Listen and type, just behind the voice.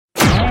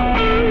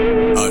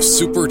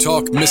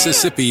SuperTalk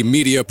Mississippi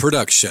Media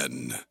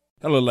production.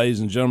 Hello, ladies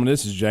and gentlemen.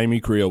 This is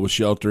Jamie Creel with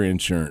Shelter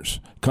Insurance.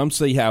 Come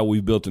see how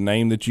we've built a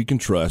name that you can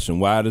trust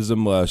and why it is a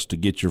must to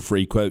get your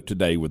free quote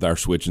today with our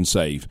Switch and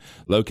Save.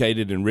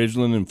 Located in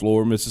Ridgeland and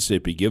Flora,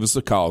 Mississippi. Give us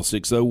a call,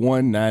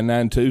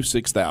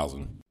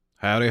 601-992-6000.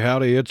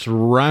 Howdy, it's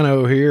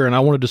Rhino here, and I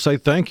wanted to say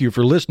thank you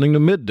for listening to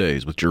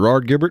MidDays with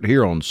Gerard Gibert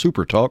here on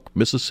SuperTalk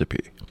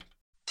Mississippi.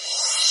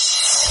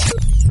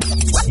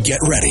 Get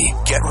ready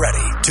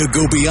to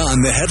go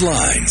beyond the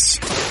headlines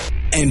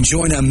and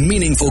join a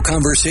meaningful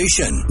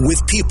conversation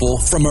with people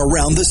from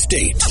around the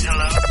state.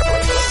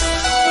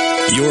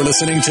 You're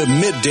listening to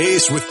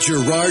MidDays with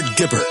Gerard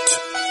Gibert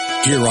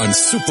here on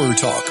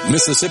SuperTalk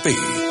Mississippi.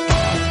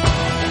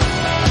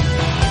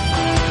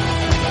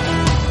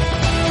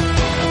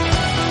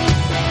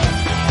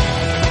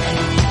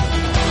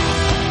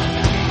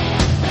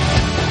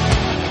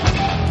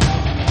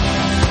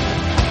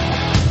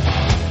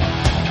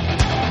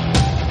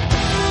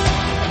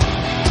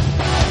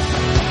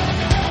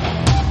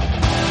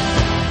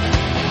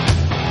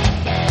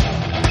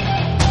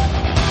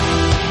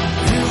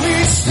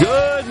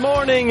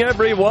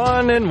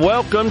 Everyone, and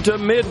welcome to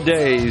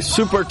MidDays,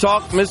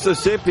 SuperTalk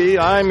Mississippi.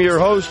 I'm your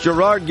host,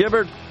 Gerard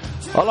Gibert,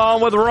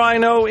 along with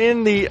Rhino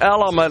in the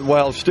Element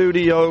Well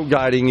studio,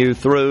 guiding you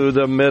through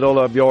the middle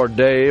of your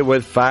day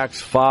with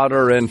facts,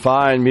 fodder, and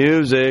fine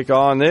music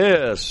on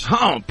this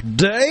Hump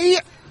Day.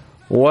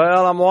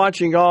 Well, I'm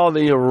watching all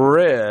the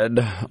red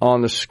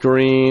on the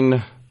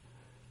screen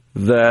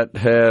that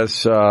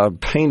has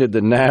painted the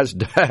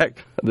NASDAQ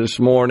this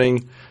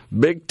morning.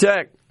 Big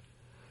tech.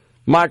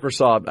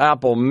 Microsoft,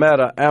 Apple,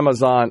 Meta,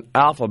 Amazon,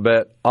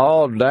 Alphabet,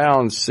 all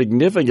down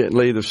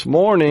significantly this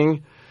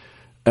morning.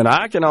 And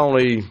I can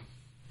only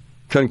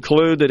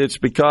conclude that it's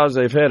because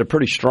they've had a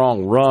pretty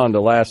strong run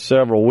the last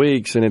several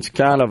weeks, and it's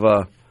kind of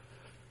a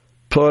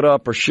put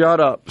up or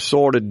shut up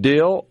sort of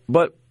deal.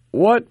 But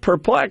what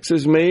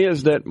perplexes me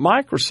is that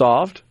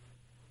Microsoft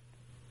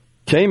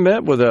came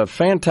in with a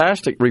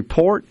fantastic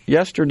report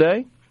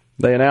yesterday.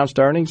 They announced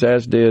earnings,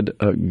 as did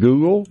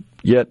Google,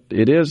 yet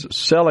it is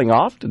selling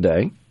off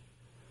today.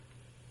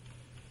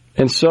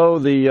 And so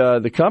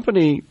the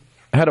company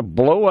had a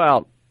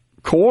blowout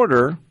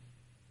quarter,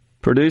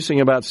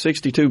 producing about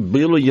 $62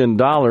 billion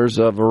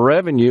of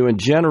revenue and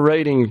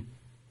generating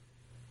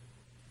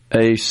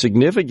a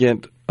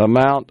significant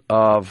amount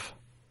of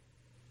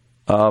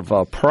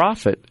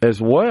profit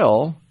as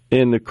well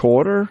in the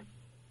quarter.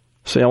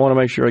 See, I want to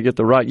make sure I get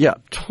the right. Yeah,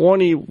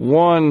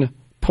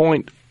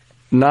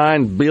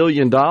 $21.9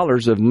 billion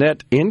of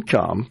net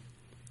income.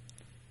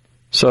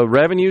 So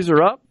revenues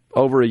are up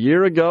over a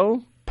year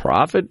ago.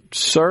 Profit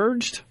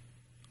surged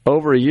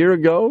over a year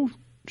ago.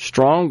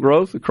 Strong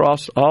growth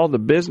across all the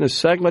business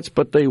segments.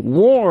 But they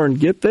warned,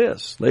 get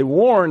this, they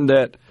warned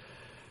that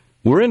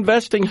we're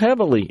investing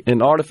heavily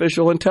in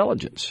artificial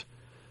intelligence,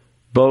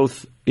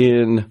 both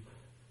in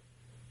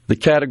the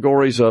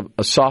categories of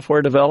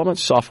software development,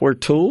 software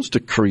tools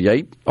to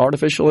create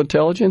artificial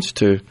intelligence,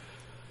 to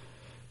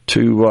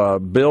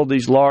build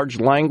these large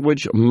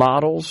language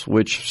models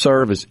which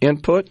serve as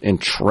input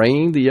and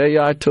train the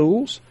AI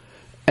tools,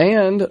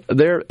 and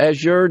their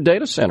Azure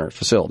data center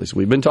facilities.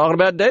 We've been talking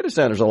about data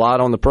centers a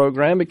lot on the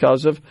program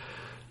because of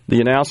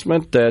the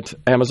announcement that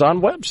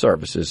Amazon Web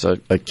Services,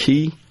 a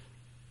key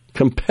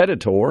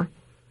competitor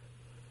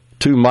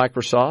to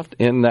Microsoft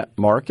in that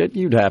market,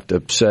 you'd have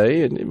to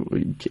say,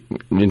 and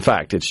in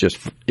fact,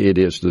 it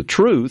is the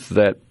truth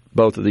that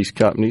both of these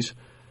companies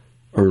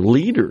are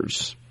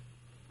leaders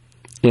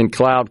in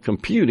cloud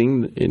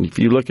computing. And if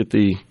you look at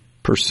the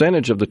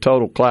percentage of the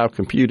total cloud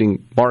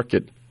computing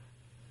market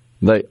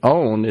they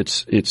own,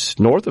 it's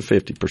north of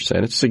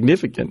 50%. It's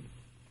significant.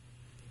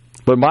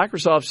 But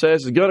Microsoft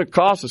says it's going to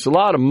cost us a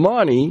lot of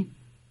money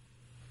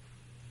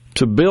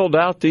to build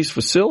out these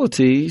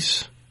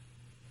facilities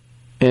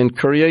and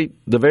create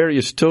the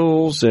various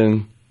tools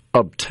and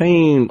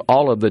obtain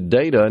all of the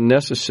data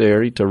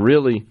necessary to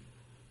really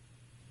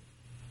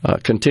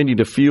continue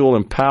to fuel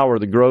and power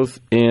the growth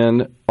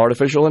in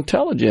artificial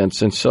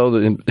intelligence. And so,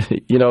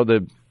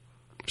 the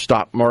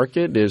stock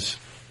market is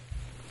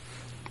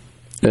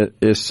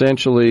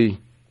essentially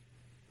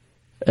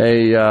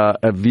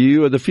a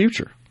view of the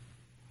future.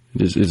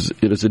 It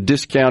is a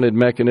discounted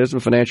mechanism,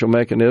 financial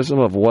mechanism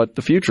of what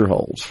the future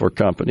holds for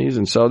companies.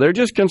 And so they're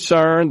just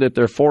concerned that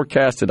their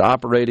forecasted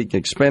operating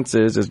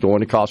expenses is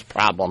going to cause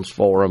problems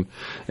for them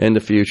in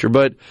the future.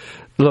 But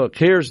look,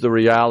 here's the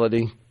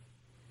reality.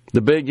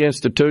 The big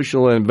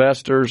institutional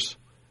investors,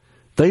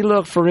 they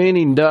look for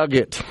any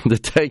nugget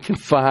that they can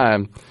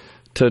find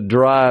to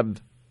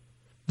drive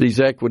these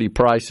equity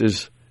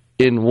prices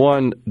in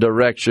one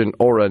direction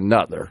or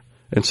another.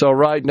 And so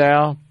right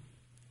now,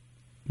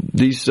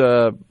 these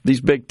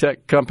big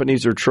tech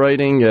companies are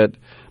trading at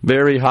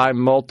very high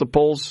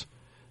multiples,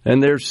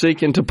 and they're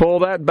seeking to pull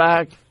that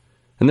back.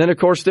 And then, of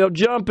course, they'll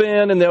jump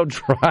in and they'll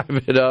drive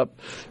it up.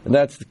 And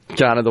that's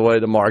kind of the way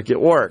the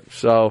market works.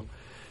 So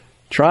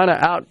trying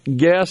to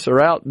outguess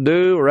or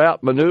outdo or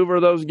outmaneuver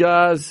those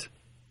guys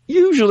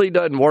usually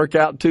doesn't work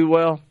out too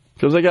well.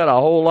 because they got a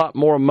whole lot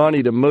more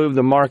money to move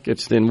the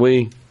markets than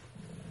we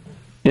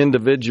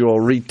individual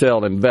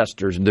retail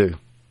investors do,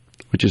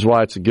 which is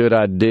why it's a good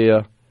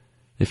idea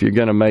if you're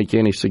going to make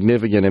any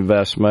significant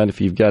investment,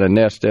 if you've got a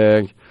nest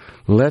egg,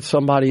 let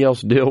somebody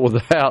else deal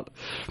with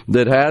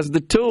that has the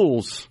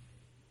tools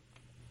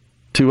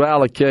to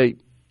allocate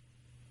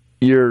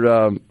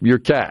your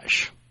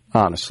cash,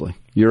 honestly,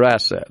 your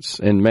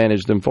assets, and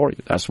manage them for you.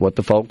 That's what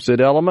the folks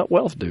at Element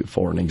Wealth do,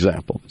 for an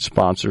example. It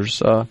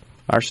sponsors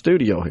our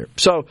studio here.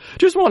 So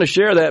just want to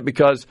share that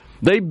because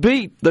they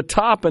beat the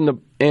top and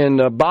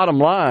the bottom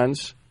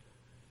lines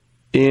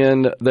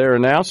in their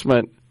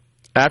announcement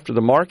after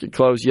the market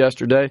closed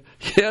yesterday,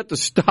 yet the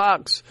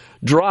stock's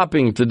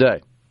dropping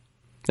today.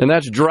 And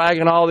that's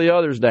dragging all the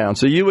others down.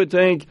 So you would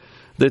think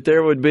that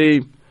there would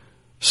be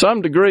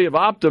some degree of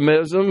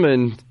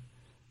optimism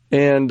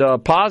and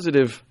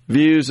positive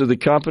views of the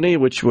company,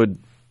 which would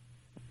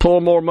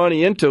pull more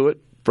money into it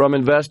from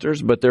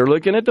investors. But they're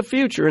looking at the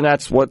future, and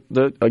that's what,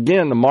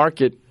 the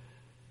market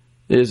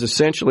is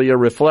essentially a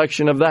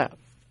reflection of that.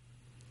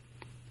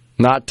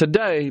 Not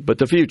today, but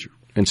the future.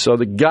 And so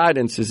the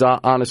guidance is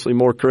honestly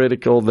more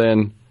critical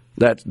than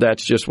that.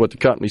 That's just what the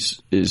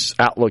company's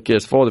outlook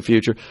is for the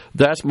future.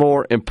 That's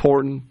more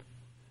important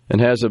and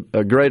has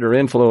a greater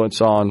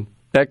influence on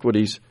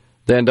equities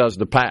than does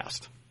the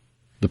past.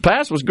 The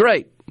past was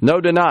great, no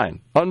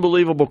denying.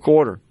 Unbelievable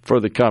quarter for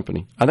the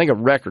company. I think a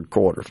record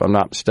quarter, if I'm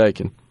not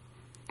mistaken.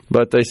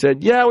 But they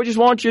said, yeah, we just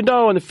want you to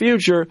know in the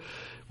future,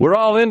 we're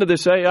all into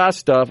this AI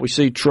stuff. We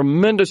see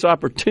tremendous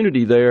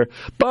opportunity there,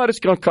 but it's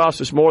going to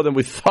cost us more than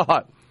we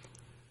thought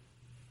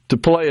to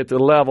play at the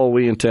level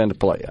we intend to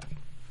play at.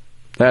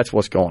 That's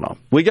what's going on.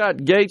 We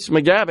got Gates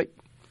McGavick.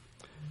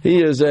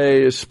 He is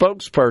a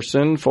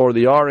spokesperson for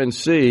the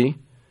RNC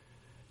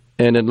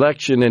and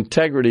Election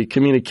Integrity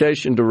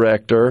Communication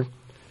Director.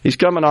 He's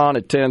coming on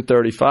at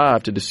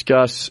 10:35 to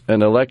discuss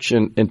an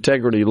election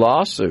integrity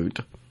lawsuit.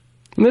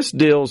 And this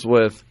deals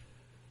with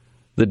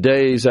the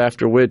days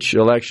after which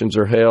elections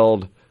are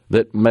held,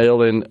 that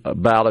mail-in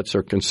ballots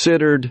are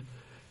considered.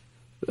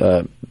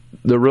 The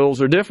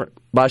rules are different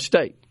by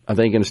state. I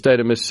think in the state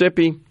of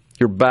Mississippi,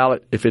 your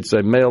ballot, if it's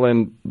a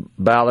mail-in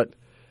ballot,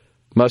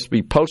 must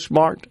be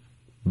postmarked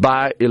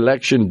by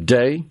Election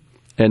Day,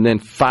 and then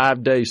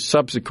 5 days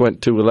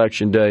subsequent to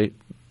Election Day,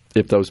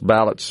 if those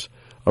ballots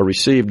are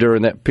received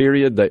during that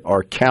period, they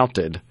are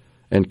counted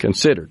and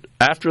considered.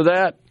 After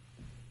that,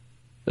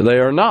 they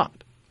are not.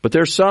 But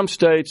there are some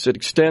states that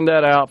extend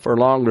that out for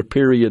longer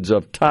periods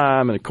of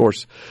time, and of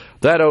course,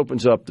 that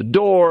opens up the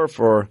door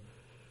for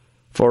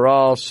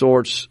all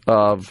sorts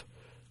of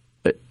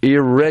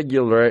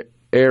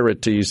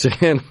irregularities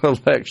in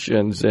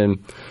elections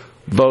and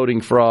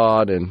voting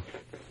fraud and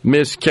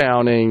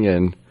miscounting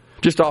and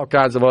just all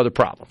kinds of other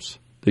problems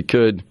that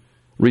could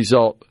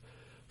result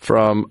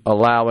from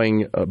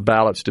allowing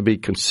ballots to be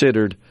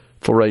considered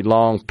for a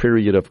long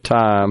period of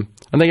time.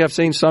 I think I've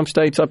seen some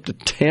states up to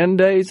 10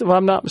 days, if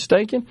I'm not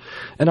mistaken.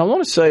 And I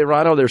want to say,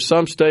 Rhino, there's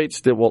some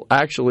states that will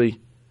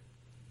actually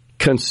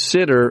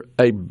consider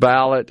a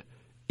ballot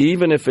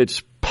even if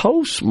it's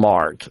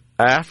postmarked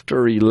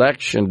after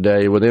Election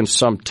Day within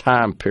some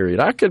time period.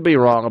 I could be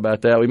wrong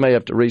about that. We may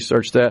have to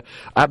research that.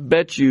 I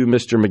bet you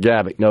Mr.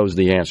 McGavick knows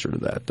the answer to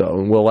that, though,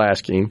 and we'll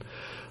ask him.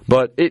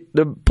 But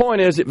the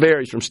point is it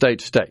varies from state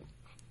to state.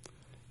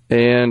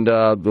 And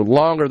the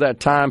longer that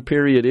time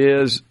period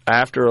is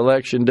after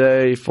Election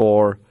Day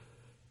for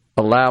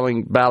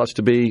allowing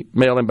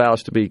mail-in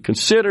ballots to be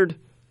considered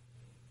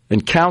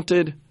and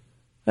counted,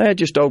 that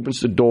just opens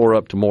the door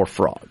up to more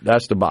fraud.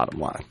 That's the bottom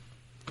line.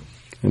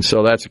 And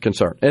so that's a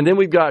concern. And then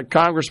we've got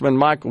Congressman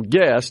Michael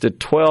Guest at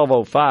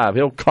 12:05.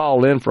 He'll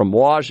call in from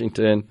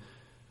Washington.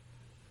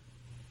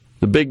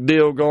 The big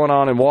deal going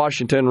on in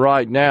Washington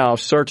right now,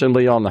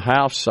 certainly on the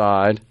House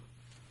side,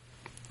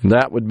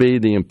 that would be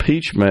the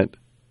impeachment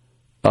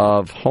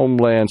of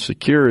Homeland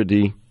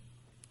Security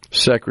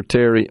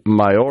Secretary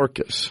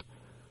Mayorkas.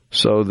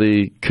 So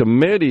the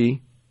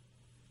committee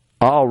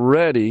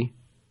already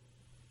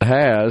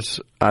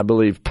has, I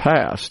believe,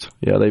 passed.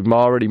 Yeah, they've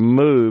already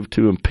moved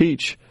to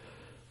impeach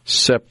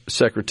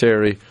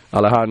Secretary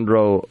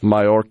Alejandro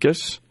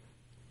Mayorkas.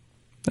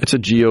 It's a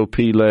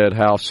GOP-led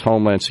House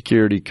Homeland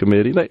Security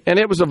Committee. And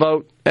it was a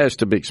vote, as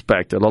to be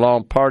expected,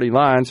 along party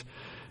lines.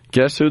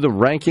 Guess who the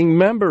ranking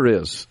member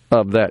is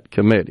of that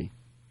committee?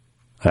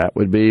 That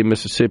would be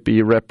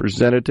Mississippi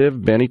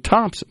Representative Benny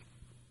Thompson.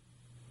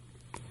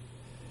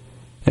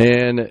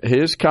 And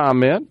his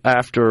comment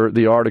after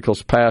the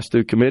articles passed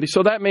through committee,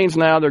 so that means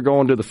now they're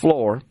going to the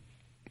floor.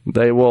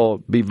 They will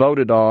be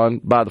voted on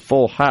by the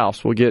full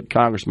House. We'll get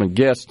Congressman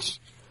Guest's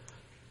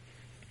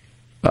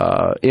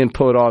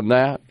input on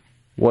that,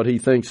 what he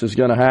thinks is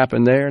going to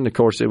happen there. And, of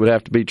course, it would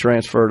have to be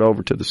transferred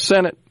over to the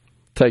Senate,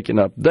 taken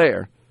up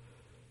there.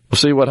 We'll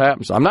see what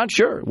happens. I'm not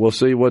sure. We'll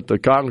see what the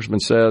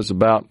congressman says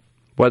about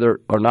whether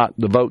or not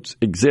the votes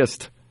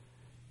exist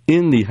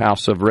in the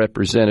House of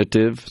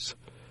Representatives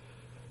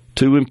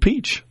to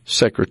impeach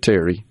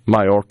Secretary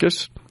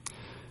Mayorkas.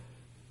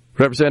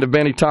 Representative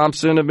Benny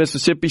Thompson of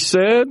Mississippi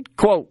said,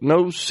 quote,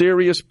 "No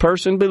serious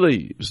person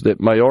believes that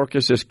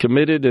Mayorkas has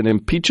committed an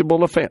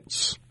impeachable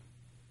offense."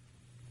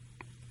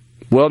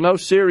 Well, no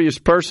serious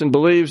person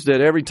believes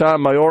that every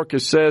time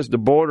Mayorkas says the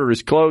border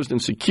is closed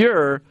and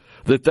secure,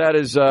 that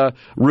is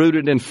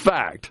rooted in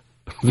fact.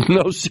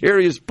 No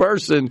serious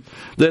person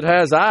that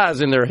has eyes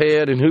in their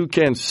head and who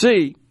can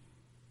see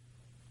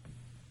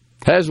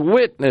has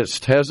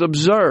witnessed, has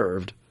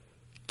observed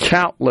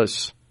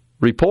countless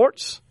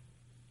reports,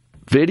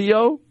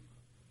 video,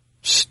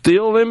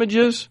 still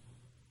images,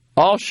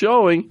 all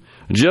showing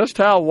just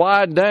how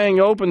wide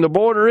dang open the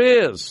border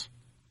is.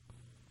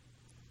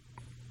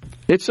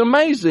 It's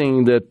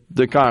amazing that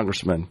the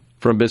congressman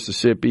from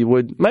Mississippi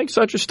would make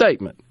such a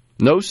statement.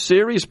 No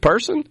serious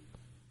person?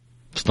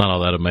 It's not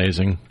all that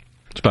amazing.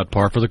 It's about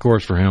par for the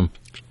course for him.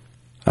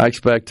 I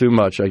expect too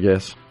much, I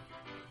guess.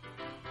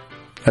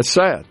 That's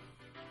sad.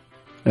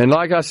 And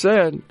like I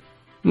said,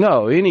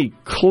 no, any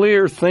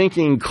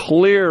clear-thinking,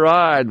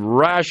 clear-eyed,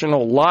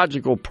 rational,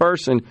 logical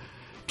person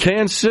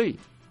can see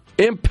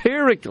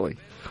empirically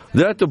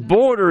that the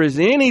border is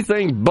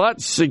anything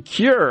but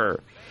secure.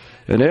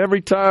 And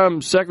every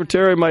time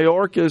Secretary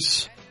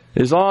Mayorkas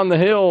is on the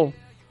Hill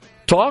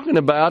talking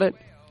about it,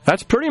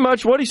 that's pretty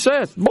much what he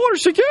says.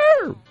 Border's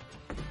secure.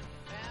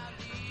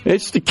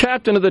 It's the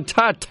captain of the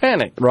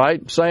Titanic,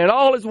 right? Saying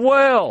all is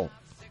well.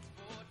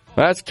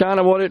 That's kind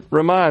of what it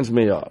reminds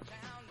me of.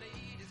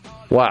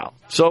 Wow.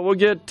 So we'll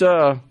get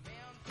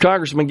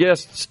Congressman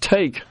Guest's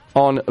take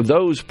on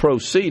those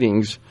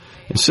proceedings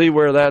and see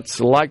where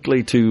that's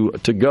likely to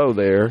go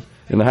there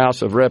in the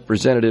House of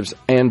Representatives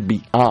and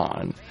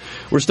beyond.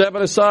 We're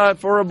stepping aside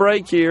for a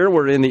break here.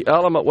 We're in the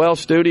Element Wealth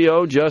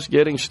studio, just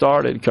getting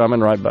started.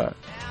 Coming right back.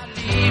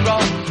 He a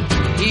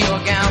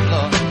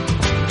gambler,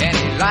 and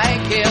he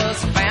like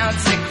his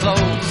fancy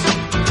clothes,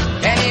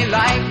 and he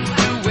like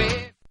to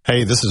wear.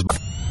 Hey, this is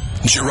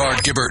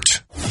Gerard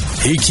Gibert.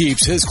 He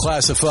keeps his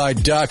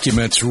classified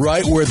documents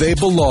right where they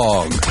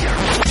belong.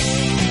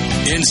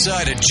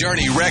 Inside a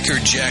Journey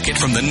record jacket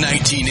from the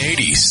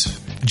 1980s.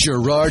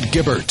 Gerard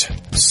Gibert,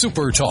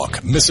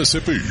 SuperTalk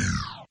Mississippi. Can't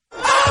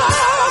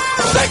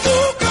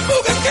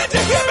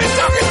you hear me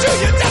talking to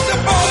you? That's the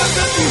ball of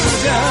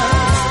confusion.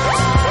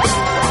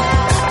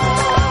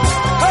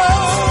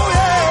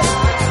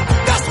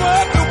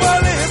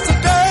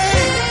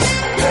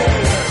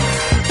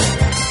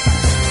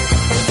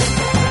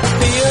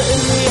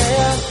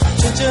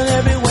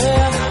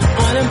 Everywhere,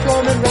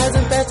 unemployment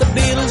rising fast, the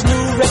Beatles'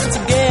 new records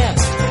of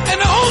gas.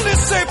 And the only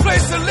safe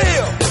place to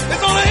live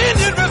is on an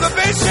Indian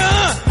reservation.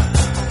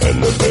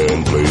 And the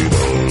band played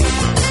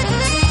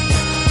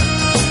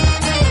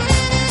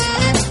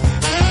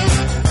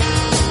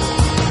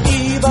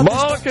on.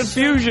 Ball of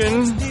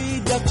confusion.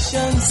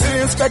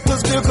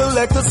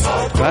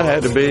 That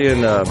had to be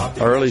in the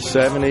early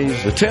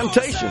 70s. The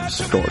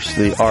Temptations, of course,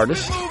 the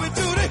artist.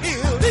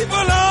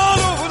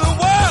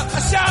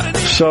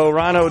 So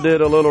Rhino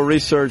did a little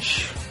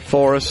research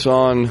for us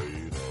on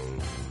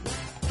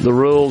the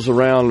rules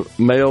around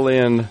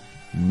mail-in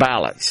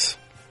ballots.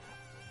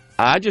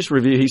 I just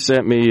reviewed, he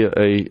sent me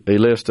a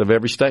list of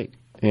every state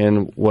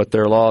and what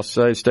their laws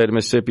say. State of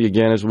Mississippi,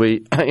 again, as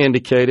we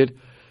indicated,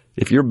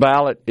 if your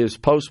ballot is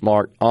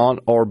postmarked on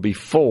or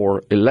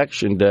before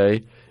Election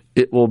Day,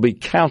 it will be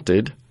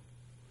counted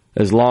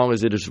as long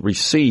as it is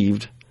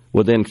received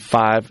within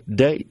 5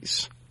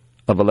 days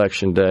of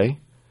Election Day.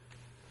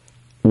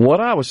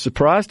 What I was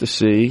surprised to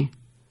see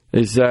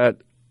is that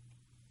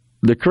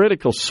the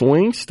critical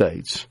swing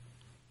states,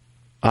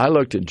 I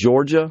looked at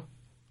Georgia,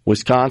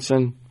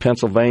 Wisconsin,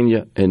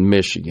 Pennsylvania, and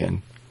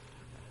Michigan,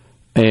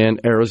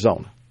 and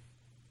Arizona.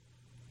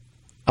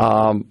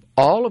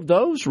 All of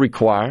those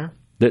require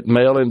that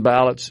mail-in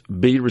ballots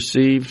be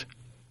received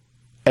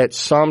at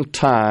some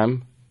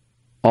time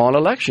on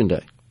Election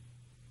Day.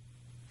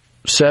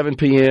 7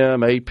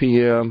 p.m., 8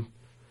 p.m.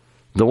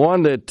 The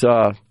one that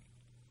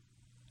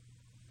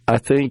I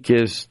think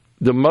is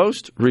the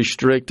most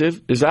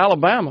restrictive is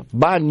Alabama,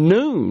 by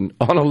noon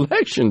on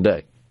Election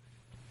Day.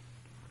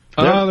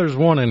 There's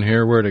one in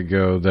here. Where to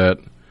go?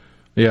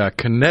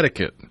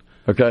 Connecticut.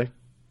 Okay.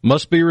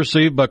 Must be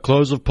received by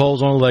close of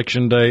polls on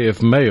Election Day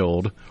if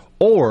mailed,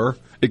 or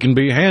it can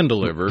be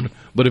hand-delivered.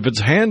 But if it's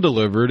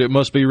hand-delivered, it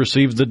must be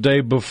received the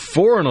day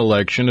before an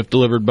election if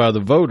delivered by the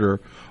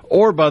voter,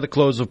 or by the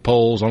close of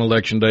polls on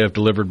Election Day if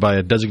delivered by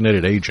a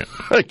designated agent.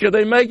 Could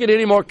they make it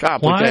any more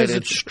complicated? Why is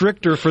it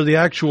stricter for the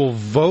actual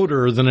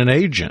voter than an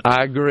agent?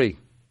 I agree.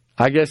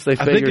 I guess they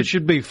figured... I think it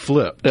should be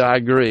flipped. I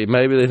agree.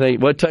 Maybe they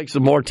think, well, it takes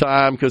them more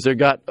time because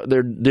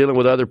they're dealing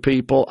with other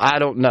people. I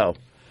don't know.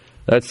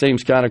 That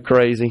seems kind of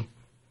crazy.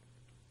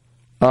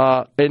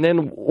 And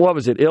then, what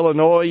was it,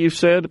 Illinois, you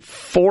said?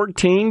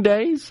 14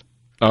 days?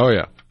 Oh,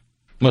 yeah.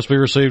 Must be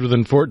received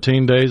within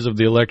 14 days of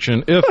the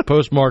election if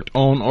postmarked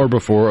on or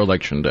before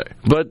Election Day.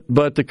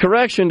 But the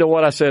correction to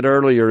what I said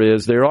earlier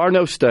is there are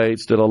no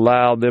states that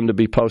allow them to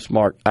be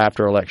postmarked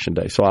after Election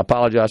Day. So I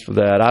apologize for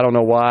that. I don't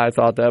know why I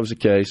thought that was the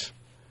case.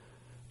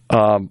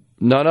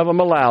 None of them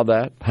allow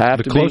that.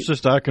 The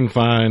closest I can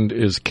find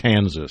is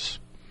Kansas.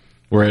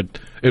 where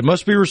it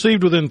must be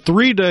received within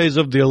 3 days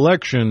of the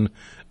election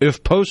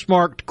if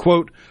postmarked,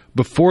 quote,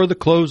 before the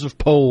close of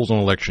polls on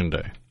Election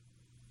Day.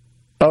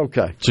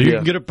 Okay. So you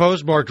can get it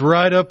postmarked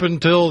right up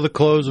until the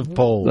close of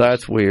polls.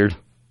 That's weird.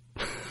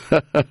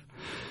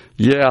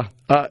 Yeah.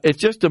 It's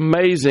just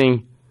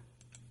amazing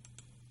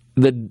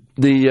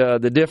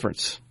the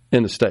difference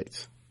in the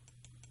states.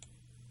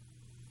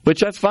 Which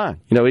that's fine.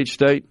 Each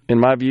state, in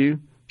my view,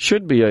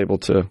 should be able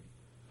to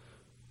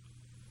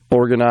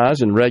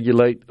organize and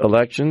regulate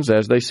elections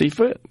as they see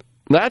fit.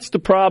 That's the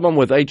problem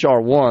with H.R.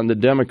 1, the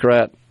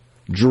Democrat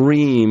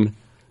dream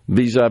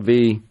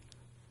vis-a-vis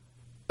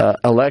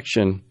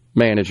election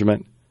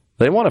management.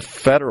 They want to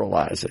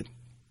federalize it.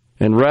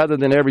 And rather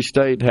than every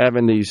state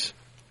having these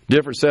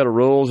different set of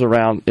rules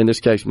around, in this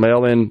case,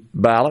 mail-in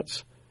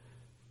ballots,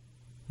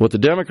 what the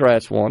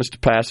Democrats want is to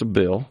pass a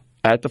bill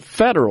at the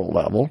federal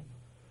level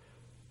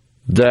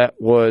that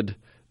would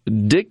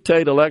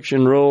dictate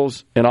election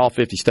rules in all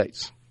 50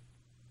 states.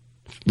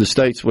 The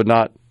states would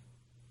not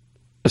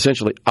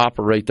essentially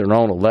operate their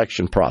own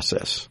election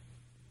process.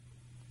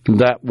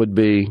 That would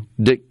be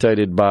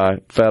dictated by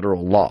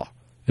federal law.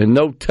 And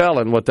no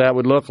telling what that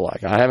would look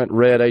like. I haven't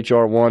read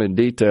H.R. 1 in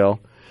detail.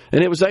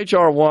 And it was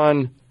H.R.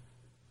 1,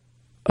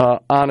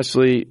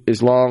 honestly,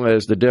 as long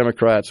as the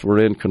Democrats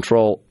were in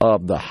control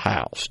of the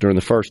House during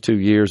the first 2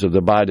 years of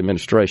the Biden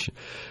administration.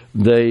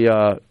 They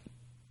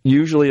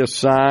usually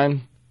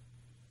assign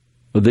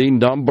the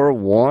number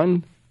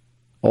one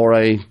or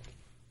a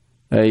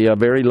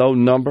very low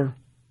number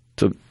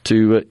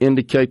to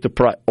indicate the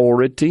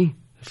priority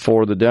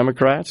for the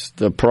Democrats.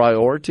 The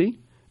priority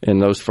in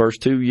those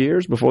first 2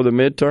 years before the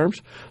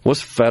midterms was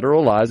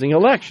federalizing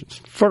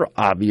elections for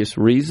obvious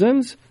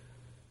reasons.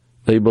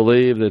 They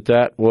believe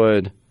that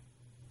would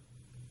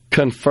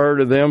confer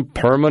to them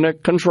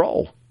permanent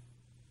control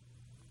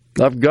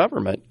of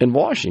government in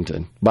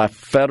Washington by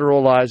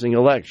federalizing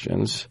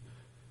elections.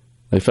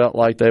 They felt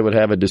like they would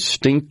have a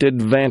distinct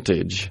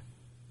advantage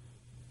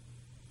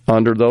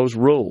under those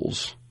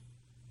rules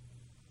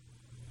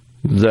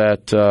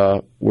that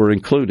were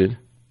included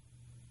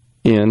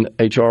in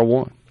H.R.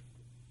 1.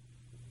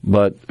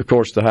 But, of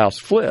course, the House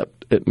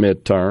flipped at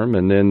midterm,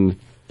 and then,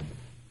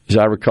 as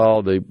I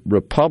recall, the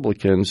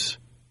Republicans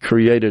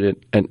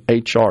created an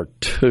H.R.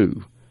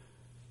 2,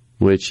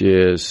 which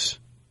is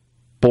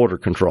border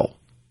control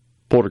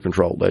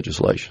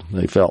legislation.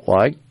 They felt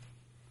like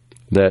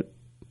that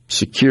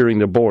securing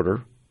the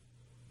border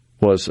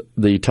was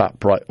the top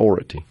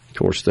priority. Of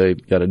course,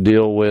 they've got to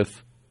deal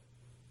with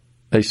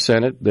a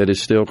Senate that is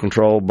still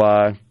controlled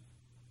by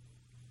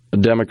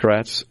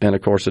Democrats and,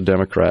 of course, a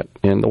Democrat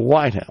in the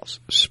White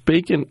House.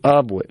 Speaking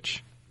of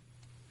which,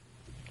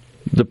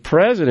 the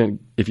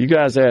president, if you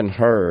guys hadn't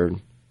heard,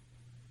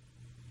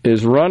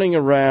 is running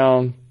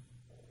around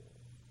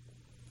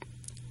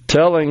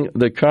telling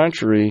the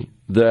country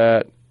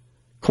that,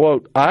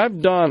 quote,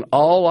 I've done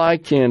all I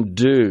can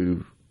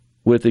do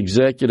with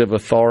executive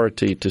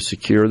authority to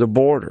secure the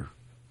border.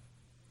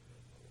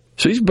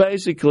 So he's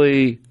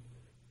basically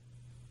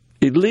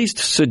at least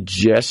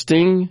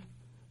suggesting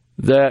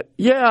that,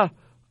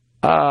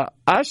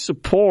 I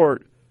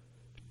support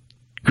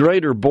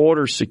greater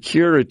border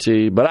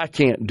security, but I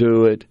can't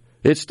do it.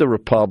 It's the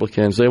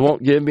Republicans. They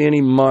won't give me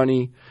any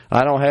money.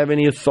 I don't have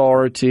any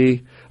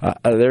authority.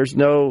 There's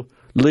no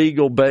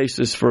legal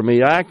basis for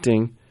me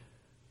acting.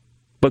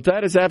 But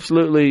that is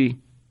absolutely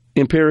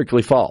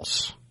empirically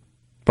false,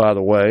 by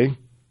the way.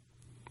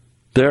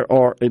 There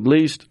are at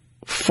least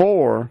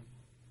 4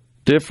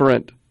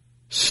 different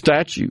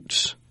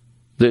statutes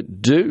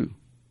that do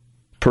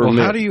permit.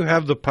 Well, how do you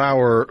have the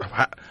power?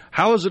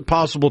 How is it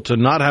possible to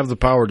not have the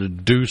power to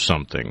do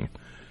something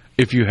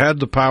if you had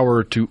the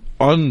power to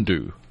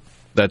undo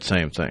that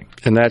same thing?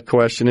 And that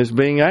question is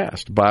being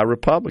asked by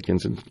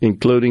Republicans,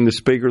 including the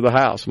Speaker of the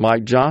House,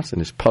 Mike Johnson,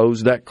 has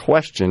posed that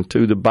question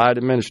to the Biden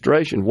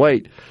administration.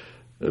 Wait,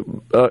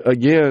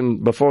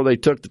 again, before they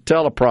took the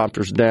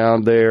teleprompters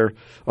down there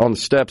on the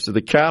steps of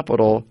the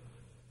Capitol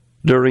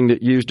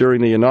used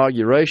during the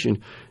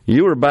inauguration,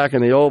 you were back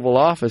in the Oval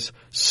Office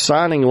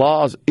signing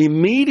laws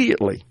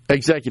immediately,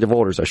 executive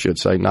orders, I should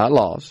say, not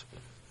laws,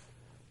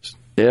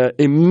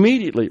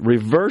 immediately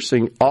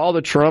reversing all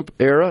the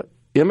Trump-era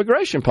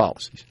immigration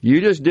policies. You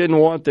just didn't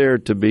want there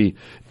to be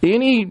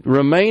any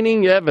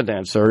remaining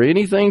evidence or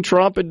anything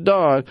Trump had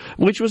done,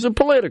 which was a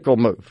political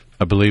move.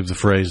 I believe the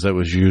phrase that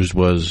was used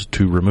was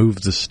to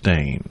remove the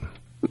stain.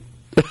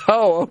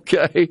 Oh,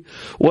 okay.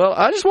 Well,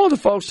 I just want the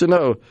folks to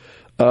know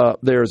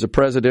there is a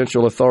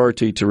presidential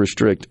authority to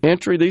restrict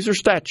entry. These are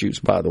statutes,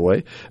 by the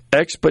way.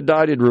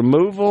 Expedited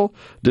removal,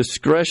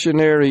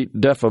 discretionary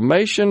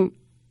defamation,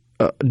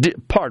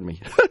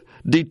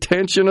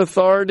 detention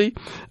authority,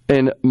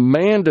 and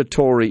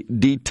mandatory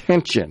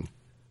detention.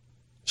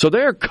 So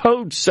there are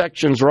code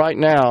sections right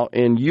now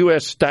in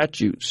U.S.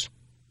 statutes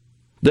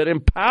that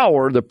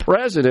empower the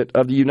President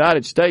of the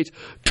United States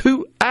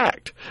to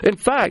act. In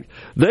fact,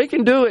 they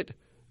can do it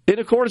in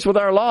accordance with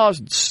our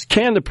laws,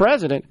 can the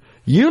President,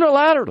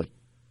 unilaterally,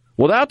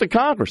 without the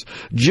Congress,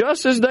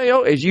 just as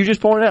as you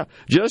just pointed out,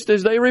 just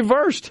as they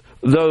reversed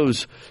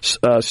those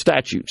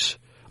statutes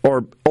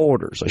or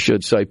orders, I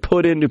should say,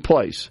 put into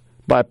place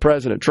by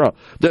President Trump.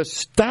 The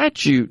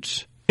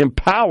statutes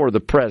empower the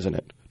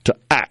president to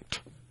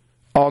act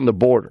on the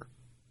border.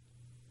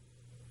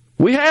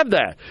 We have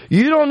that.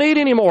 You don't need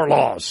any more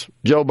laws,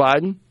 Joe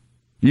Biden.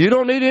 You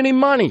don't need any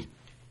money.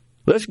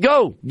 Let's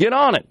go. Get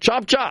on it.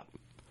 Chop, chop.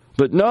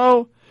 But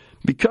no,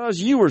 because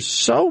you were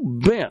so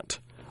bent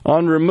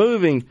on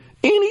removing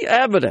any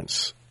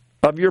evidence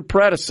of your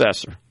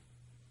predecessor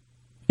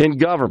in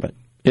government,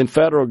 in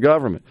federal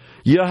government,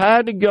 you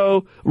had to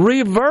go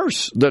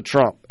reverse the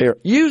Trump era,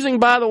 using,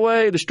 by the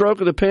way, the stroke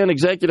of the pen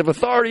executive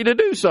authority to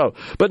do so.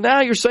 But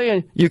now you're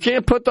saying you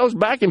can't put those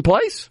back in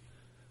place?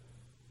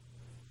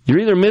 You're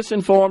either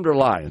misinformed or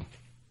lying.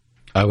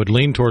 I would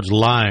lean towards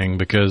lying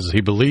because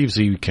he believes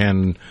he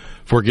can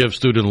forgive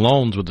student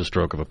loans with the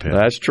stroke of a pen.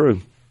 That's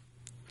true.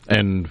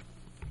 And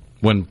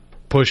when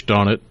pushed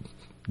on it,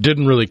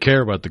 didn't really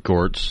care about the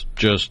courts,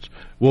 just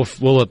we'll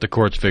let the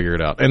courts figure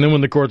it out. And then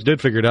when the courts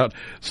did figure it out,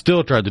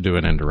 still tried to do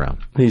an end around.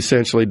 He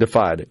essentially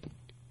defied it.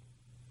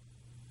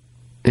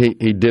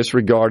 He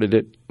disregarded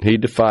it. He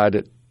defied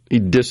it. He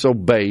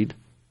disobeyed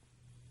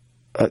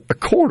a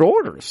court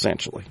order,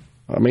 essentially.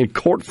 I mean,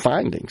 court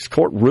findings,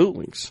 court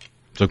rulings.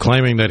 So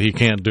claiming that he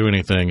can't do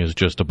anything is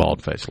just a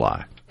bald-faced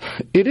lie.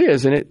 It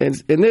is, and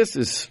this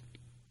is,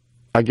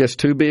 I guess,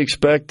 to be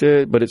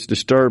expected, but it's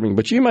disturbing.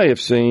 But you may have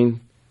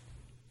seen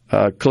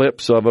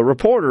clips of a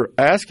reporter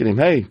asking him,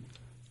 hey,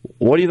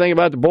 what do you think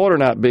about the border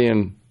not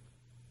being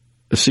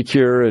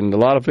secure? And a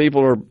lot of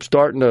people are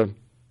starting to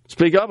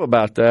speak up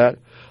about that.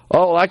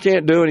 Oh, I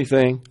can't do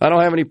anything. I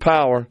don't have any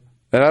power,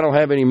 and I don't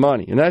have any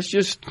money. And that's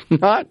just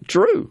not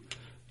true.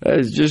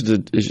 It's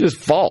just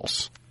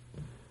false.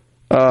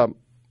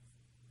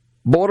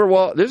 Border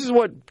wall. This is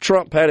what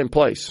Trump had in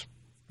place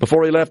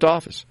before he left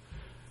office.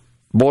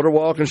 Border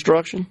wall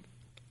construction,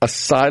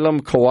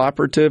 asylum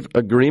cooperative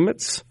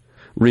agreements,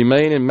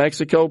 remain in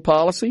Mexico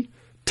policy,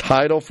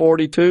 Title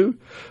 42,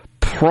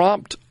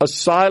 prompt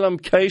asylum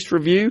case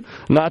review,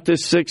 not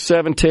this 6,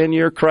 7,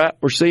 10-year crap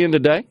we're seeing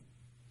today.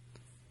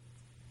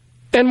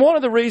 And one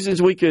of the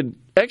reasons we could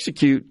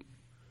execute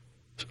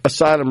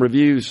asylum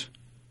reviews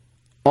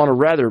on a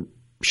rather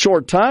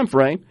short time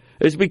frame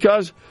is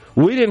because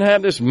we didn't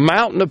have this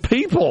mountain of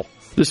people,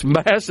 this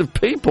massive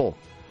people,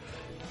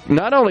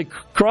 not only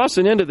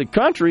crossing into the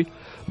country,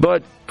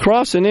 but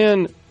crossing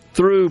in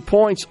through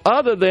points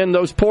other than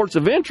those ports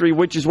of entry,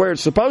 which is where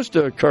it's supposed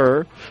to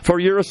occur for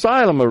your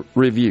asylum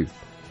review.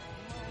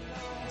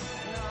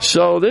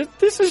 So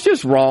this is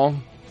just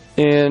wrong,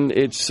 and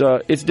it's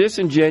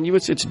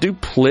disingenuous, it's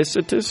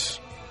duplicitous,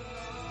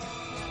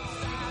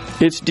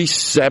 it's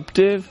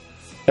deceptive,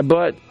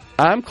 but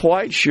I'm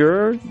quite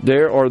sure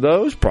there are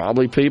those,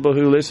 probably people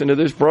who listen to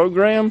this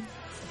program,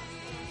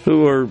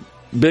 who are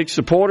big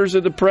supporters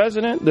of the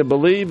president that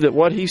believe that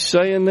what he's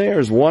saying there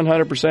is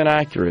 100%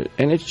 accurate.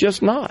 And it's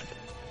just not.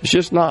 It's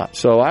just not.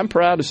 So I'm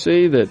proud to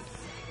see that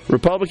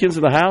Republicans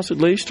in the House, at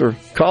least, are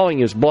calling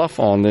his bluff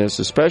on this,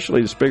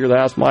 especially the Speaker of the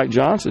House, Mike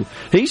Johnson.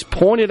 He's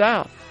pointed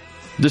out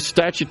the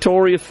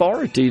statutory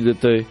authority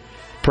that the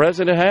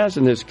president has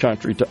in this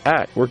country to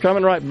act. We're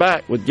coming right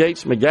back with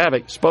Gates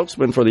McGavick,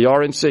 spokesman for the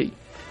RNC.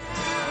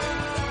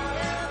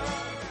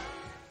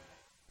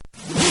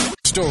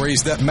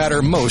 Stories that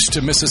matter most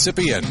to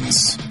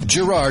Mississippians.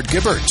 Gerard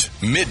Gibert.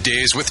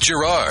 Middays with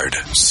Gerard.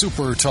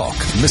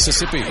 SuperTalk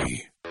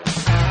Mississippi.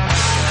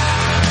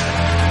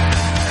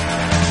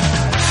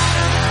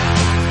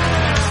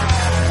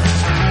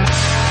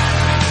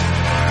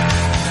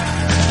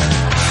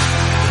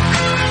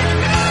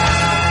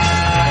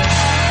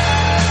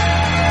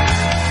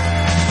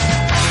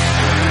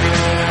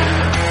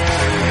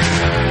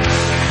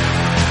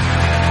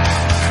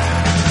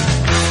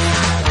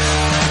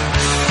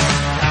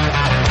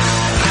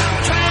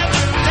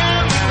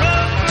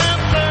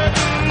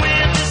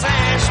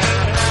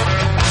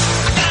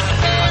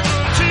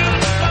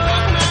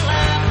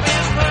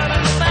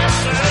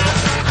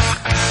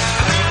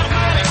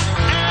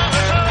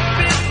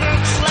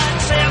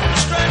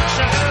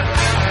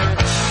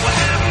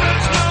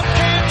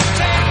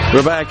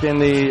 We're back in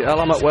the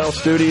Element Well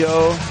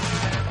studio.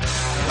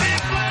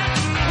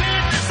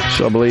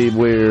 So I believe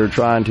we're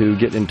trying to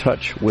get in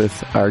touch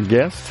with our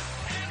guest.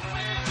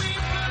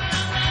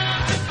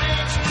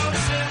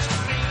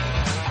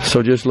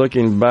 So just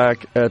looking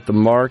back at the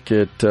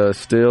market,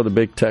 still the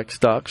big tech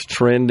stocks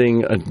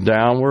trending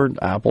downward.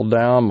 Apple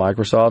down,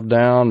 Microsoft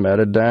down,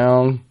 Meta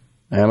down,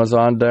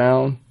 Amazon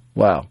down.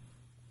 Wow.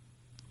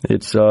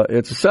 It's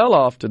a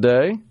sell-off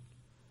today.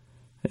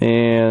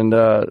 And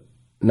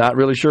not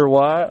really sure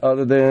why,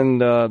 other than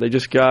they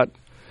just got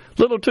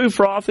a little too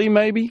frothy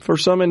maybe for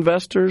some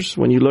investors.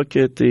 When you look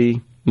at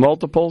the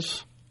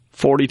multiples,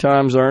 40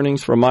 times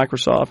earnings for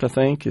Microsoft, I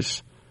think,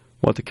 is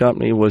what the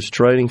company was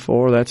trading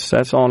for.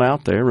 That's on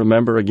out there.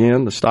 Remember,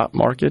 again, the stock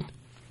market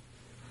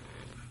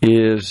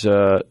is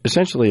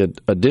essentially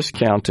a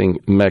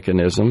discounting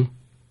mechanism.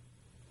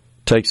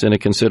 Takes into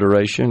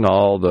consideration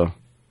all the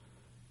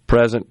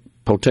present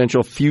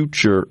potential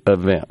future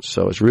events.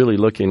 So it's really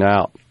looking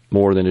out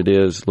more than it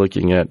is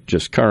looking at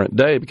just current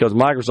day, because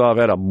Microsoft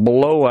had a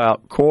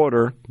blowout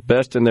quarter,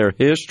 best in their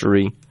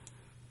history,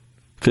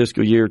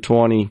 fiscal year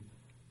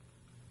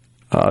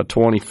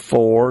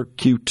 2024,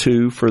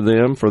 Q2 for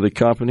them, for the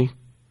company.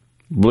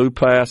 Blew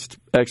past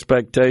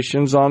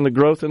expectations on the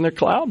growth in their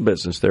cloud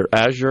business, their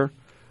Azure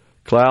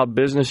cloud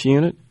business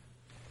unit.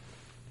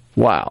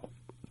 Wow,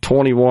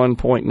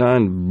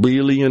 $21.9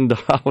 billion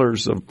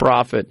of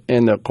profit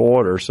in the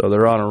quarter, so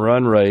they're on a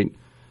run rate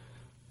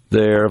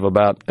there of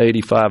about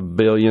 $85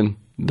 billion.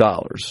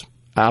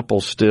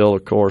 Apple's still,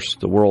 of course,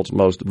 the world's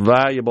most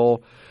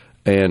valuable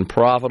and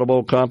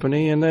profitable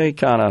company, and they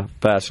kind of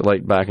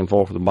vacillate back and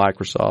forth with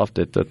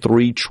Microsoft at the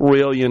 $3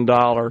 trillion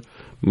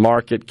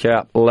market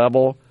cap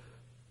level.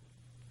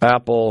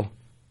 Apple,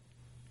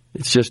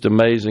 it's just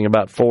amazing,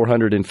 about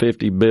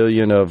 $450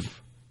 billion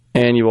of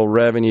annual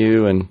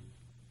revenue and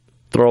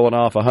throwing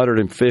off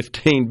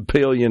 $115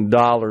 billion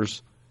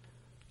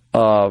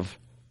of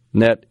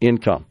net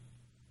income.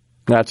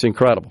 That's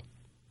incredible.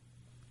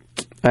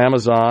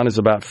 Amazon is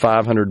about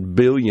 $500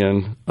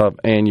 billion of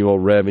annual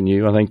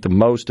revenue, I think the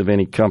most of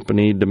any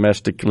company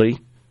domestically.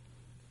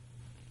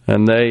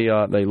 And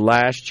they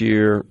last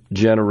year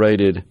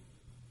generated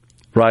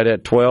right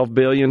at $12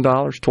 billion,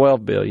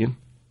 $12 billion.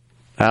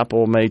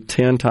 Apple made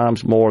 10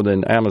 times more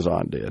than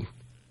Amazon did,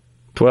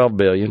 $12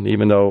 billion,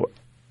 even though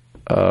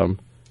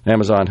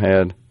Amazon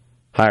had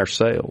higher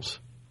sales.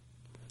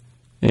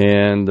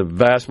 And the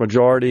vast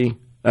majority,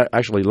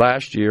 actually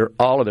last year,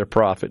 all of their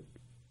profit,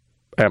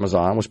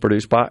 Amazon, was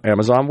produced by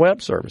Amazon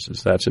Web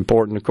Services. That's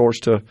important, of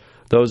course, to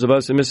those of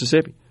us in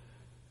Mississippi.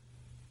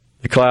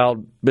 The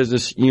cloud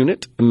business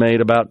unit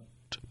made about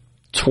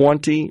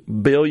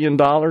 $20 billion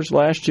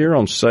last year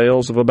on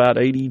sales of about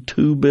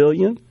 $82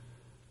 billion.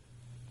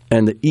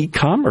 And the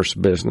e-commerce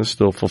business,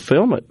 the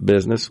fulfillment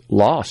business,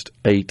 lost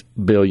 $8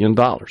 billion.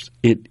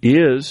 It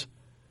is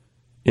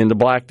in the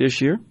black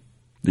this year.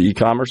 The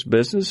e-commerce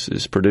business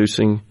is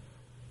producing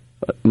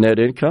net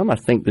income. I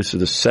think this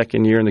is the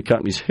second year in the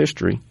company's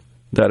history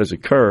that has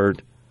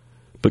occurred.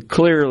 But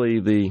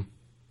clearly the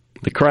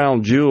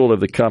crown jewel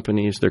of the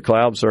company is their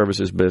cloud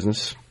services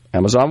business,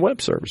 Amazon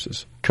Web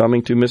Services,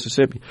 coming to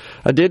Mississippi.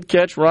 I did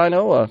catch,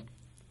 Rhino, a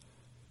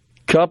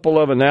couple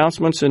of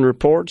announcements and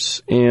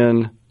reports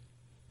in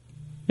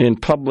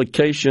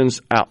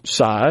publications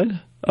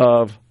outside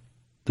of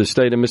the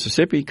state of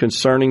Mississippi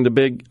concerning the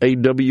big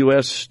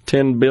AWS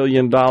 $10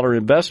 billion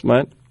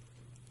investment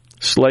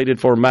slated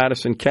for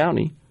Madison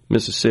County,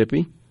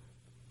 Mississippi,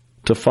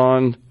 to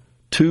fund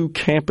 2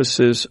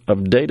 campuses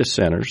of data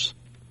centers.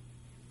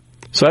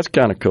 So that's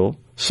kind of cool.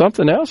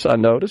 Something else I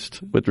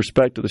noticed with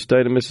respect to the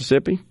state of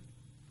Mississippi,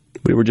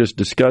 we were just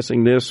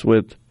discussing this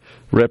with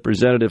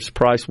Representatives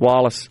Price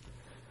Wallace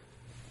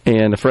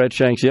and Fred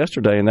Shanks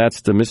yesterday, and that's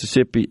the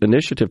Mississippi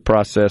Initiative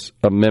Process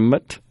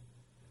Amendment.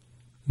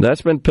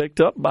 That's been picked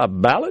up by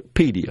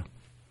Ballotpedia.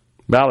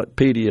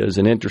 Ballotpedia is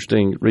an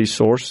interesting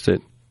resource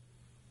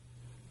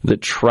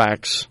that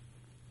tracks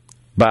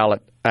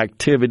ballot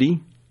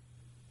activity,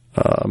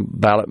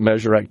 ballot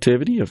measure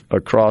activity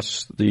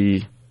across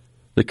the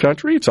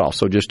country. It's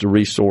also just a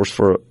resource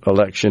for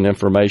election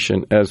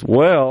information as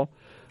well.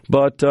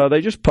 But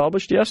they just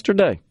published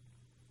yesterday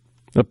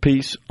a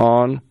piece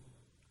on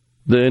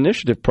the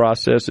initiative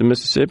process in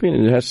Mississippi,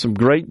 and it has some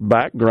great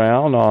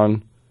background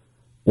on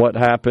what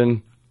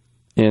happened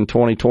in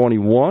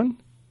 2021,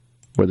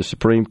 where the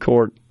Supreme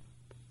Court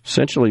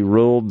essentially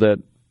ruled that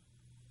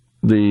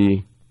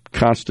the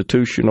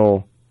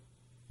constitutional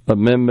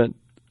amendment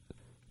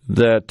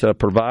that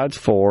provides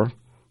for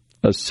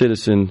a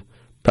citizen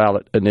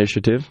ballot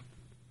initiative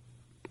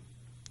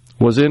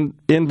was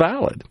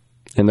invalid.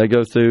 And they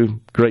go through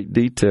great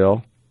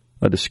detail,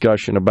 a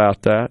discussion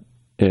about that.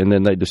 And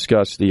then they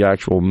discuss the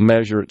actual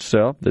measure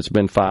itself that's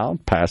been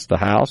filed, passed the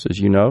House, as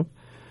you know,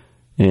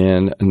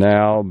 and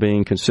now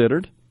being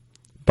considered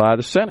by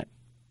the Senate.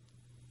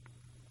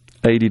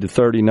 80 to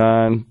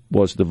 39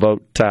 was the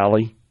vote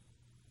tally.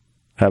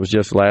 That was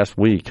just last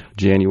week,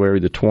 January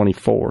the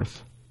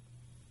 24th.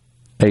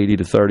 80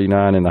 to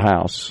 39 in the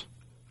House,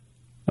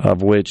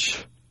 of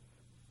which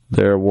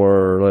there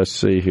were, let's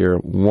see here,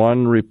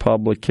 1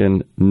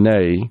 Republican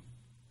nay,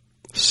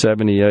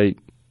 78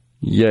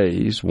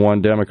 yeas,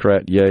 1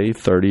 Democrat yea,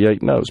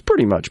 38 noes.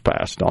 Pretty much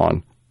passed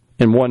on.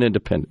 And 1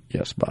 independent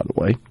yes, by the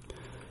way.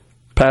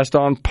 Passed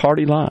on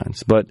party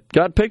lines, but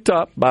got picked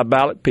up by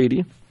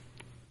Ballotpedia.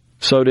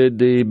 So did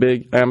the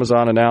big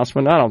Amazon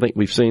announcement. I don't think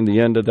we've seen the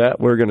end of that.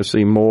 We're going to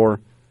see more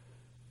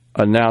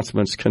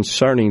announcements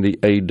concerning the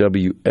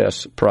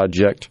AWS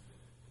project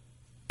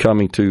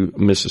coming to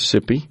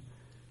Mississippi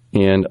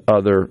and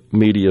other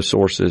media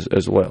sources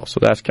as well. So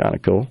that's kind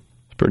of cool.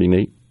 It's pretty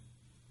neat.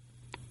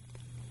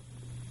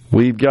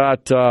 We've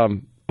got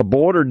a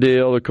border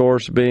deal, of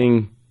course,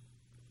 being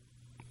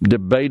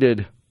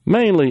debated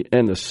mainly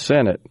in the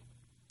Senate,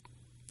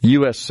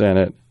 U.S.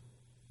 Senate,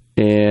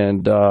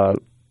 and a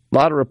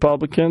lot of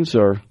Republicans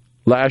are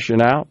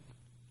lashing out,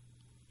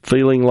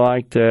 feeling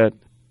like that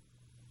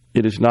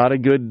It is not a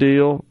good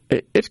deal.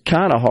 It's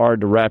kind of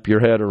hard to wrap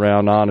your head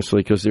around,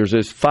 honestly, because there's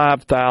this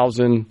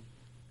 5,000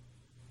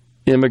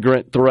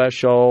 immigrant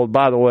threshold.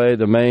 By the way,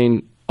 the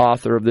main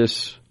author of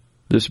this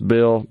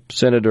bill,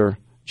 Senator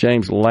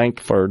James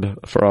Lankford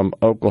from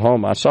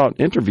Oklahoma, I saw an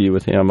interview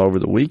with him over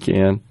the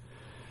weekend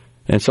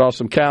and saw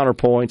some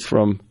counterpoints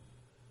from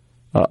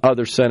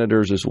other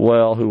senators as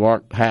well who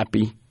aren't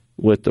happy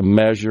with the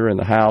measure, and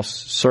the House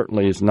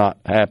certainly is not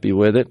happy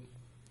with it.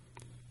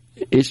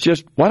 It's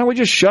just, why don't we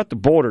just shut the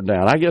border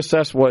down? I guess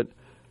that's what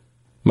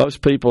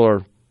most people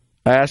are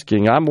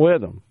asking. I'm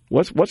with them.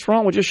 What's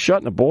wrong with just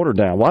shutting the border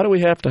down? Why do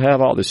we have to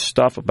have all this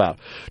stuff about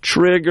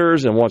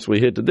triggers, and once we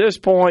hit to this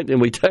point, then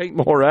we take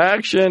more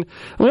action?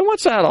 I mean,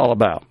 what's that all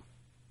about?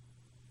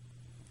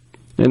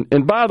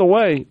 And by the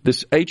way,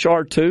 this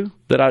H.R. 2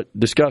 that I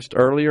discussed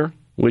earlier,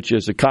 which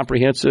is a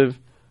comprehensive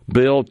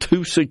bill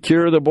to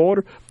secure the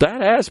border,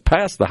 that has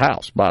passed the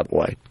House, by the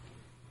way.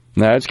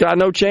 Now, it's got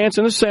no chance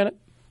in the Senate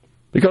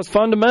because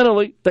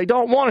fundamentally they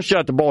don't want to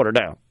shut the border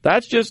down.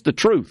 That's just the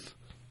truth.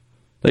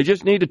 They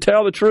just need to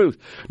tell the truth.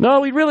 No,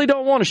 we really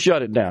don't want to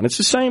shut it down. It's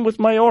the same with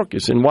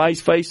Mayorkas and why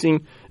he's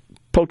facing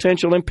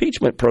potential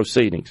impeachment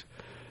proceedings.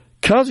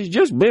 Because he's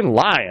just been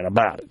lying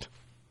about it.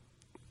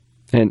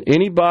 And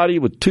anybody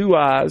with two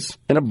eyes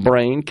and a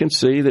brain can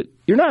see that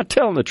you're not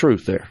telling the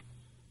truth there,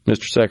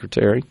 Mr.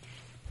 Secretary.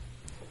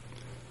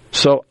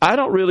 So I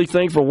don't really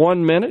think for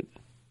 1 minute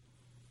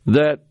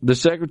that the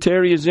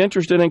Secretary is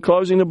interested in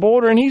closing the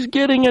border, and he's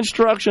getting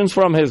instructions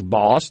from his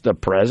boss, the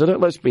President,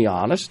 let's be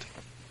honest.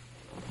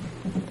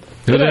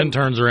 Who then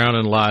turns around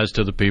and lies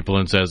to the people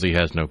and says he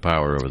has no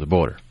power over the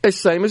border.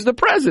 It's the same as the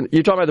President.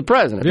 You're talking about the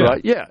President, yeah.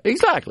 Right? Yeah,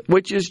 exactly,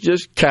 which is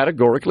just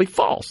categorically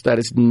false. That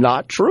is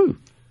not true.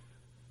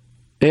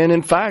 And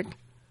in fact,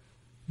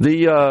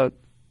 the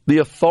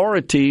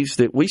authorities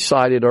that we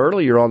cited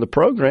earlier on the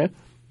program,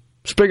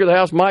 Speaker of the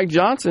House Mike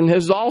Johnson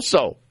has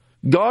also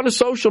gone to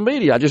social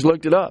media. I just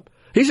looked it up.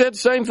 He said the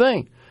same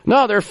thing.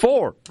 No, there are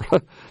four.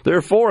 There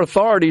are four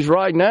authorities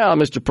right now,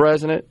 Mr.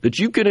 President, that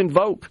you could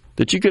invoke,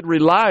 that you could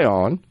rely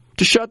on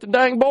to shut the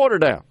dang border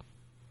down.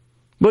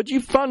 But you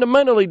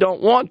fundamentally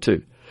don't want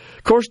to.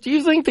 Of course, do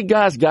you think the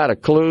guy's got a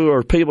clue,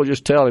 or people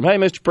just tell him, hey,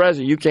 Mr.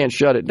 President, you can't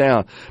shut it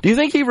down? Do you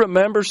think he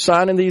remembers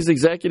signing these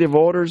executive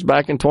orders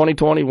back in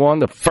 2021,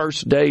 the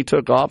first day he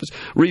took office,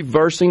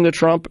 reversing the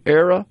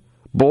Trump-era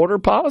border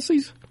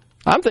policies?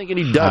 I'm thinking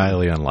he doesn't.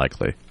 Highly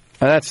unlikely.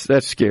 And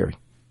that's scary.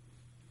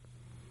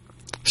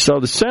 So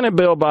the Senate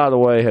bill, by the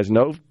way, has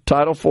no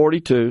Title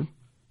 42,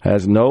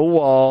 has no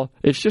wall.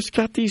 It's just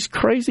got these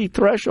crazy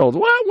thresholds.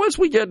 Well, once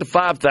we get to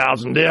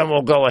 5,000, then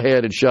we'll go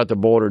ahead and shut the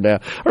border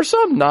down. Or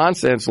some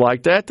nonsense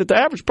like that the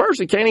average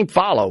person can't even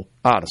follow,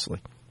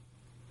 honestly.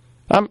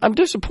 I'm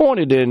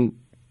disappointed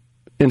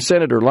in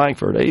Senator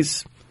Lankford.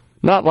 He's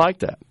not like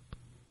that,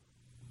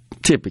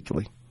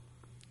 typically.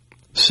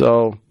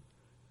 So,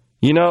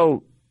 you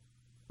know,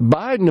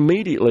 Biden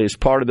immediately, as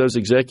part of those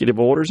executive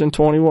orders in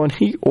 21,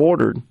 he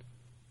ordered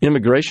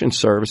Immigration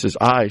Services,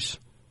 ICE,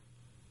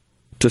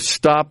 to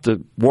stop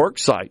the work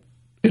site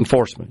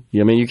enforcement.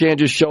 I mean, you can't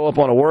just show up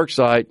on a work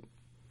site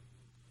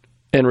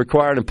and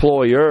require an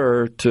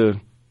employer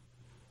to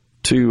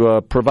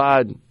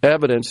provide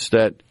evidence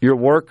that your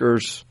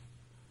workers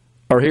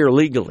are here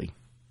legally,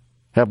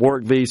 have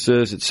work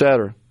visas,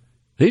 etc.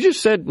 He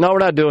just said, no, we're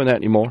not doing that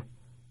anymore.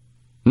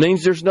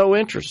 Means there's no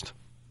interest.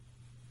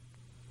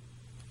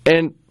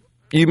 And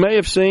you may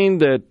have seen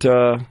that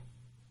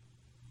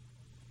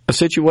a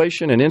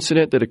situation, an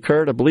incident that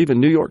occurred, I believe, in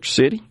New York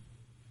City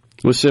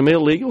with some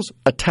illegals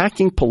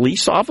attacking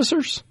police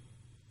officers.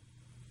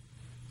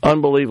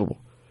 Unbelievable.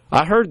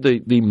 I heard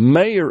the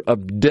mayor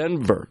of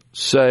Denver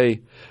say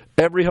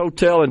every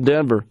hotel in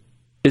Denver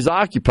is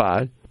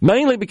occupied,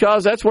 mainly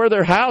because that's where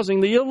they're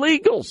housing the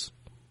illegals.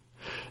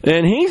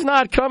 And he's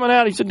not coming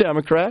out, he's a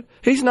Democrat.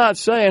 He's not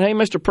saying, hey,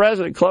 Mr.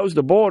 President, close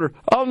the border.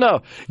 Oh,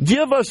 no,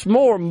 give us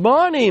more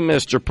money,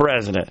 Mr.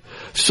 President,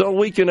 so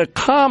we can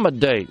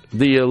accommodate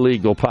the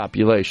illegal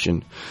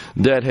population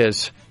that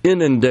has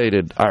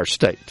inundated our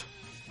state.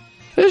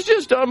 It's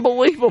just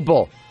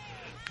unbelievable.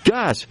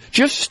 Guys,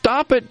 just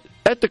stop it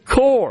at the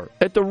core,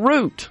 at the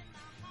root.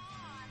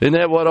 Isn't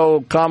that what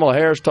old Kamala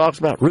Harris talks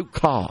about? Root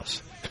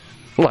cause.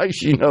 Like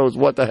she knows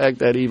what the heck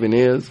that even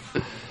is.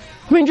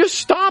 I mean, just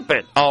stop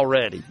it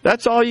already.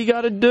 That's all you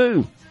got to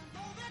do.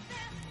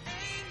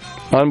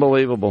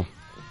 Unbelievable.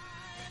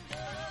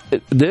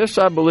 This,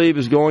 I believe,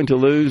 is going to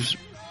lose,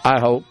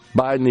 I hope,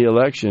 Biden the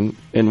election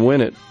and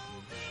win it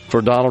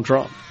for Donald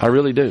Trump. I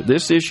really do.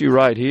 This issue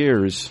right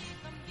here is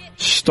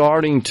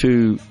starting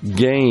to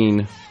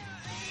gain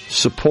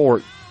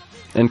support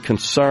and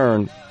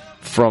concern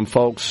from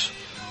folks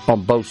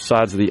on both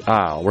sides of the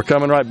aisle. We're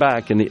coming right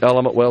back in the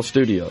Element Well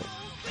studio.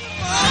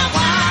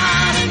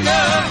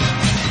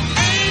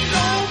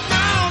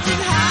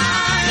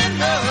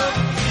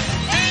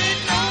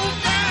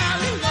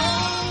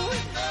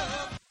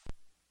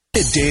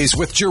 Middays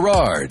with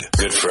Gerard.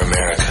 Good for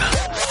America.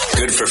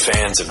 Good for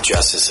fans of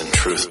justice and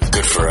truth.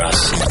 Good for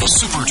us.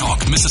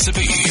 SuperTalk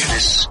Mississippi.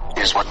 This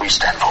is what we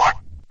stand for.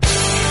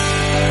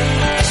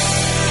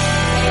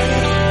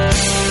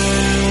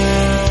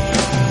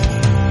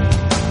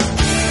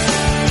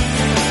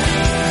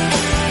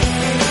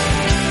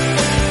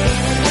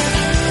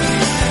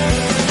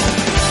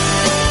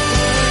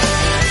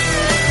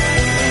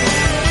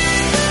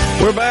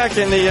 We're back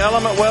in the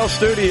Element Well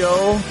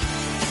studio.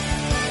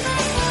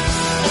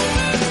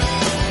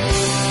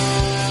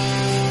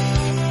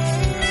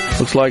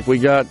 Looks like we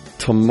got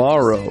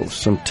tomorrow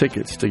some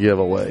tickets to give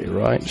away,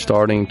 right?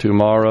 Starting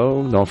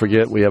tomorrow. Don't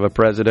forget, we have a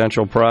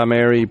presidential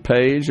primary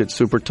page at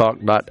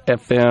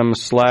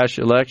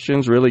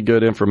supertalk.fm/elections. Really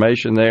good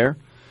information there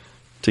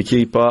to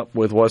keep up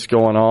with what's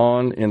going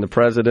on in the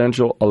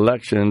presidential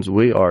elections.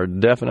 We are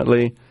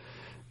definitely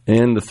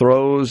in the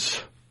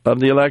throes of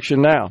the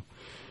election now.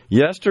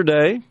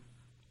 Yesterday,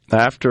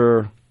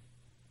 after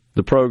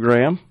the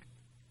program,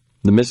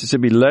 the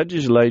Mississippi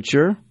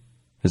legislature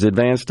has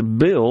advanced a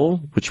bill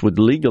which would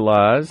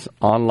legalize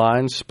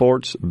online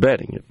sports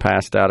betting. It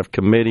passed out of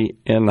committee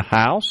in the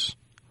House,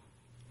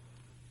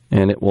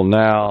 and it will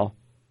now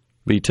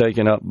be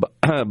taken up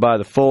by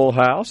the full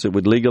House. It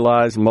would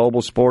legalize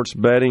mobile sports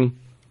betting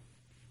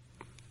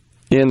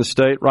in the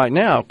state. Right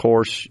now, of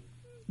course,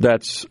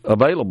 that's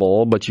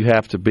available, but you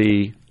have to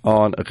be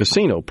on a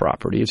casino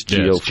property. It's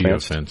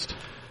geofenced.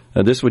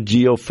 This would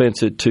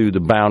geofence it to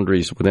the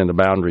boundaries, within the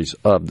boundaries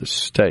of the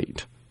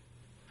state.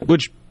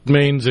 Which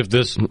means if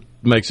this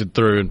makes it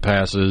through and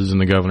passes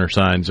and the governor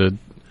signs it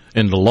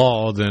into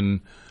law, then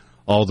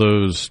all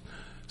those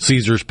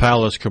Caesar's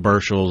Palace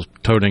commercials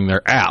toting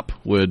their app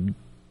would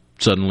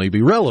suddenly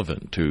be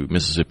relevant to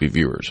Mississippi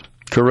viewers.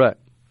 Correct.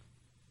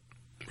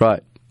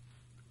 Right.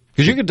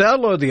 Because you can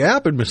download the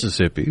app in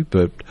Mississippi,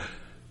 but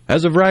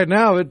as of right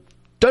now, it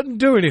doesn't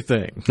do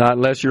anything. Not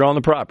unless you're on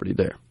the property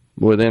there,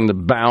 within the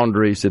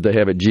boundaries that they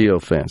have it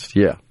geofenced.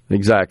 Yeah,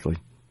 exactly.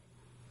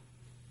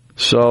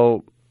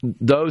 So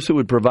those who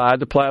would provide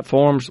the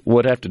platforms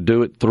would have to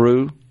do it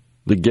through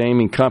the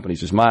gaming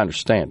companies, is my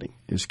understanding.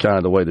 It's kind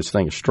of the way this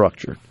thing is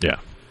structured.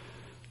 Yeah.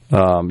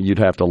 You'd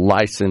have to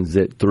license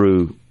it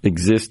through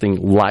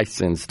existing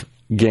licensed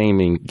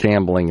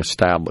gambling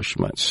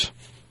establishments.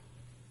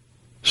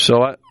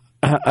 So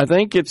I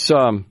think it's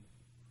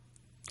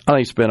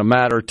been a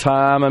matter of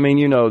time. I mean,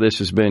 you know, this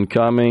has been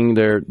coming.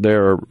 There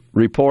are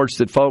reports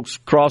that folks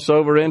cross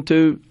over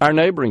into our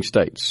neighboring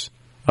states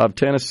of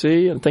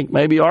Tennessee and I think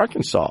maybe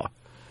Arkansas.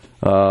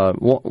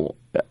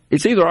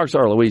 It's either Arkansas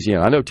or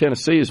Louisiana. I know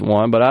Tennessee is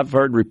one, but I've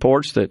heard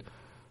reports that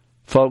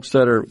folks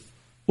that are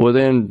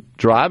within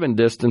driving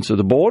distance of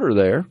the border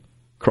there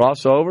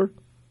cross over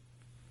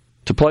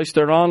to place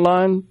their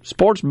online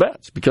sports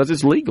bets because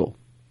it's legal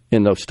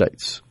in those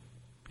states.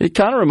 It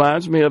kind of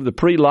reminds me of the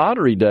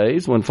pre-lottery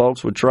days when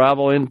folks would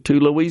travel into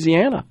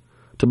Louisiana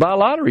to buy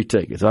lottery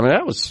tickets. I mean,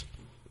 that was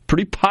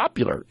pretty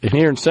popular. And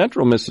here in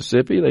central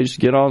Mississippi, they just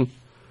get on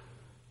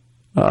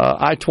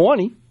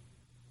I-20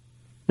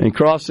 and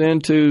cross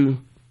into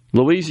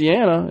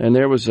Louisiana, and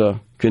there was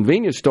a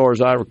convenience store, as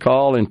I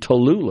recall, in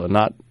Tallulah,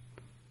 not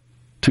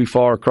too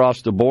far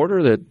across the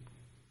border, that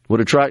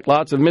would attract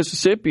lots of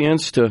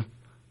Mississippians to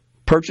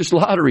purchase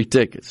lottery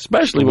tickets,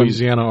 especially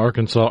Louisiana,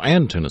 Arkansas,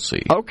 and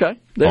Tennessee. Okay,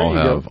 there all you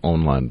have go.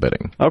 Online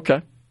betting.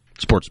 Okay.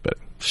 Sports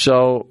betting.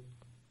 So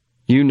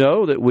you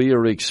know that we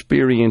are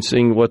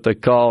experiencing what they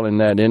call in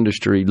that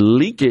industry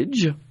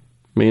leakage,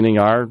 meaning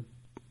our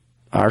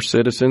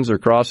citizens are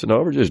crossing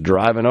over, just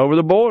driving over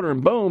the border,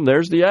 and boom,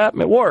 there's the app,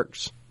 and it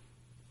works.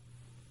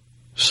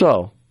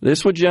 So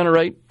this would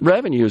generate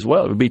revenue as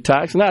well. It would be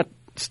taxed. Not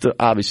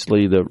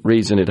obviously the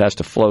reason it has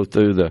to flow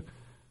through the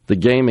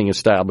gaming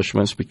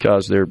establishments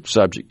because they're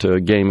subject to a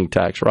gaming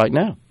tax right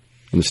now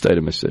in the state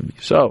of Mississippi.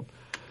 So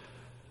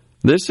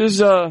this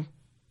is a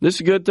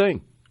good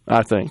thing,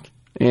 I think.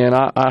 And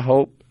I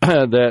hope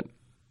that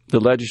the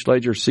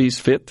legislature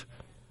sees fit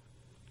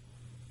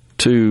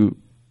to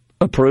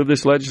approve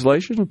this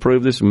legislation,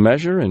 approve this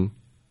measure, and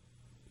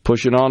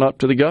push it on up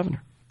to the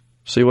governor.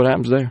 See what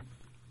happens there.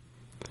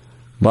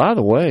 By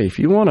the way, if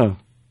you want to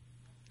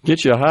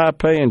get you a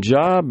high-paying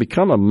job,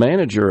 become a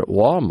manager at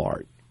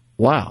Walmart.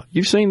 Wow,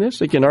 you've seen this?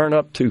 They can earn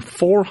up to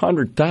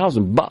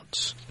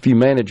 $400,000 if you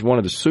manage one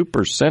of the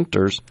super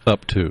centers.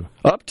 Up to.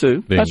 That's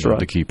right.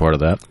 The key part of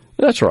that.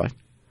 That's right.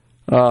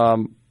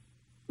 Average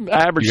you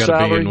got to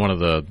salary. be in one of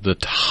the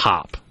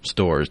top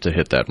stores to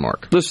hit that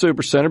mark. The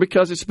super center,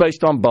 because it's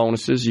based on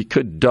bonuses, you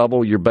could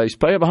double your base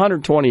pay of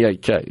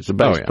 $128K is the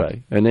base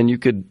pay, and then you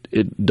could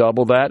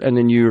double that, and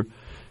then you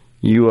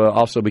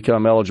also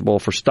become eligible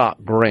for stock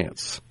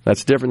grants.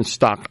 That's different than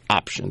stock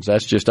options.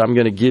 That's just I'm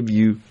going to give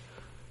you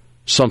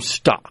some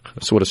stock.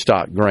 That's what a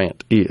stock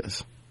grant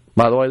is.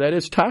 By the way, that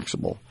is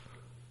taxable.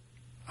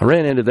 I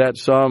ran into that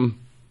some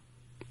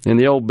in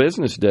the old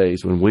business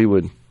days when we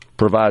would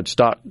provide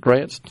stock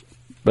grants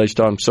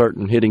based on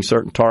hitting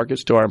certain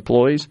targets to our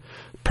employees.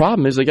 The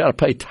problem is they got to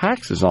pay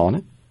taxes on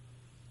it.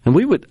 And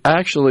we would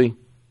actually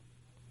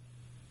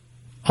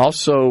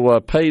also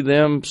pay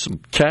them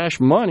some cash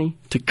money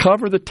to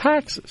cover the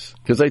taxes.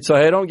 Because they'd say,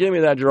 hey, don't give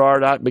me that,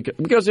 Gerard,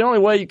 because the only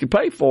way you could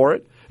pay for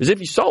it is if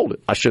you sold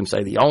it. I shouldn't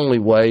say the only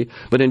way,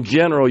 but in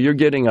general, you're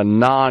getting a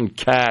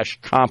non-cash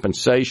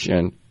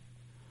compensation,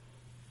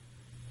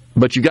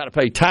 but you got to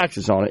pay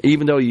taxes on it,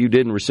 even though you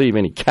didn't receive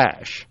any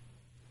cash.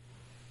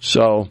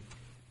 So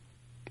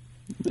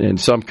And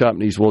some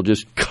companies will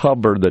just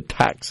cover the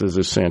taxes,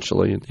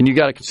 essentially. And you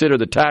got to consider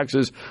the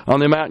taxes on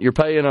the amount you're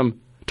paying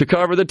them to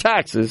cover the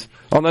taxes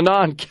on the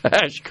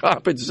non-cash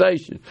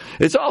compensation.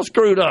 It's all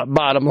screwed up,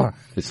 bottom line.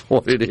 It's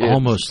what it is.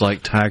 Almost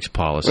like tax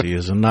policy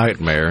is a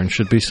nightmare and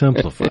should be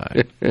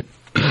simplified.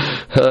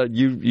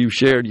 You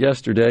shared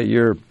yesterday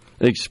your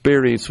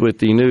experience with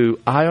the new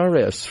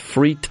IRS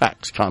free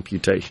tax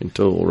computation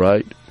tool,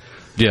 right?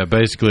 Yeah,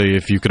 basically,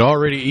 if you could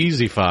already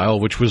easy file,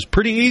 which was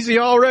pretty easy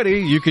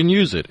already, you can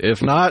use it.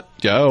 If not,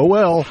 oh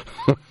well.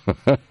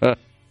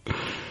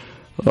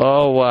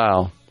 Oh,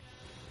 wow.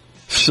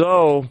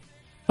 So,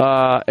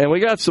 and we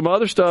got some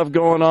other stuff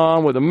going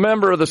on with a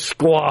member of the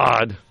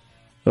squad.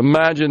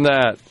 Imagine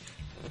that.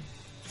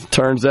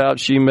 Turns out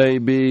she may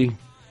be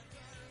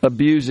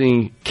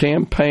abusing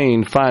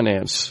campaign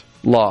finance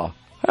law.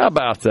 How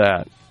about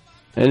that?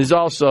 And is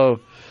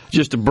also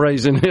just a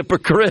brazen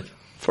hypocrite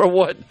for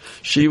what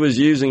she was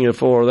using it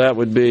for. That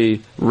would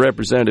be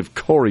Representative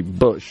Cori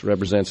Bush,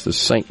 represents the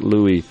St.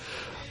 Louis,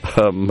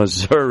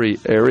 Missouri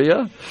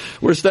area.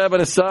 We're stepping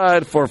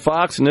aside for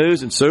Fox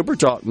News and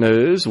SuperTalk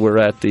News. We're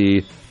at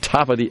the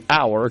top of the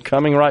hour,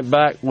 coming right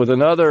back with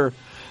another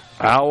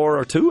hour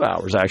or 2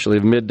 hours, actually,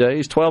 of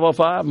Middays.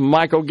 12:05,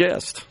 Michael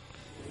Guest.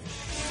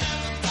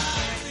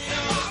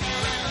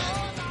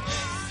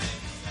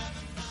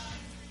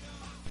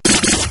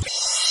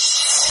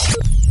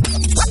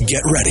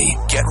 Get ready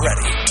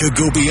to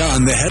go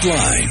beyond the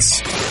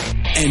headlines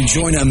and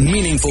join a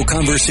meaningful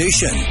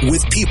conversation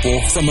with people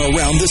from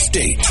around the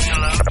state.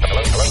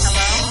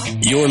 Hello?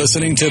 You're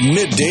listening to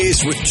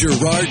Middays with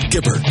Gerard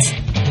Gibert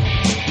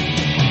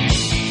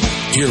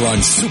here on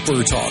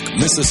SuperTalk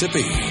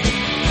Mississippi.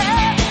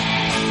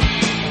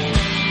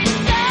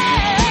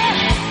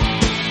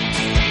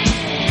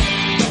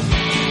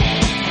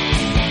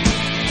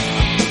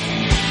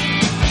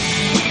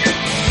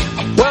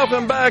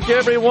 Welcome back,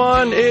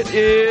 everyone. It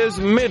is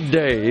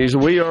Middays.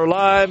 We are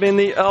live in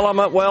the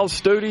Element Wealth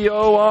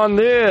studio on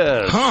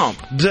this Hump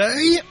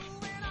Day.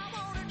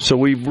 So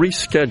we've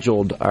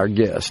rescheduled our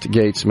guest,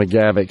 Gates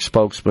McGavick,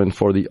 spokesman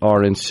for the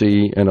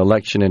RNC and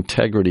Election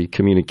Integrity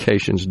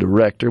Communications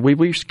Director. We've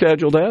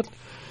rescheduled that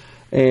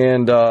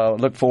and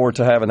look forward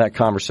to having that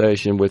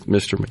conversation with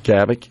Mr.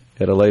 McGavick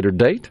at a later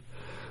date.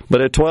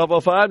 But at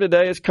 12:05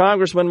 today is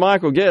Congressman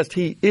Michael Guest.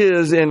 He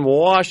is in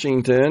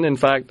Washington. In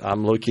fact,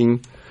 I'm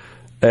looking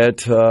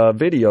at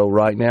video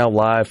right now,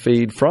 live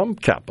feed from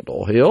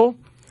Capitol Hill.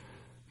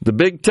 The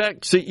big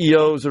tech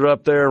CEOs are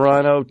up there,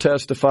 Rhino,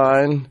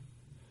 testifying.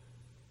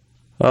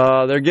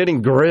 They're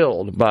getting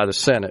grilled by the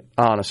Senate,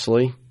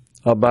 honestly,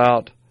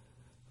 about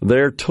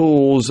their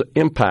tools'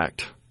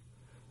 impact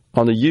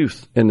on the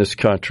youth in this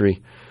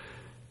country.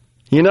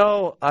 You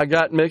know, I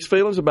got mixed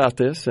feelings about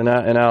this, and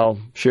I'll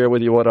share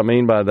with you what I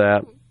mean by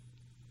that.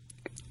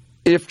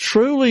 If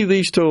truly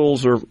these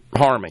tools are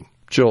harming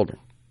children,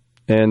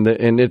 and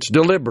it's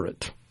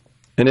deliberate,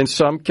 and in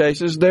some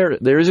cases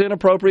there is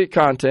inappropriate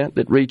content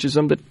that reaches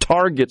them, that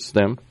targets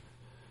them,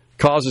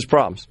 causes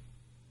problems,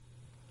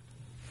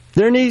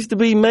 there needs to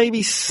be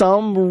maybe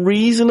some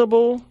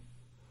reasonable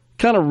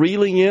kind of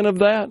reeling in of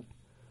that.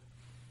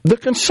 The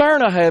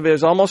concern I have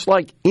is almost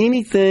like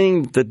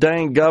anything the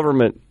dang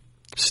government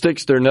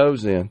sticks their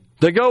nose in,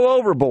 they go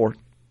overboard,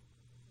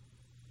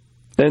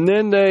 and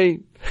then they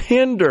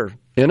hinder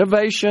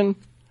innovation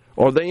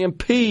or they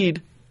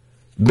impede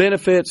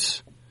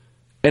benefits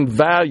and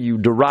value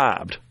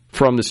derived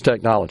from this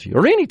technology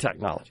or any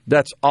technology.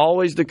 That's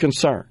always the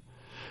concern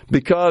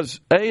because,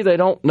 A, they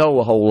don't know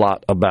a whole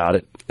lot about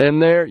it,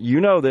 and they're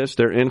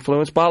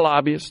influenced by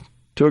lobbyists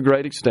to a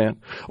great extent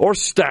or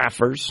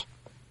staffers.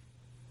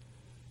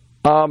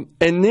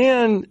 And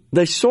then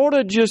they sort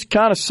of just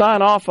kind of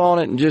sign off on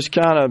it and just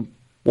kind of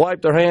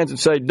wipe their hands and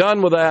say,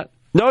 done with that.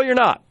 No, you're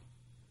not.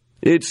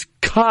 It's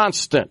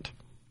constant,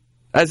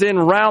 as in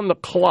round the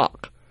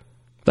clock.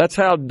 That's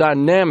how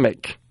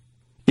dynamic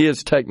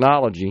is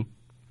technology.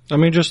 I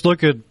mean, just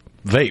look at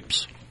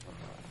vapes.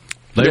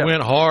 They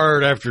went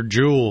hard after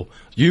Juul.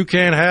 You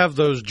can't have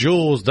those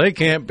Juuls. They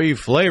can't be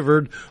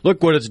flavored.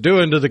 Look what it's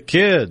doing to the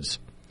kids.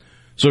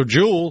 So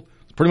Juul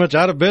is pretty much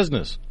out of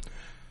business.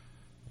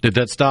 Did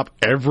that stop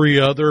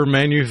every other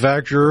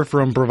manufacturer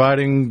from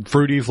providing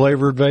fruity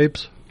flavored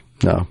vapes?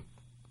 No.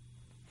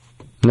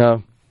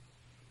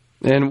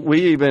 And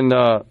we even,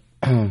 I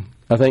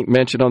think,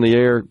 mentioned on the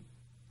air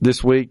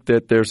this week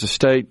that there's a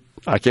state,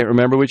 I can't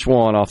remember which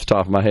one off the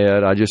top of my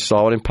head, I just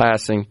saw it in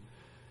passing,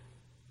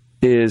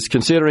 is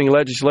considering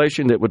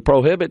legislation that would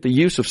prohibit the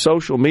use of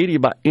social media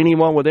by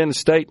anyone within the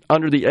state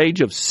under the age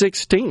of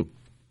 16.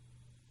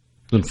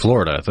 In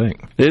Florida, I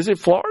think. Is it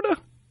Florida?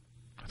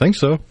 I think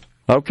so.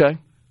 Okay.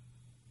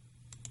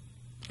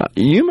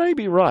 You may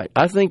be right.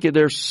 I think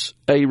there's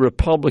a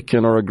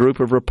Republican or a group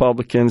of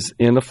Republicans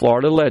in the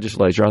Florida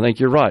legislature, I think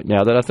you're right,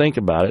 now that I think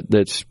about it,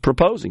 that's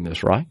proposing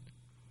this, right?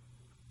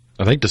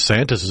 I think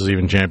DeSantis is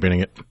even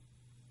championing it.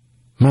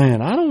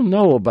 Man, I don't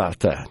know about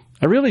that.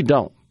 I really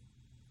don't.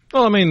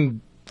 Well, I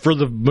mean, for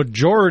the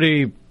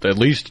majority, at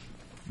least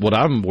what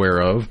I'm aware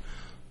of,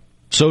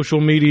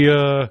 social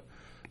media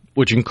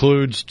which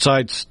includes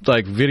sites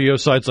like video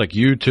sites like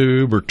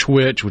YouTube or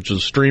Twitch, which is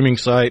a streaming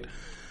site.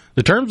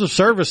 The terms of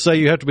service say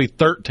you have to be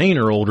 13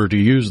 or older to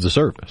use the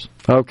service.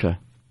 Okay.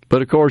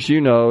 But, of course,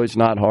 it's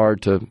not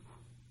hard to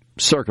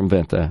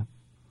circumvent that.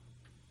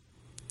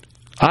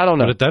 I don't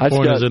know. But at that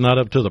point, is it not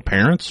up to the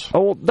parents?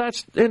 Oh,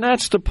 that's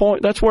the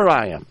point. That's where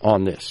I am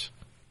on this,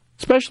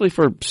 especially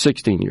for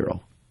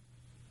 16-year-old.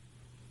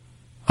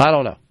 I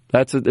don't know.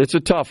 It's a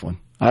tough one.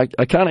 I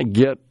kind of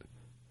get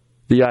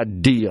the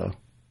idea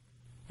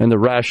and the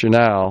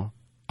rationale.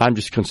 I'm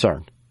just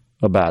concerned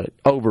about it.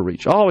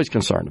 Overreach. Always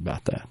concerned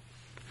about that.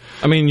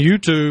 I mean,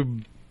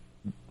 YouTube,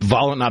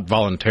 not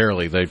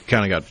voluntarily, they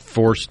kind of got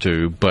forced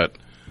to, but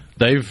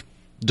they've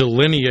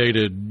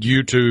delineated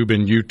YouTube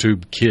and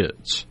YouTube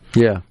Kids.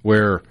 Yeah.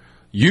 Where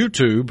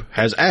YouTube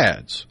has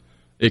ads.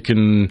 It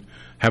can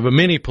have a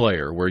mini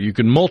player where you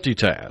can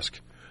multitask.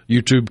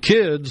 YouTube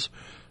Kids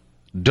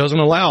doesn't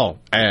allow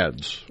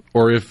ads.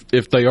 Or if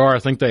they are, I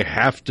think they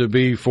have to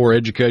be for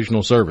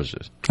educational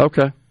services.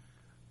 Okay.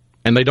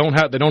 And they don't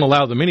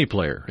allow the mini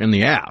player in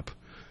the app.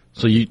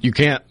 So you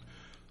can't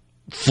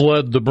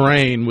flood the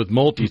brain with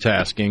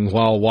multitasking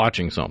while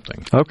watching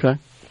something. Okay.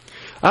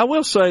 I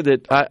will say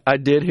that I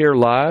did hear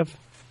live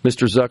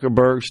Mr.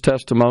 Zuckerberg's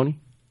testimony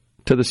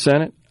to the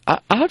Senate.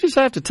 I'll just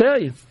have to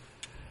tell you,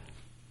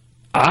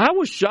 I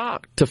was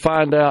shocked to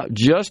find out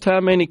just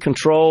how many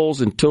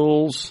controls and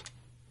tools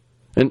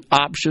and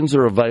options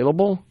are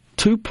available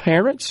to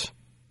parents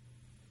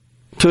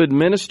to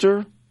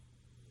administer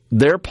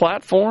their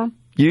platform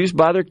used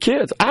by their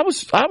kids. I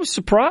was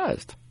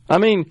surprised. I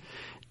mean,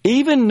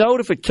 even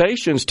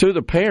notifications to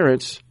the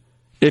parents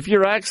if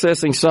you're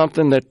accessing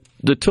something that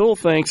the tool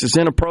thinks is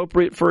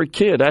inappropriate for a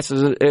kid. That's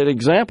an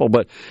example.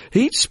 But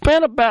he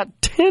spent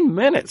about 10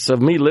 minutes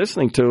of me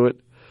listening to it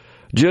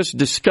just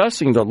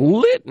discussing the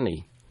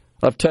litany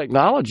of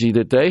technology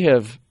that they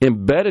have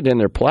embedded in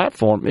their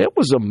platform. It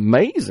was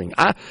amazing.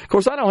 Of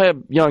course, I don't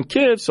have young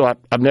kids, so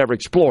I've never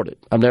explored it.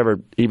 I've never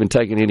even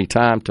taken any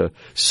time to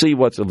see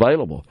what's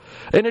available.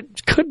 And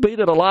it could be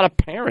that a lot of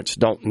parents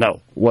don't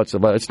know what's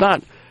available.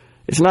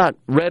 It's not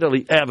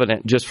readily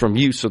evident just from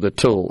use of the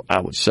tool,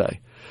 I would say.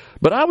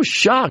 But I was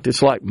shocked.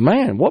 It's like,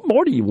 man, what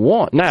more do you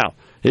want? Now,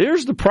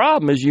 here's the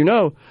problem, as you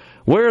know,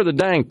 where are the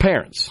dang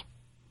parents?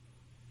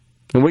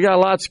 And we got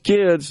lots of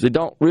kids that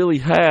don't really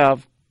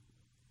have,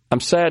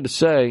 I'm sad to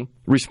say,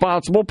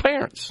 responsible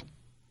parents.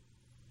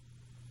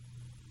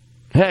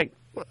 Heck,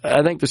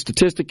 I think the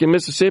statistic in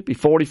Mississippi,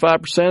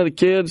 45% of the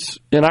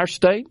kids in our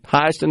state,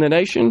 highest in the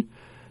nation,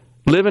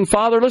 live in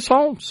fatherless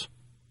homes.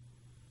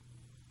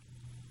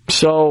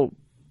 So,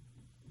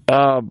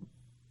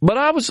 but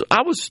I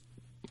was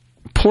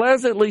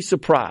pleasantly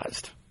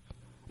surprised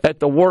at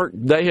the work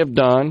they have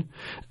done,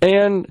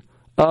 and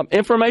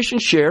information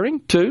sharing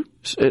too.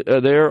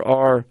 There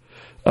are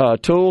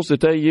tools that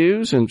they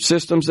use and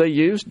systems they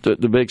use,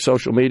 the big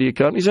social media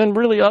companies, and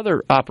really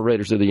other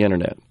operators of the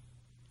internet.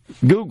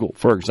 Google,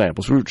 for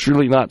example, is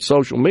truly not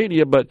social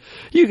media, but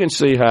you can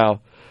see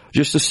how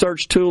just the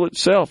search tool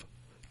itself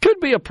could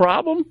be a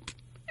problem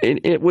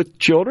with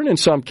children in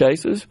some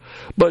cases,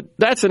 but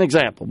that's an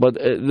example. But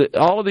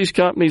all of these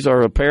companies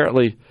are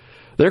apparently,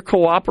 they're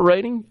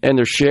cooperating and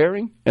they're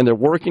sharing and they're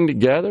working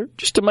together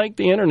just to make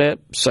the internet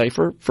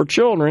safer for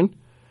children.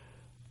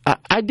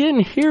 I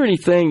didn't hear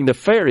anything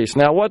nefarious.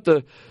 Now, what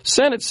the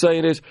Senate's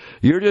saying is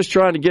you're just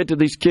trying to get to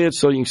these kids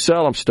so you can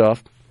sell them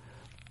stuff,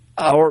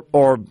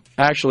 or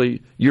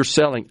actually you're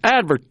selling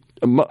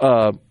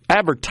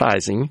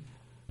advertising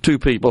to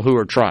people who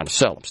are trying to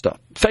sell them stuff.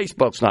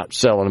 Facebook's not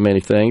selling them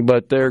anything,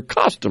 but their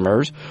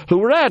customers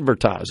who are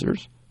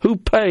advertisers who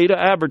pay to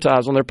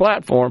advertise on their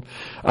platform.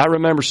 I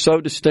remember so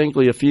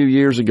distinctly a few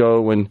years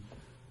ago when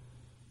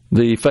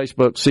the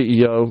Facebook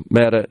CEO,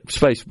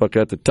 Facebook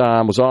at the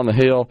time, was on the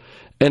Hill,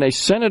 and a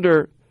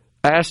senator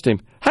asked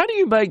him, "How do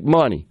you make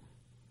money?"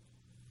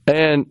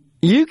 And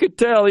you could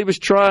tell he was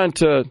trying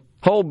to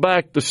hold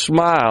back the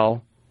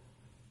smile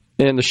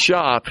and the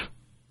shock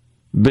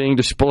being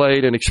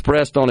displayed and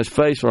expressed on his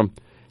face from,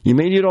 "You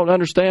mean you don't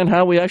understand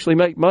how we actually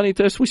make money at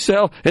this? We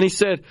sell." And he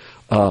said,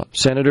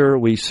 "Senator,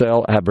 we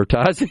sell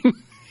advertising."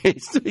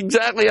 It's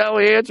exactly how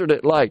he answered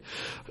it. Like,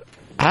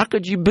 how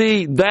could you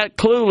be that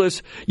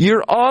clueless?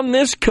 You're on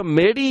this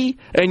committee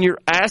and you're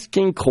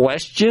asking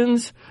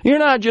questions. You're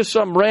not just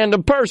some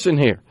random person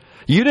here.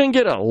 You didn't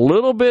get a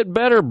little bit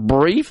better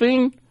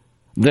briefing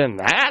than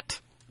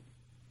that?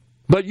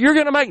 But you're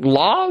going to make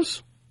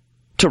laws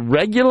to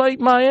regulate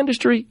my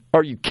industry?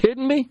 Are you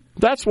kidding me?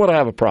 That's what I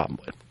have a problem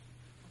with.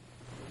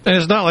 And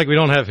it's not like we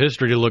don't have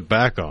history to look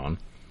back on.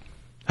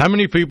 How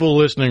many people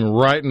listening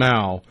right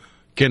now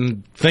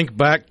can think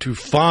back to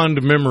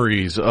fond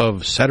memories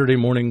of Saturday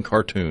morning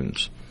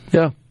cartoons?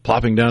 Yeah.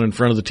 Plopping down in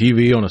front of the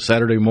TV on a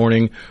Saturday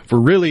morning for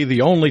really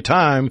the only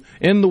time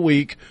in the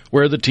week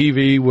where the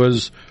TV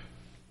was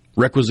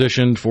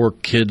requisitioned for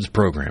kids'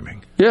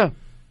 programming. Yeah.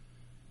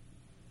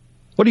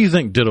 What do you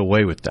think did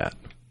away with that?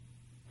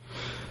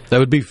 That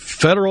would be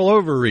federal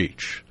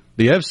overreach.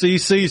 The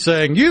FCC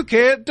saying, you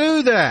can't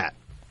do that.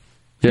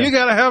 Yeah. You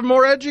got to have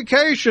more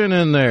education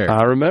in there.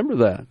 I remember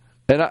that.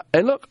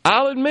 And look,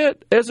 I'll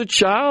admit, as a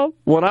child,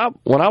 when I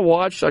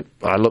watched,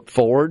 I looked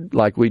forward,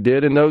 like we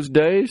did in those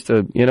days,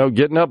 to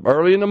getting up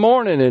early in the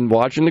morning and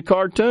watching the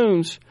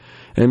cartoons.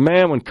 And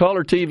man, when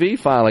color TV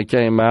finally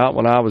came out,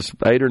 when I was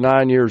 8 or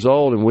 9 years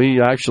old, and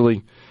we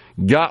actually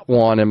got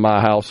one in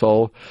my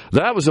household,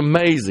 that was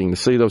amazing to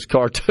see those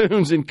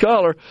cartoons in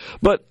color.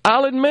 But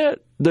I'll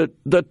admit that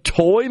the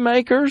toy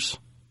makers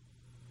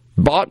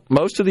bought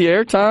most of the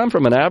airtime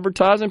from an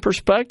advertising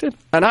perspective,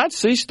 and I'd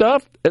see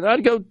stuff, and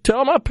I'd go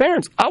tell my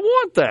parents, I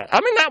want that. I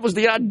mean, that was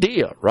the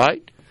idea,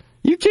 right?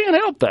 You can't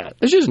help that.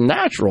 It's just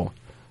natural.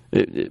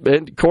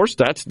 And, of course,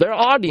 that's their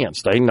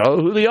audience. They know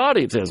who the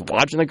audience is,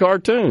 watching the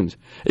cartoons.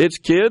 It's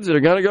kids that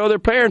are going to go to their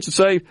parents and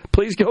say,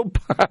 please go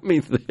buy me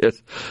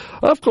this.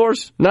 Of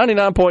course,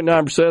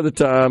 99.9% of the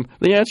time,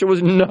 the answer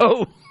was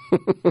no.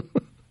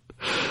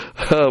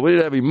 We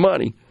didn't have any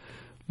money.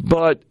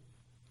 But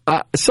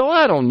so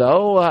I don't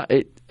know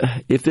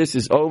if this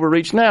is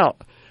overreach. Now,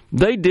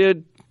 they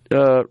did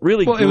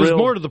really Well, it was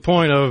more to the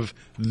point of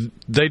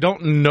they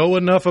don't know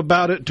enough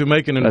about it to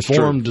make an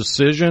informed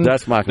decision.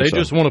 That's my concern. They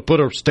just want to put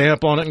a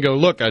stamp on it and go,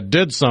 look, I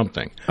did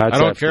something. I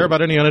don't care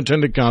about any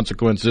unintended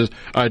consequences.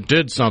 I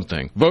did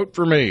something. Vote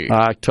for me.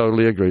 I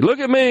totally agree. Look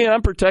at me.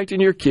 I'm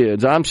protecting your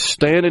kids. I'm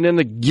standing in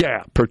the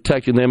gap,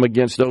 protecting them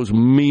against those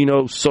mean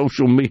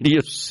social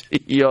media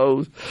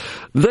CEOs.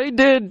 They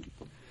did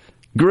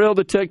grill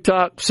the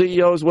TikTok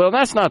CEO as well.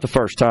 That's not the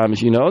first time,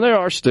 as you know. There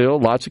are still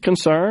lots of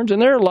concerns,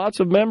 and there are lots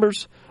of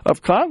members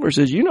of Congress,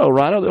 as you know,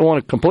 Rhino, that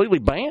want to completely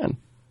ban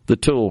the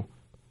tool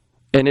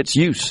and its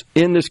use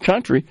in this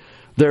country.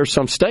 There are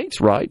some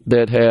states, right,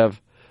 that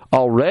have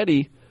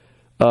already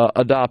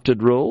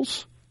adopted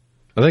rules.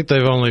 I think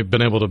they've only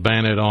been able to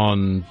ban it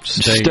on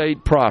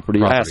state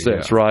property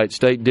assets, right?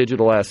 State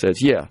digital assets,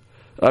 yeah.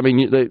 I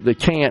mean, they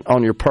can't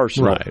on your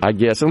personal, right, I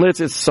guess, unless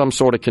it's some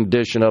sort of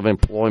condition of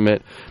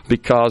employment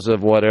because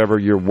of whatever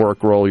your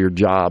work role, your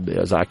job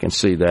is. I can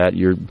see that.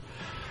 You're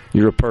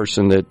a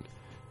person that,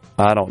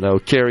 I don't know,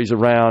 carries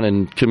around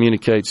and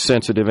communicates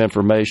sensitive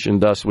information,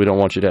 thus we don't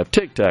want you to have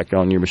Tic-Tac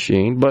on your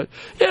machine. But,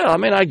 yeah, I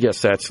mean, I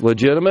guess that's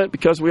legitimate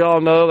because we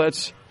all know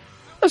that's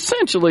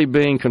essentially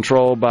being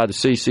controlled by the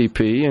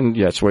CCP, and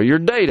that's where your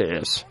data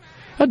is.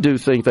 I do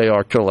think they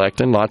are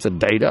collecting lots of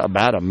data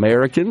about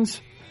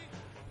Americans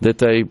that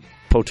they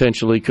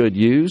potentially could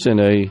use in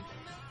a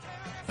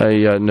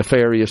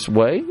nefarious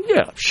way.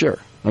 Yeah, sure.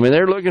 I mean,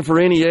 they're looking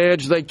for any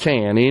edge they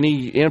can,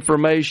 any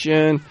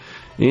information,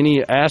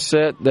 any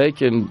asset they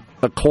can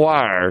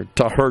acquire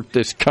to hurt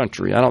this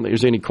country. I don't think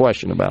there's any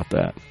question about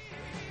that.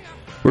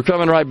 We're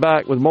coming right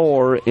back with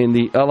more in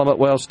the Element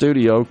Well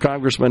studio.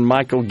 Congressman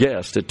Michael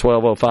Guest at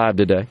 12:05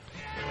 today.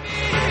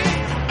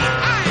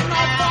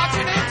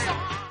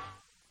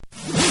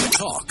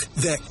 Talk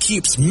that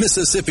keeps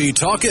Mississippi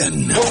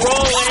talking. We're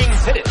rolling.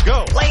 Hit it.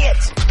 Go. Play it.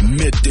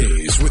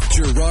 Middays with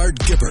Gerard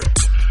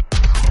Gibert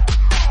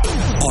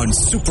on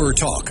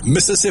SuperTalk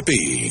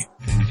Mississippi.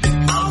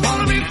 I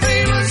wanna be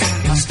famous,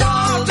 a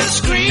star of the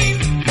screen,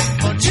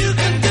 but you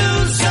can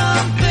do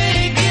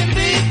something in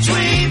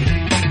between.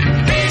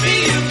 Maybe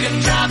you can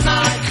drive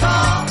my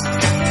car.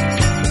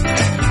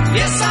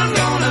 Yes, I'm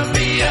gonna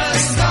be a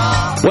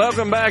star.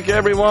 Welcome back,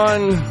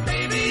 everyone.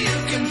 Maybe you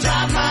can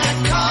drive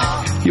my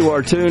car. You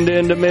are tuned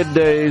in to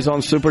Middays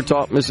on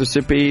SuperTalk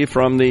Mississippi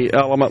from the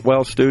Element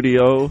Well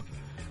studio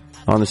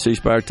on the C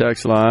Spire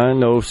text line.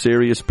 No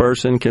serious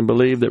person can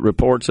believe that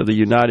reports of the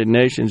United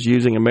Nations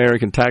using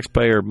American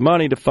taxpayer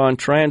money to fund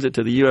transit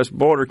to the U.S.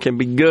 border can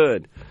be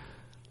good.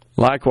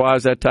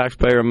 Likewise, that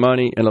taxpayer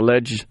money and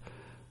alleged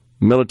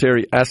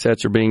military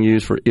assets are being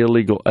used for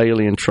illegal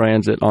alien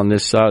transit on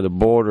this side of the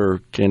border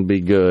can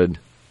be good.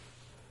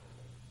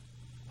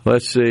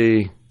 Let's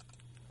see.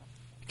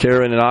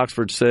 Karen in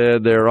Oxford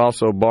said there are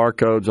also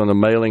barcodes on the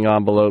mailing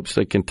envelopes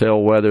that can tell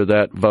whether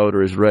that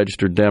voter is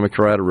registered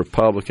Democrat or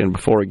Republican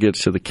before it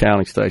gets to the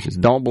counting stations.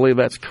 Don't believe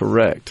that's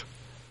correct.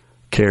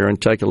 Karen,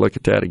 take a look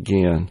at that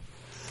again.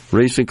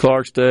 Reese in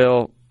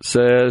Clarksdale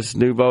says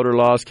new voter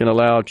laws can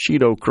allow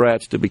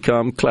Cheetocrats to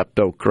become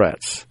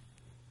kleptocrats.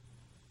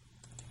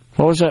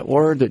 What was that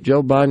word that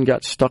Joe Biden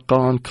got stuck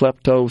on?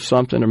 Klepto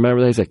something?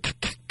 Remember they said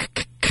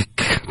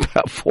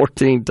about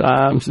 14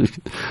 times.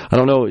 I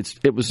don't know.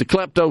 It was the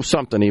klepto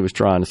something he was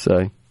trying to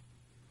say.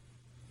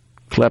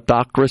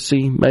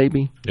 Kleptocracy,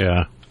 maybe?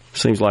 Yeah.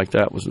 Seems like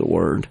that was the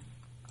word.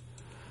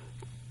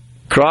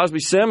 Crosby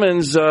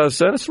Simmons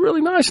sent us a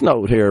really nice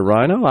note here,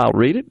 Rhino. I'll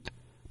read it.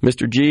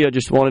 Mr. G, I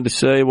just wanted to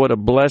say what a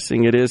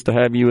blessing it is to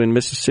have you in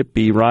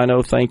Mississippi.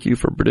 Rhino, thank you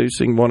for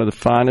producing one of the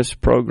finest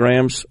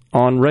programs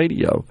on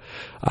radio.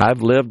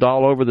 I've lived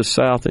all over the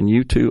South, and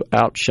you two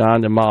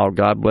outshine them all.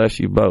 God bless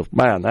you both.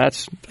 Man,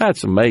 that's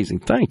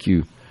amazing. Thank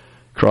you,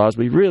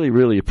 Crosby. Really,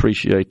 really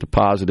appreciate the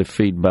positive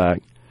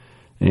feedback.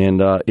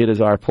 And it is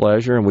our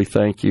pleasure, and we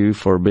thank you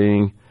for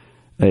being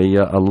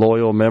a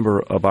loyal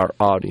member of our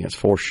audience,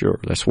 for sure.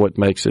 That's what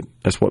makes it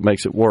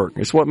work.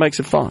 It's what makes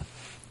it fun.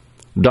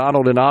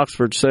 Donald in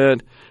Oxford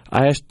said,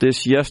 I asked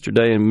this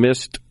yesterday and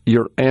missed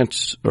your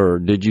answer.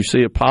 Did you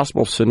see a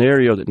possible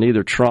scenario that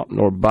neither Trump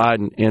nor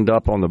Biden end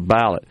up on the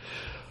ballot?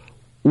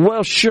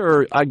 Well,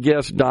 sure, I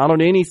guess,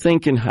 Donald,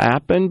 anything can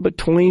happen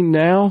between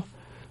now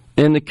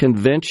and the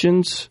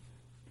conventions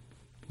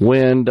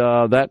when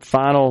that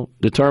final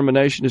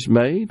determination is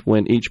made,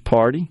 when each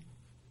party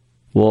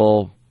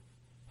will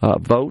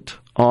vote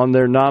on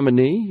their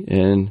nominee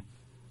and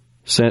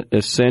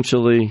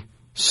essentially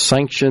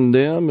sanction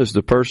them as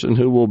the person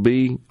who will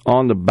be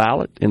on the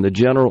ballot in the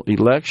general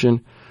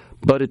election.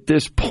 But at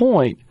this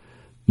point,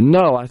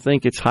 no, I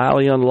think it's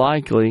highly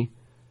unlikely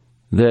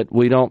that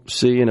we don't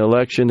see an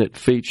election that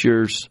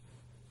features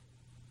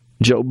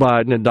Joe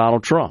Biden and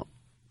Donald Trump.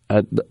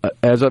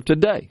 As of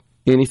today,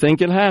 anything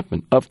can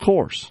happen, of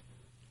course.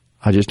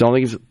 I just don't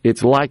think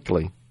it's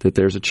likely that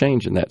there's a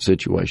change in that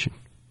situation.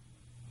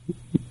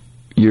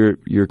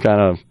 You're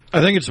kind of...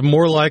 I think it's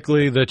more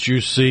likely that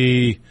you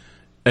see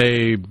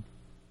a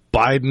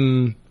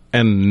Biden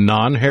and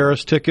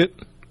non-Harris ticket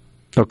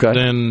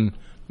than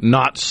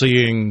not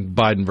seeing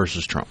Biden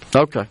versus Trump.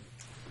 Okay.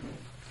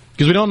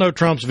 Because we don't know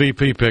Trump's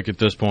VP pick at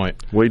this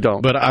point. We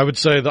don't. But I would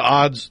say the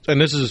odds,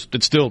 and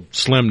it's still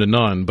slim to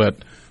none, but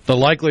the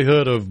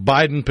likelihood of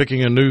Biden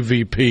picking a new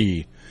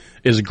VP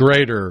is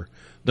greater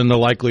than the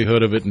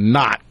likelihood of it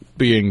not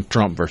being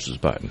Trump versus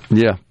Biden.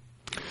 Yeah.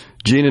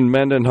 Gene in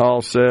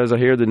Mendenhall says, I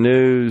hear the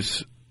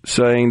news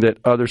saying that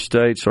other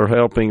states are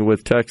helping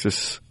with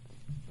Texas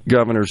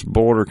governor's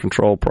border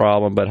control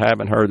problem, but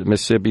haven't heard that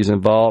Mississippi's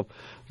involved.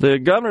 The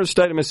governor of the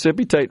state of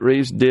Mississippi, Tate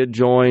Reeves, did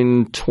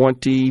join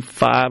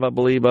 25, I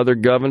believe, other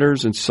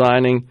governors in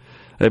signing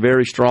a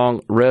very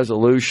strong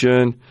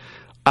resolution.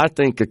 I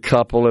think a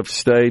couple of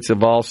states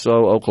have also,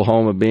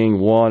 Oklahoma being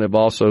one, have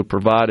also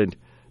provided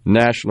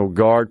National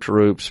Guard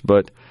troops,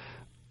 but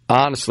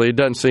honestly, it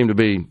doesn't seem to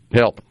be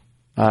helping.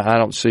 I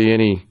don't see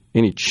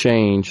any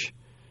change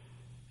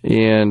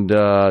in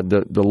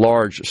the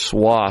large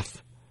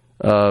swath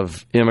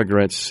of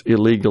immigrants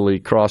illegally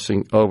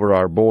crossing over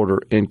our border,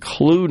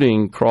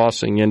 including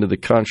crossing into the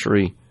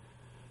country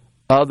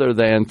other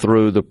than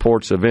through the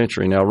ports of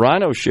entry. Now,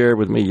 Rhino shared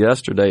with me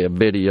yesterday a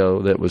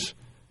video that was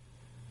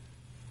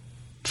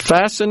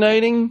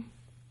fascinating.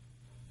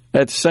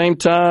 At the same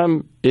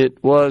time,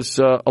 it was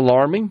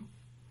alarming.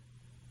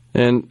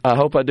 And I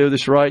hope I do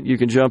this right. You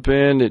can jump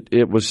in.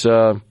 It was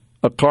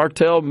a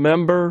cartel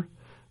member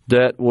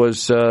that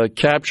was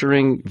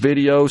capturing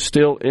video,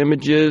 still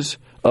images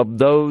of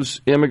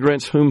those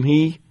immigrants whom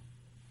he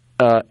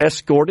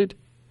escorted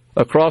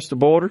across the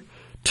border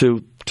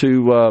to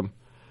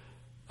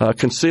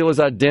conceal his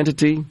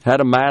identity. Had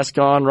a mask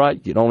on,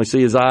 right? You'd only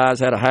see his eyes.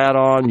 Had a hat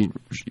on. You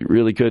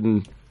really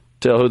couldn't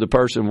tell who the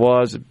person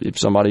was if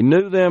somebody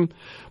knew them.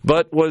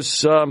 But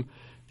was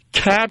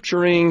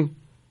capturing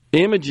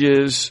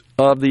images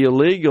of the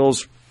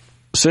illegals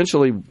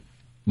essentially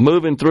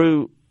moving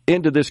through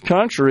into this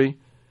country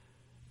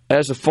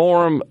as a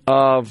form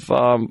of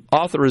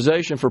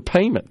authorization for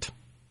payment,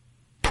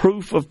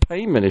 proof of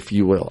payment, if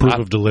you will. Proof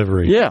of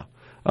delivery. Yeah,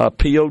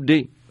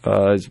 POD.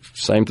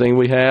 Same thing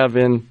we have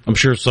in. I'm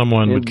sure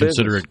someone would business.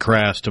 consider it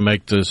crass to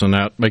make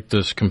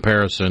this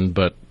comparison,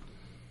 but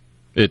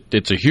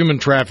it's a human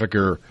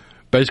trafficker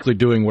basically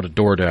doing what a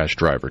DoorDash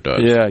driver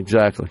does. Yeah,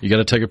 exactly. You got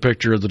to take a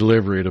picture of the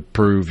delivery to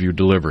prove you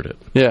delivered it.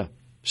 Yeah.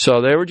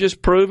 So they were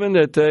just proving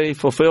that they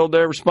fulfilled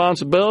their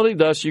responsibility,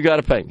 thus you got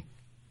to pay me.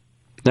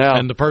 Now,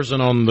 and the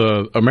person on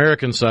the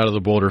American side of the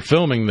border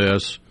filming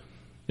this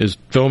is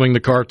filming the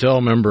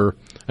cartel member,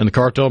 and the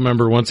cartel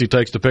member, once he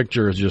takes the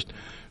picture, is just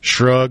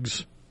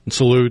shrugs and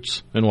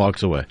salutes and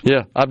walks away.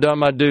 Yeah, I've done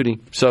my duty,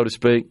 so to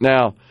speak.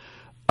 Now,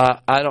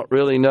 I don't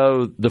really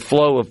know the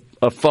flow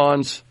of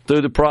funds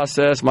through the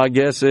process. My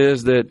guess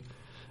is that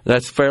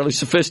that's fairly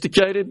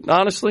sophisticated,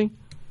 honestly,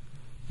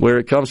 where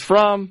it comes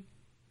from,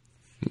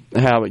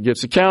 how it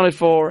gets accounted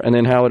for, and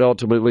then how it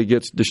ultimately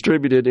gets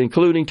distributed,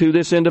 including to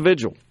this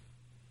individual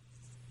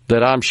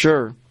that I'm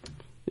sure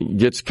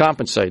gets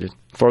compensated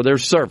for their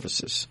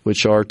services,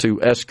 which are to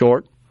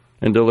escort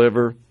and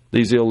deliver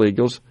these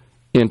illegals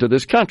into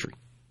this country.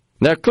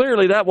 Now,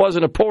 clearly, that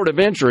wasn't a port of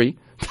entry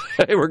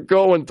they were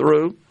going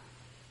through.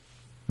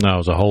 No, it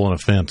was a hole in a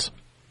fence.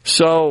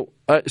 So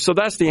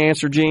that's the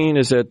answer, Gene,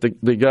 is that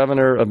the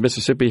governor of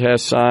Mississippi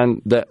has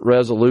signed that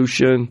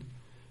resolution.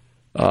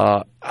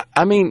 I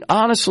mean,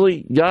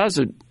 honestly, guys,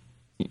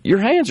 your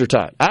hands are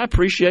tied. I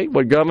appreciate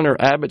what Governor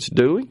Abbott's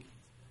doing.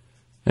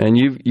 And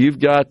you've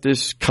got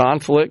this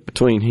conflict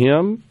between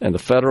him and the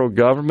federal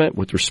government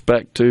with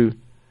respect to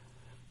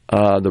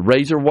the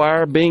razor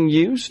wire being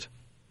used,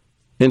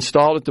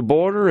 installed at the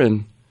border,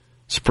 and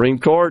Supreme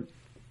Court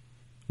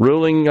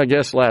ruling, I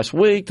guess, last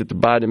week that the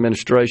Biden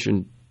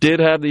administration did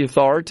have the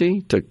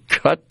authority to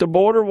cut the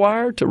border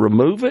wire, to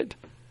remove it.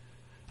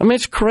 I mean,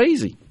 it's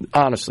crazy,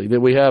 honestly, that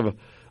we have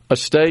a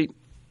state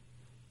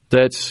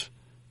that's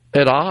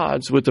at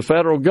odds with the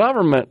federal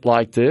government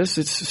like this.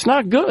 It's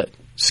not good.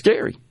 It's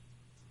scary.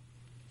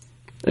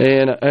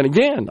 And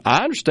again,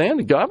 I understand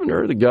the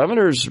governor. The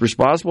governor is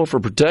responsible for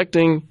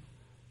protecting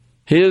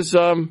his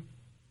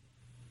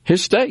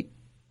state.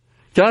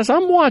 Guys,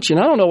 I'm watching.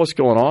 I don't know what's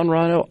going on,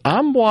 Rhino.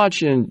 I'm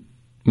watching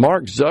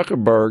Mark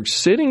Zuckerberg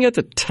sitting at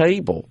the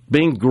table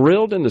being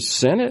grilled in the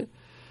Senate.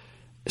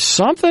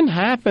 Something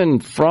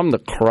happened from the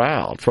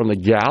crowd, from the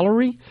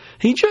gallery.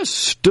 He just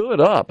stood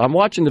up. I'm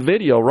watching the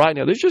video right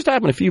now. This just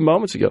happened a few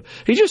moments ago.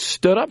 He just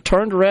stood up,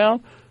 turned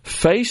around,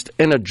 faced,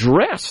 and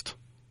addressed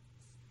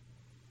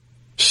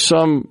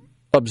some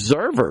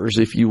observers,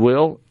 if you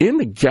will, in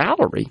the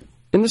gallery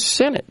in the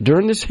Senate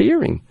during this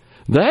hearing.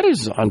 That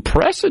is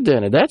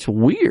unprecedented. That's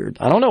weird.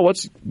 I don't know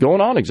what's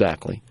going on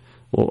exactly.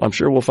 Well, I'm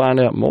sure we'll find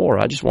out more.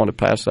 I just want to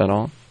pass that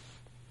on.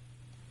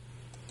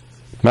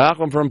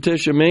 Malcolm from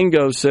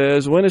Tishomingo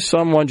says, when is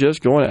someone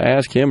just going to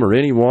ask him or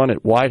anyone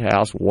at White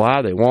House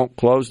why they won't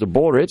close the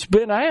border? It's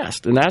been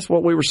asked, and that's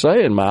what we were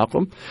saying,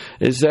 Malcolm,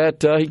 is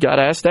that he got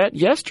asked that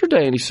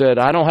yesterday, and he said,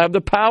 I don't have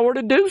the power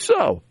to do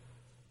so.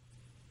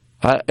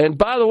 And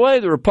by the way,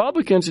 the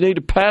Republicans need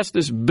to pass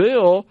this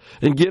bill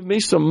and give me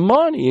some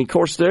money. Of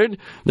course, they're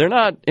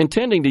not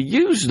intending to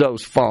use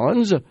those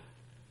funds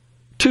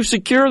to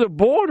secure the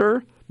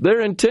border.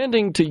 They're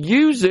intending to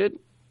use it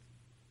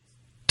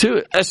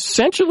to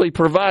essentially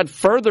provide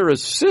further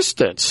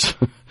assistance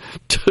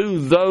to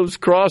those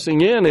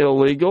crossing in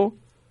illegal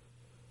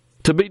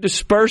to be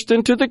dispersed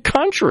into the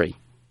country.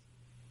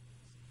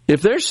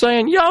 If they're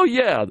saying,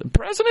 the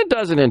president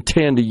doesn't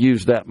intend to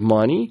use that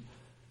money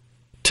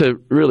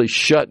to really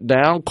shut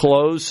down,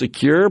 close,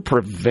 secure,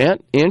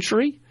 prevent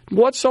entry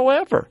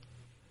whatsoever.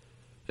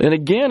 And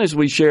again, as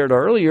we shared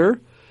earlier,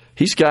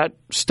 he's got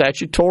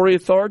statutory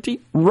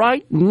authority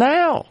right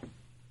now.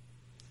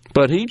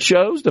 But he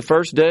chose the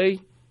first day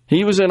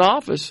he was in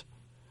office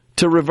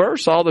to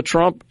reverse all the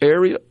Trump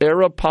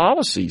era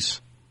policies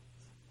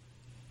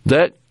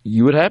that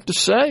you would have to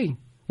say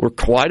were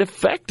quite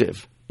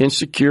effective in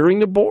securing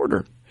the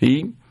border.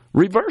 He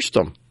reversed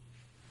them.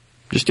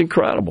 Just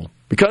incredible.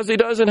 Because he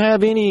doesn't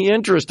have any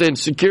interest in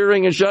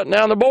securing and shutting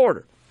down the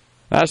border.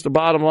 That's the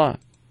bottom line.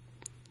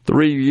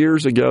 3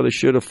 years ago, they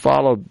should have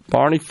followed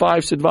Barney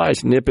Fife's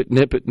advice. Nip it,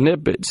 nip it,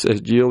 nip it,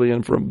 says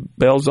Julian from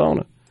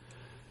Belzona.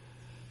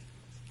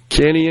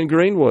 Kenny in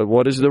Greenwood,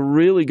 what is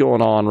really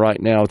going on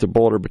right now at the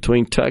border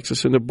between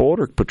Texas and the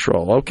Border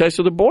Patrol? Okay,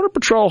 so the Border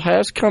Patrol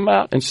has come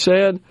out and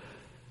said,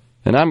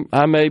 and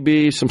I may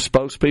be some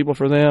spokespeople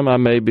for them. I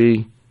may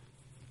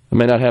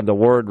not have the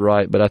word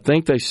right, but I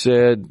think they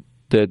said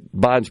that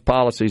Biden's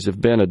policies have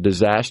been a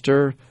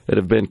disaster, that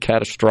have been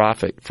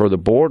catastrophic for the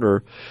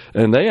border,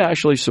 and they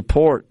actually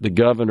support the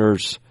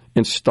governor's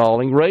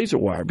installing razor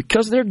wire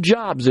because their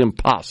job's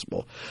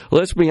impossible.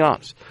 Let's be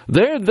honest.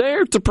 They're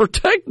there to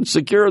protect and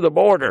secure the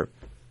border,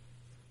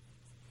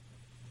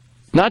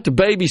 not to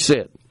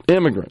babysit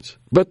immigrants.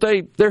 But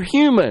they're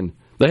human.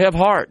 They have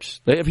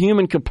hearts. They have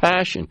human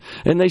compassion.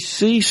 And they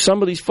see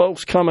some of these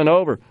folks coming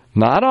over.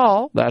 Not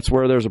all. That's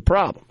where there's a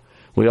problem.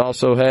 We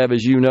also have,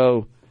 as you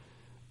know,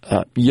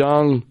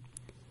 young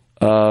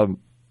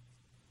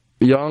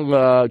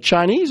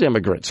Chinese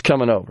immigrants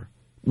coming over.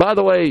 By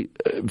the way,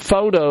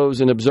 photos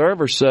and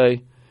observers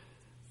say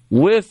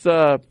with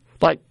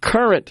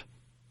current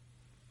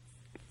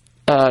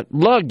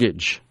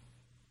luggage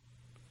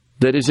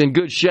that is in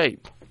good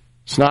shape.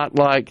 It's not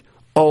like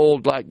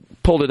old, like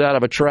pulled it out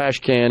of a trash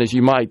can, as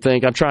you might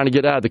think. I'm trying to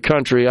get out of the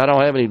country. I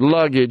don't have any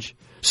luggage.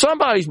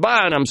 Somebody's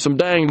buying them some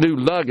dang new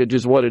luggage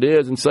is what it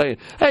is and saying,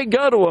 hey,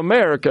 go to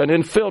America and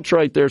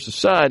infiltrate their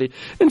society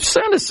and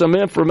send us some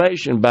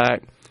information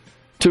back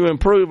to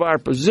improve our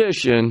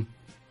position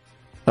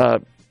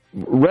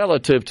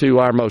relative to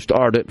our most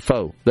ardent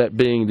foe, that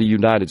being the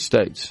United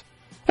States.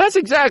 That's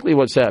exactly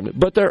what's happening.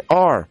 But there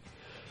are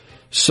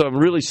some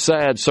really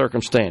sad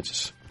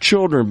circumstances.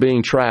 Children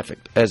being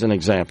trafficked, as an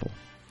example.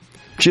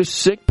 Just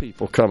sick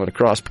people coming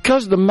across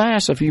because of the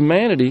mass of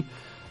humanity.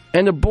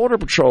 And the Border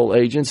Patrol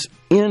agents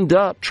end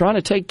up trying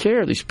to take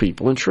care of these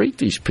people and treat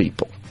these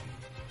people.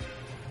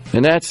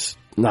 And that's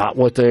not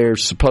what they're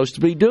supposed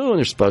to be doing.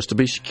 They're supposed to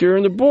be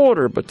securing the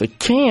border, but they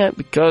can't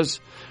because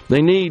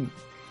they need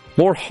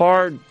more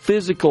hard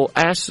physical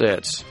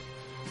assets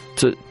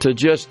to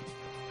just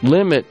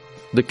limit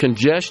the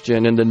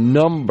congestion and the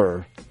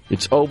number.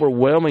 It's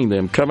overwhelming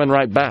them, coming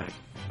right back.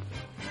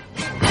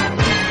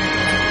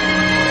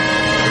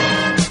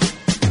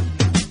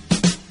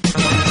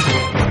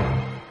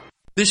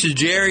 This is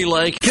Jerry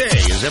Lake. Hey,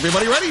 is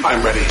everybody ready?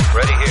 I'm ready.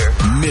 Ready here.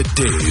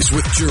 Middays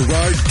with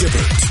Gerard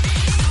Gibert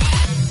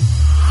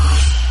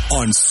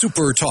on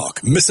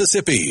SuperTalk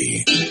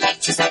Mississippi.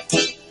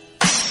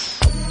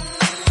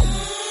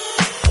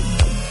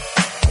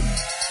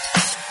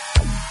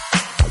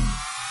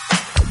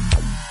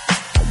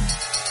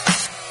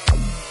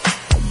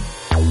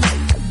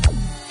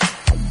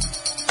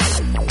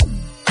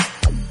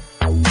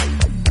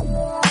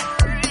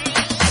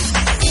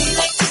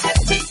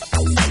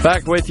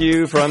 Back with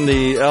you from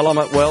the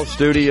Element Wealth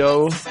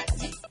studio.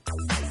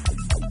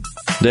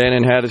 Dan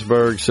in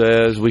Hattiesburg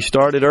says, we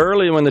started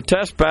early when the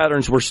test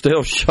patterns were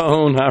still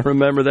shown. I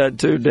remember that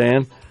too,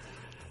 Dan,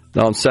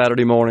 on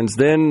Saturday mornings.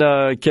 Then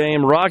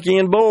came Rocky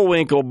and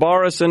Bullwinkle,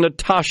 Boris and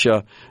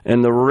Natasha,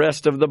 and the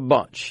rest of the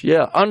bunch.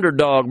 Yeah,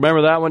 Underdog.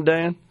 Remember that one,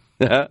 Dan?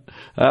 That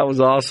was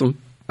awesome.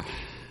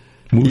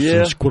 Moose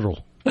and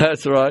squirrel.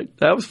 That's right.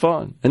 That was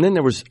fun. And then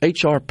there was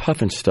H.R.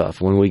 Puffin stuff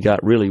when we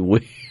got really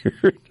weird.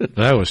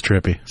 That was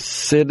trippy.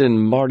 Sid and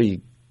Marty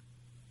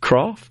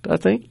Croft, I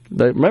think.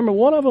 Remember,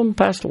 one of them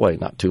passed away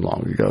not too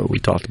long ago. We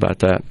talked about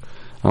that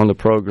on the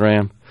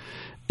program.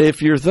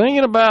 If you're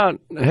thinking about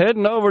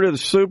heading over to the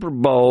Super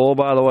Bowl,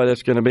 by the way,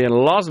 that's going to be in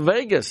Las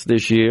Vegas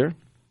this year,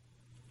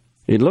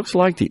 it looks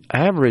like the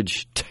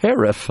average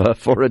tariff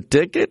for a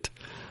ticket,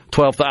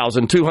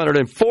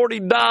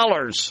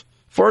 $12,240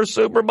 for a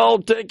Super Bowl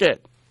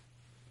ticket.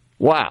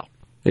 Wow.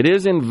 It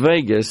is in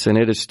Vegas, and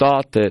it is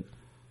thought that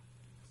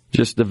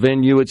just the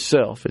venue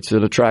itself, it's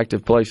an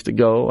attractive place to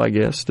go, I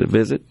guess, to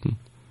visit and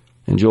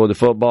enjoy the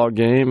football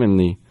game and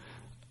the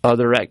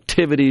other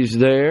activities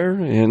there.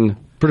 And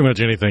pretty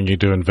much anything you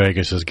do in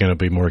Vegas is going to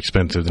be more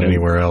expensive than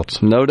anywhere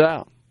else. No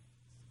doubt.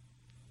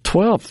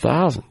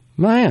 $12,000.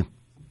 Man,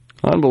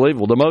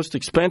 unbelievable. The most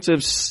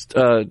expensive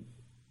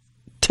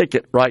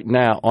ticket right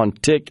now on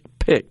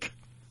TickPick,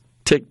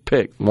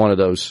 one of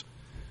those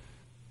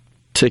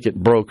ticket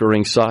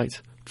brokering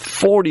sites,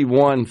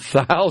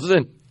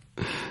 $41,000.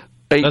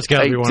 That's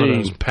got to be one of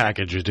those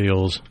package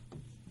deals.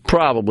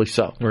 Probably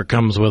so. Where it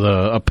comes with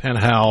a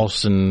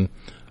penthouse and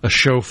a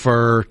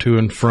chauffeur to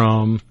and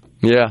from.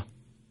 Yeah.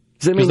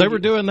 Because they were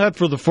doing that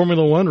for the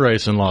Formula One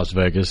race in Las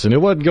Vegas, and it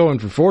wasn't going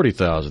for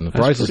 $40,000. The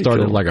prices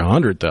started at like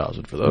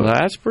 $100,000 for those.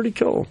 That's pretty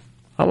cool.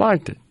 I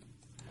liked it.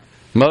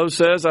 Mose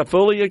says, I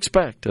fully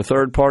expect a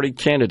third-party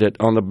candidate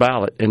on the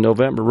ballot in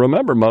November.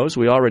 Remember, Mose,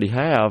 we already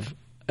have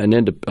an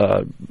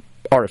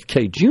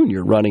RFK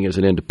Jr. running as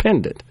an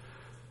independent.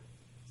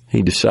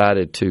 He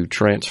decided to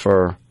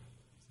transfer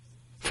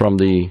from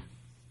the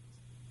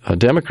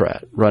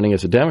Democrat, running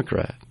as a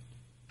Democrat.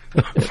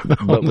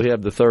 But we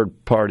have the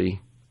third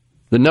party,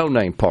 the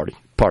no-name party,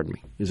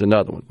 is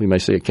another one. We may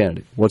see a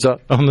candidate. What's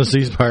up? On the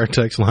ceasefire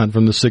text line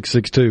from the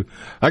 662.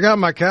 I got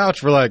my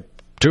couch for like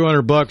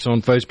 $200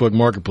 on Facebook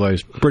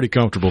Marketplace. Pretty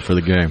comfortable for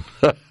the game.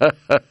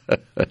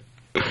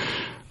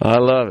 I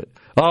love it.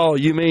 Oh,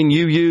 you mean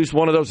you use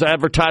one of those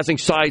advertising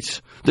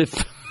sites that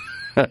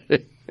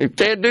you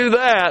can't do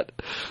that?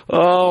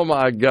 Oh,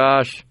 my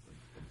gosh.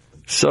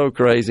 So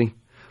crazy.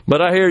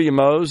 But I hear you,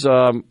 Mose.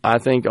 I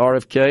think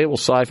RFK will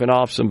siphon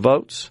off some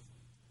votes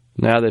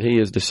now that he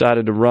has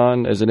decided to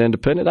run as an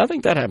independent. I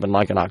think that happened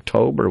like in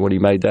October when he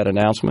made that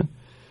announcement.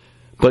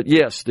 But,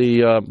 yes,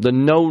 the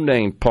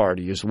no-name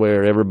party is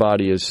where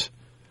everybody is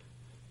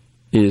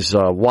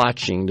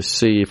watching to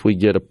see if we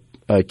get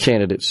a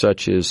candidate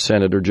such as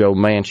Senator Joe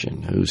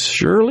Manchin, who's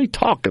surely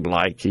talking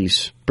like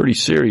he's pretty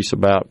serious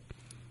about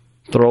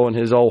throwing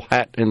his old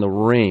hat in the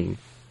ring.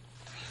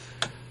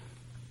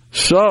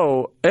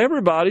 So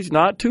everybody's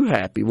not too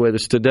happy with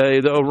us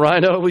today, though,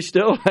 Rhino. We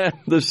still have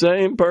the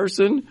same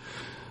person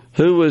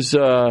who was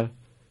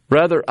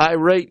rather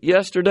irate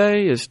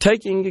yesterday is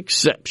taking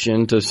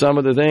exception to some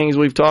of the things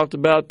we've talked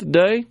about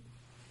today.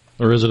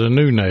 Or is it a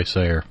new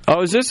naysayer?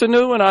 Oh, is this a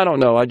new one? I don't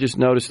know. I just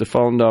noticed the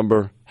phone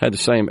number had the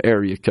same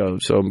area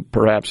code, so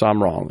perhaps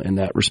I'm wrong in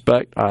that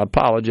respect. I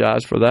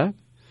apologize for that,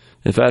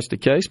 if that's the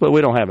case, but we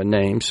don't have a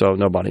name, so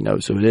nobody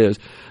knows who it is.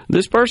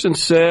 This person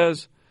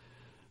says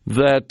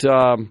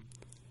that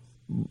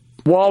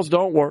walls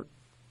don't work.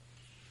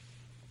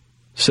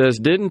 Says,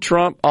 didn't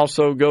Trump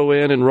also go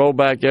in and roll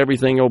back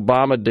everything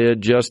Obama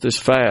did just as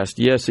fast?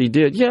 Yes, he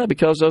did. Yeah,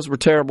 because those were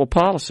terrible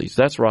policies.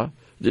 That's right.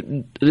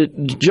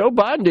 Joe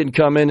Biden didn't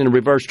come in and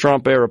reverse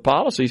Trump-era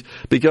policies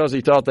because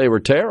he thought they were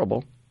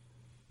terrible.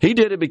 He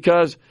did it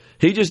because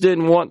he just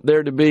didn't want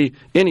there to be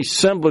any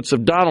semblance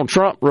of Donald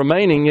Trump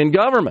remaining in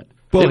government.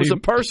 Well, it was a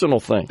personal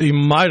thing. He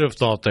might have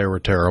thought they were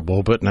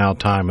terrible, but now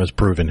time has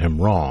proven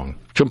him wrong.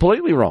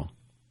 Completely wrong.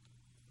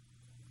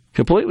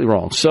 Completely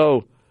wrong.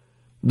 So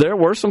there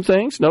were some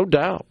things, no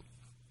doubt,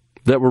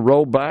 that were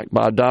rolled back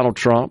by Donald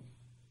Trump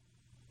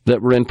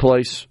that were in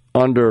place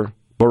under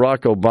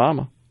Barack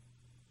Obama.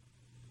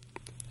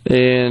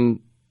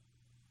 And,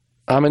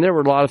 I mean, there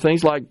were a lot of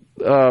things like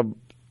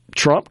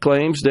Trump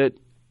claims that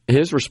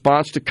his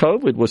response to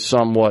COVID was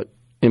somewhat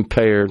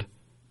impaired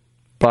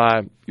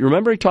by, you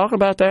remember he talking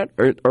about that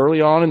early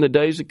on in the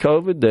days of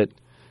COVID, that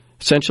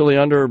essentially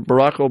under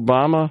Barack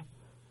Obama,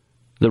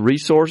 the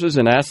resources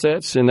and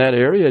assets in that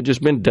area had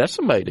just been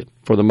decimated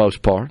for the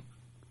most part.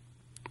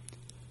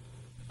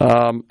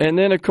 And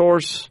then, of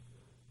course,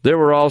 there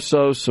were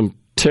also some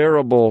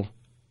terrible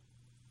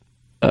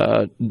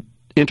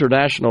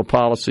international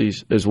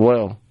policies as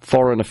well,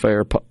 foreign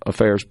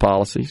affairs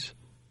policies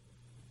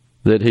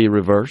that he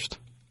reversed.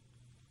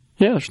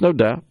 Yeah, there's no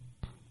doubt.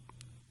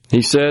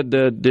 He said,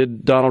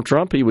 did Donald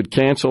Trump, he would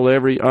cancel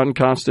every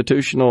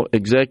unconstitutional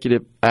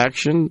executive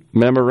action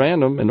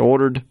memorandum and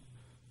ordered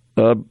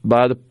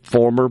by the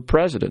former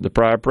president, the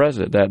prior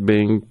president, that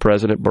being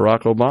President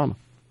Barack Obama.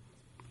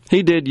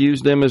 He did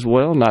use them as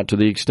well, not to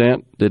the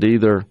extent that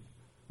either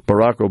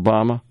Barack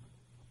Obama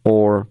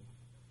or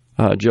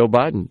Joe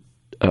Biden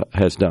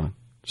has done.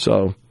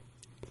 So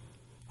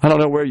I don't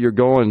know where you're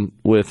going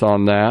with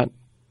on that.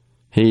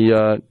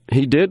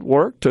 He did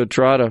work to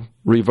try to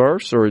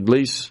reverse or at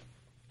least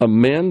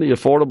amend the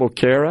Affordable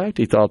Care Act.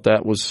 He thought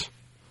that was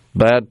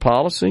bad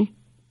policy.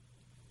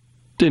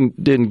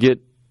 Didn't get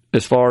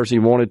as far as he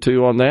wanted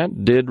to on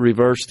that. Did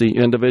reverse the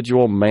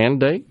individual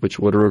mandate, which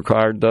would have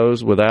required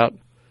those without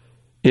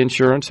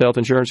insurance, health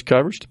insurance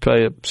coverage, to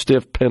pay a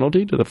stiff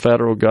penalty to the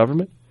federal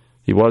government.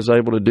 He was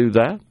able to do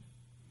that.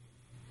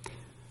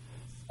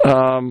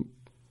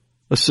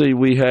 Let's see,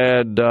 we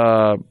had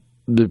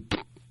the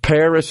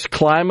Paris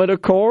Climate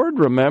Accord,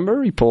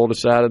 remember? He pulled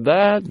us out of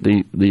that.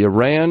 The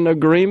Iran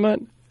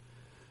agreement.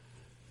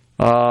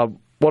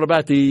 What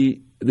about the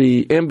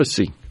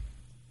embassy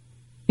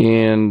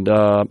in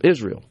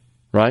Israel,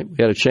 right? We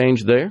had a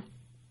change there.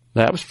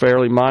 That was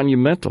fairly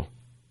monumental.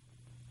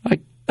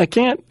 I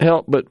can't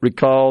help but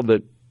recall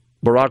that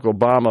Barack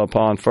Obama,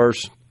 upon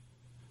first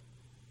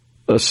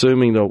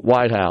assuming the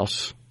White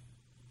House,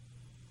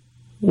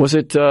 was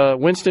it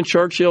Winston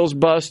Churchill's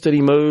bust that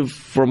he moved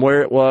from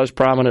where it was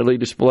prominently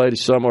displayed to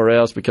somewhere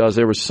else because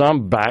there was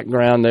some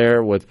background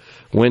there with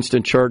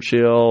Winston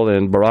Churchill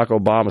and Barack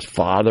Obama's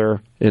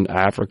father in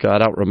Africa? I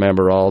don't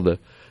remember all the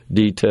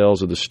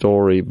details of the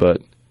story,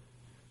 but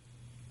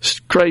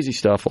crazy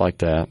stuff like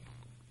that.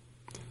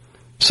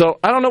 So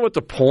I don't know what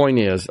the point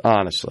is,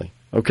 honestly.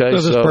 Okay,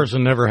 so this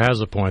person never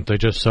has a point. They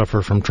just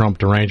suffer from Trump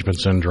derangement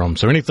syndrome.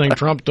 So anything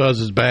Trump does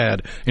is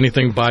bad.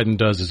 Anything Biden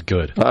does is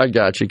good. I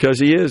got you, because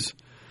he is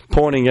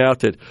pointing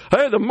out that,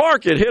 hey, the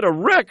market hit a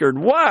record.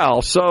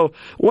 Wow. So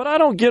what I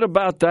don't get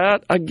about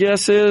that, I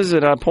guess, is,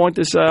 and I pointed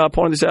this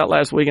out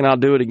last week, and I'll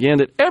do it again,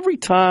 that every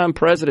time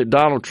President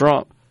Donald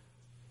Trump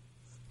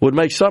would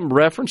make some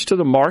reference to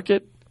the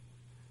market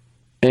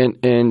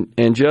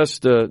and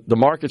just the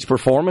market's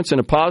performance in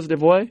a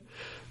positive way,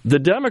 the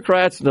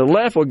Democrats and the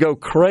left would go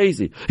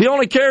crazy. He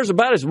only cares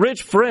about his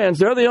rich friends.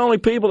 They're the only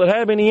people that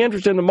have any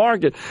interest in the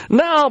market.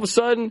 Now, all of a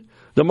sudden,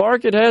 the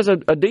market has a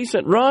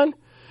decent run,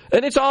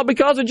 and it's all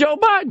because of Joe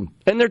Biden,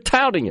 and they're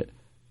touting it.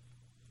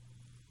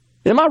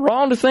 Am I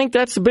wrong to think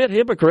that's a bit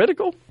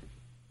hypocritical?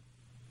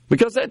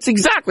 Because that's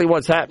exactly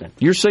what's happening.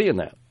 You're seeing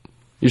that.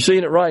 You're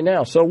seeing it right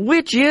now. So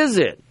which is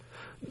it?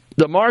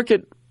 The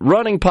market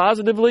running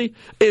positively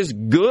is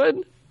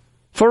good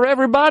for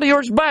everybody, or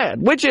it's bad?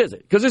 Which is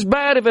it? Because it's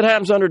bad if it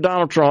happens under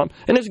Donald Trump,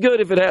 and it's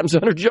good if it happens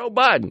under Joe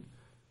Biden.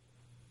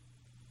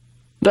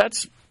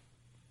 That's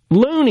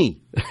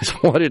loony, is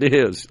what it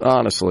is,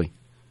 honestly.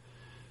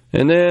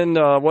 And then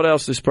what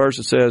else this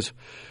person says?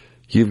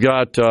 You've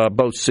got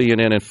both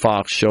CNN and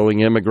Fox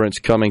showing immigrants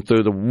coming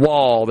through the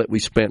wall that we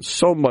spent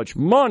so much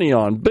money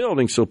on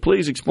building, so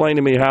please explain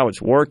to me how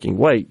it's working.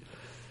 Wait.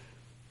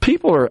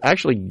 People are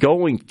actually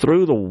going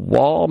through the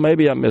wall?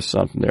 Maybe I missed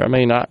something there. I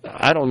mean,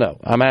 I don't know.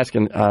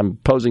 I'm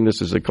posing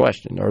this as a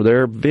question. Are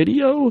there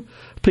video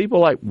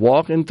people like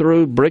walking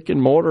through brick and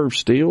mortar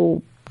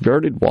steel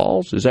girded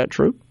walls? Is that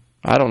true?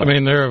 I don't know. I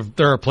mean,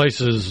 there are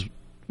places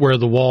where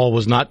the wall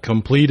was not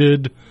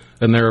completed,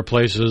 and there are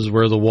places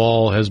where the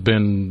wall has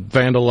been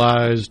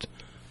vandalized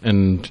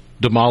and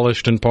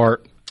demolished in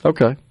part.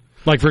 Okay.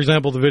 Like, for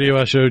example, the video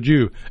I showed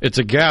you, it's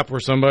a gap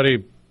where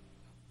somebody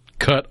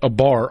cut a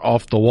bar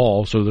off the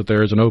wall so that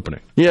there is an opening.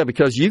 Yeah,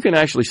 because you can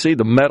actually see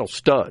the metal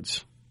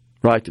studs,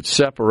 right, that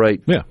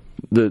separate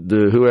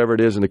the whoever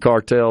it is in the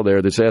cartel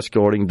there that's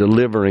escorting,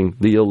 delivering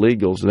the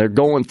illegals, and they're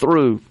going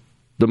through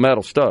the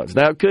metal studs.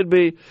 Now, it could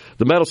be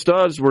the metal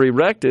studs were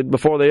erected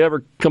before they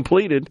ever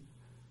completed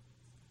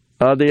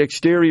the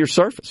exterior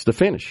surface, the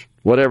finish,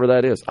 whatever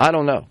that is. I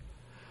don't know.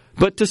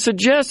 But to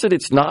suggest that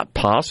it's not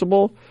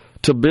possible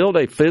to build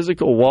a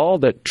physical wall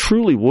that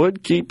truly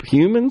would keep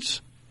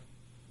humans,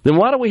 then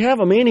why do we have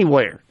them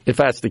anywhere, if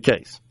that's the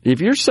case?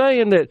 If you're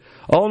saying that,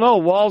 oh, no,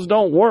 walls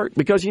don't work,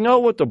 because you know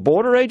what the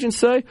border agents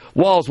say?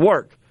 Walls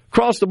work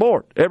across the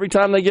board every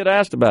time they get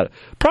asked about it.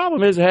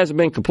 Problem is it hasn't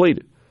been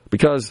completed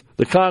because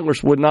the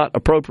Congress would not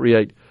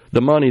appropriate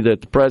the money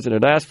that the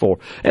president asked for.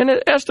 And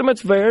the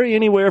estimates vary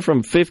anywhere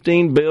from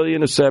 $15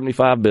 billion to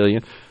 $75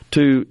 billion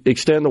to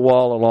extend the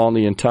wall along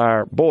the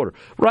entire border.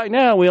 Right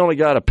now, we only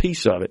got a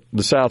piece of it,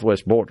 the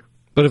southwest border.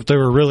 But if they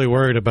were really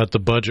worried about the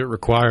budget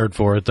required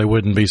for it, they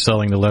wouldn't be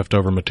selling the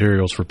leftover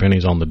materials for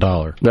pennies on the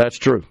dollar. That's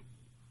true.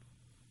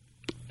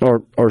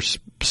 Or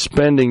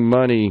spending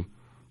money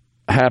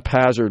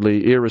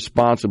haphazardly,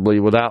 irresponsibly,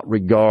 without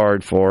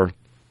regard for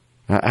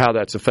how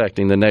that's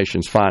affecting the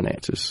nation's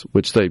finances,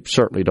 which they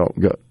certainly don't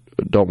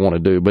want to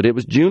do. But it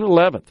was June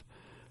 11th,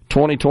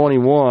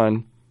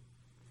 2021,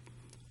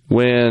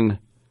 when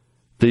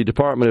the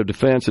Department of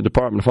Defense and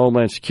Department of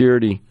Homeland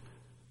Security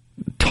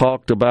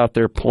talked about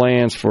their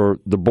plans for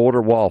the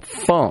border wall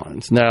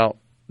funds. Now,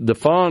 the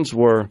funds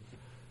were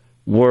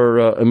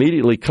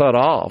immediately cut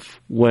off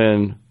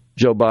when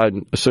Joe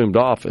Biden assumed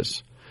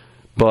office.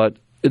 But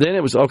then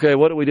it was, okay,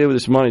 what do we do with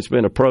this money that's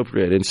been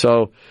appropriated? And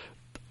so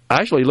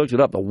I actually looked it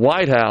up. The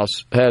White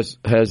House has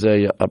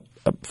a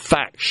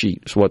fact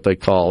sheet, is what they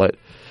call it,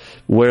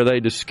 where they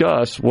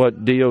discuss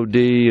what DOD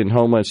and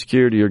Homeland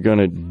Security are going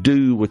to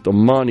do with the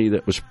money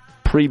that was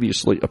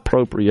previously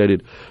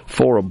appropriated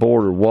for a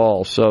border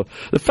wall. So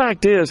the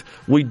fact is,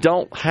 we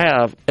don't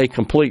have a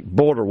complete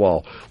border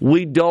wall.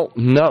 We don't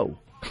know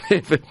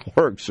if it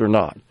works or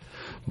not.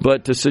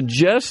 But to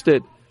suggest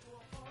that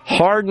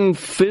hardened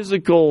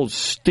physical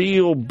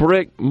steel,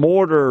 brick,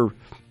 mortar,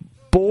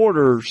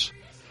 borders,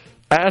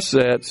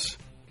 assets,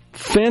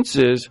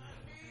 fences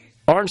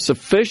aren't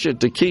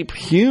sufficient to keep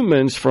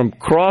humans from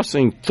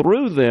crossing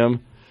through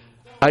them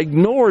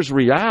ignores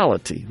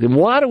reality. Then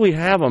why do we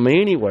have them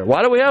anywhere?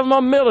 Why do we have them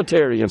on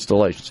military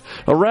installations,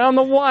 around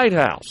the White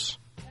House?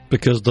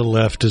 Because the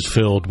left is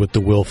filled with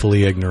the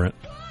willfully ignorant.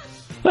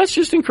 That's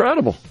just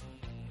incredible.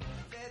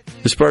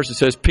 This person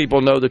says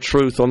people know the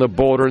truth on the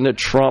border and that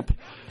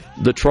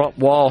the Trump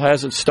wall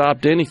hasn't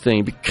stopped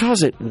anything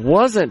because it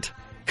wasn't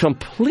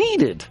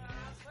completed.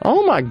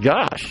 Oh, my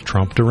gosh.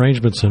 Trump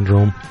derangement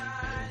syndrome.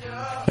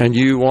 And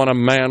you want a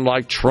man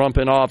like Trump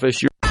in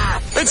office?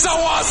 It's so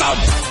awesome!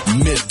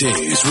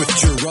 Middays with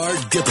Gerard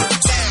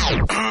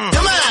Gibert.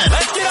 Come on,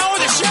 let's get on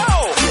with the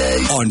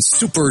show. On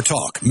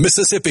SuperTalk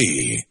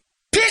Mississippi.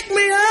 Pick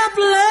me up,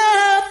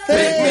 love.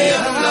 Pick me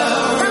up,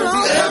 love,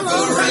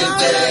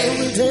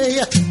 every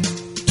day.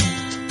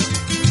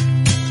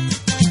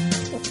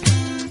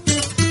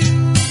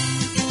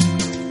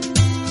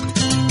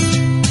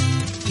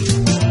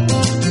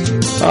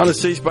 On the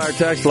C Spire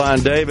text line,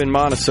 Dave in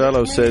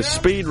Monticello says,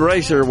 Speed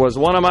Racer was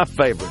one of my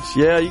favorites.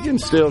 Yeah, you can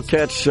still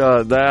catch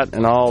that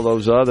and all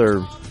those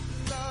other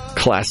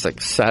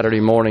classic Saturday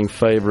morning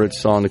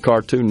favorites on the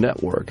Cartoon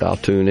Network. I'll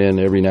tune in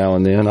every now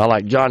and then. I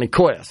like Johnny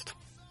Quest.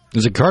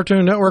 Is it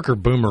Cartoon Network or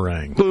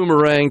Boomerang?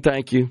 Boomerang,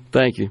 thank you.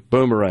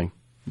 Boomerang.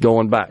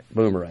 Going back,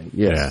 Boomerang.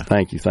 Yes, yeah.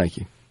 Thank you.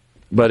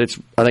 But I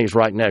think it's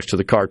right next to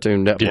the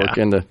Cartoon Network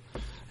in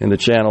the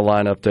channel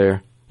line up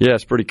there. Yeah,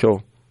 it's pretty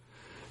cool.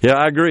 Yeah,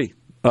 I agree.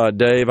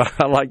 Dave,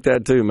 I like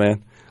that too,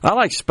 man. I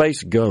like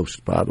Space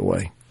Ghost, by the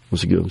way.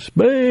 What's it good?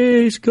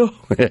 Space Ghost.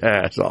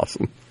 Yeah, it's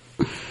awesome.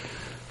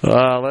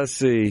 Let's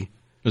see.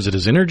 Is it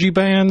his energy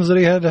bands that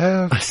he had to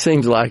have?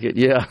 Seems like it,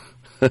 yeah.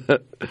 Because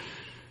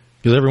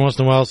every once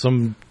in a while,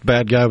 some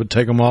bad guy would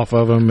take them off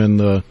of him,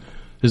 and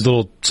his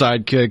little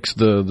sidekicks,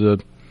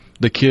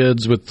 the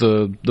kids with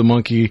the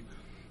monkey,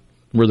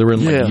 where they were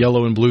in like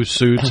yellow and blue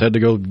suits, had to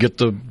go get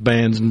the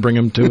bands and bring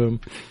them to him.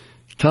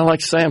 Kind of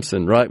like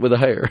Samson, right, with the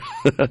hair.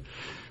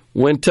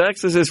 When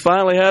Texas has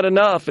finally had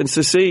enough and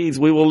secedes,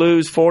 we will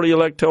lose 40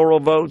 electoral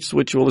votes,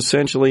 which will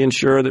essentially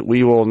ensure that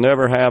we will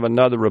never have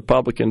another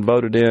Republican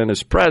voted in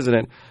as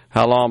president.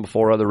 How long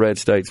before other red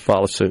states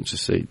follow suit and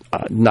secede?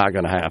 Not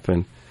going to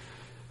happen.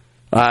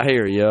 I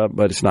hear you,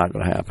 but it's not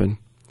going to happen.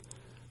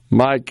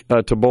 Mike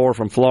Tabor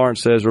from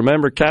Florence says,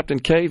 remember Captain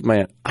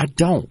Caveman? I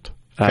don't,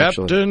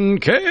 actually. Captain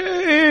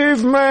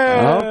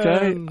Caveman!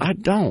 Okay, I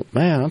don't.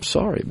 Man, I'm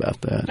sorry about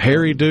that.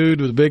 Hairy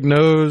dude with a big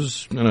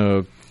nose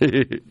and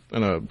it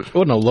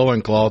wasn't a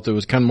loincloth. It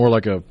was kind of more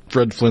like a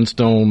Fred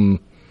Flintstone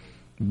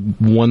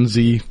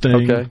onesie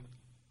thing. Okay.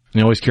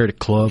 He always carried a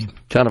club.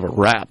 Kind of a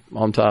wrap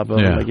on top of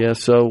it, I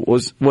guess. So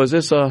was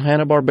this a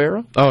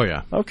Hanna-Barbera? Oh,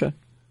 yeah. Okay.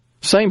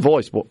 Same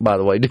voice, by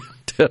the way, did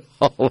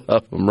all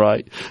of them,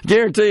 right?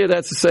 Guarantee you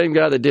that's the same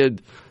guy that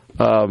did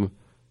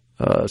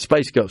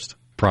Space Ghost.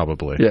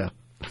 Probably. Yeah.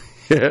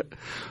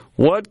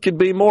 What could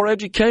be more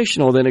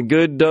educational than a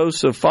good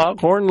dose of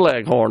foghorn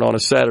leghorn on a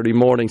Saturday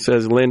morning,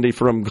 says Lindy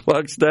from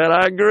Gluckstadt.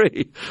 I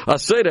agree. I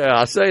say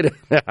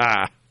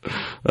that.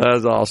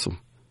 That's awesome.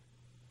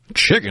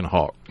 Chicken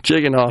hawk,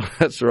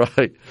 that's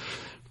right.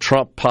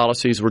 Trump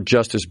policies were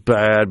just as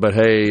bad, but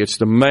hey, it's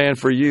the man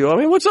for you. I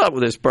mean, what's up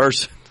with this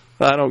person?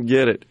 I don't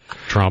get it.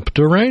 Trump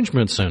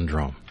derangement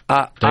syndrome.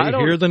 They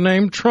hear the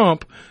name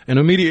Trump, and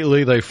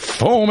immediately they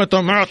foam at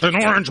the mouth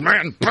and Orange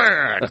Man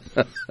bad.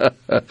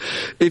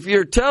 If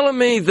you're telling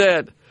me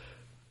that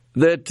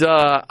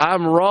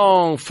I'm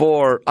wrong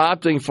for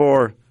opting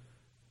for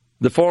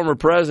the former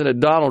president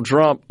Donald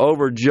Trump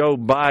over Joe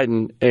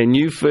Biden, and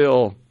you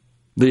feel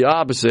the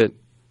opposite,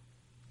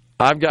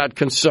 I've got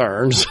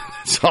concerns.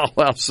 That's all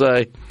I'll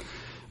say.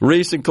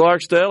 Reese and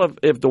Clarksdale,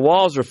 if the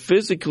walls are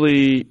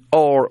physically,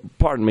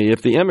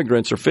 if the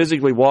immigrants are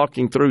physically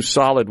walking through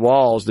solid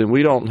walls, then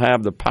we don't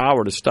have the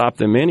power to stop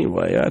them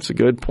anyway. That's a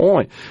good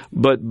point.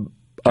 But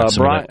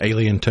Brian,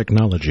 alien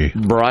technology.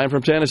 Brian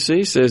from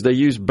Tennessee says they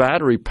use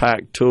battery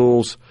pack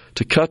tools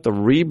to cut the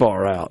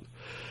rebar out.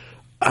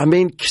 I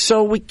mean,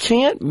 so we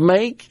can't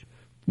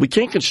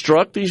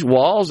construct these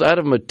walls out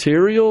of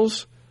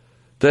materials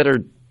that are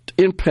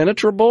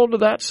impenetrable to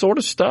that sort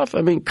of stuff?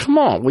 I mean, come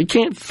on. We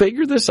can't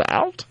figure this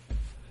out?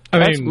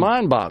 That's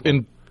mind-boggling.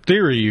 In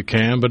theory, you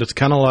can, but it's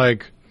kind of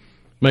like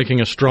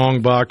making a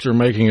strong box or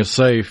making a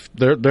safe.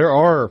 There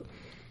are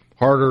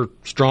harder,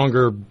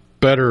 stronger,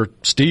 better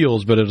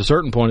steels, but at a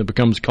certain point it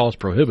becomes cost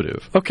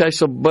prohibitive. Okay,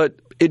 but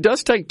it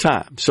does take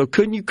time. So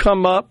couldn't you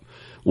come up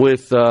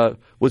with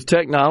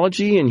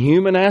technology and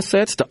human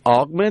assets to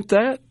augment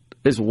that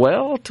as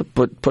well, to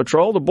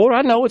patrol the border?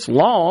 I know it's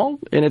long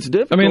and it's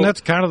difficult. I mean,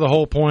 that's kind of the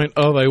whole point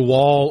of a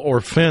wall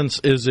or fence.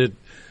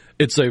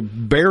 It's a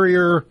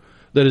barrier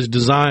that is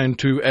designed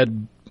to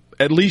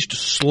at least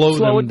slow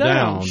them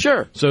down.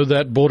 Sure. So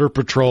that Border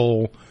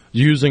Patrol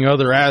using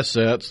other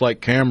assets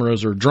like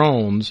cameras or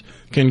drones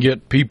can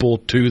get people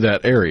to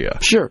that area.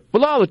 Sure.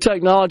 With all the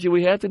technology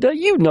we have today,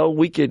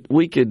 we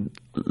could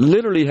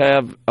literally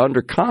have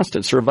under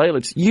constant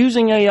surveillance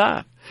using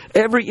AI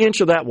every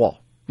inch of that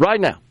wall right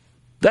now.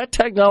 That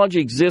technology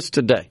exists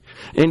today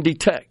in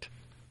detect.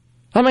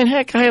 I mean,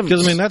 heck,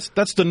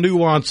 that's the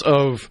nuance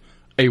of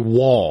a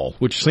wall,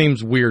 which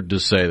seems weird to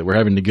say that we're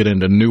having to get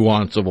into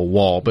nuance of a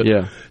wall. But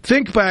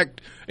think back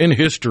in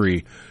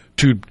history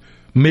to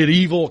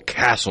medieval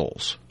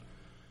castles.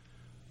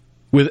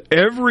 With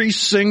every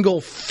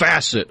single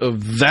facet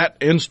of that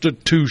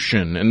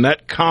institution and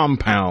that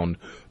compound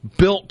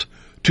built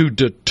to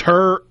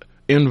deter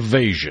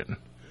invasion.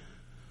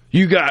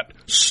 You got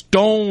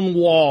stone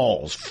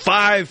walls,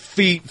 5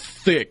 feet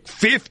thick,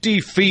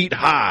 50 feet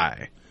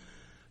high.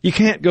 You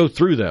can't go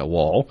through that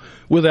wall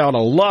without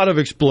a lot of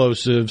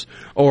explosives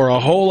or a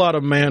whole lot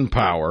of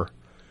manpower,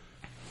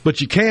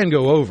 but you can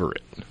go over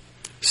it.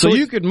 So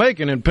you could make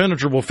an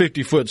impenetrable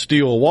 50-foot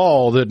steel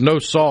wall that no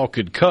saw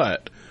could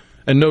cut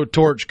and no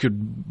torch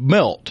could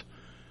melt.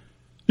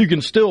 You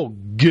can still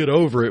get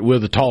over it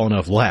with a tall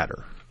enough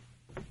ladder.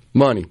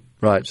 Money,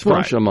 right? It's a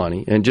function of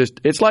money, and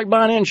it's like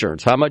buying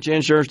insurance. How much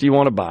insurance do you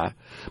want to buy?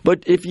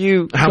 But if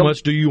you how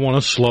much do you want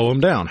to slow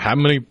them down? How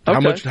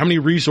many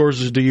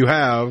resources do you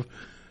have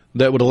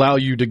that would allow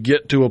you to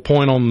get to a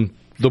point on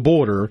the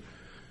border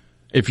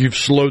if you've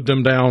slowed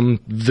them down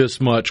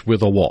this much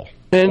with a wall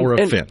or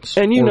a fence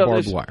or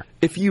barbed wire?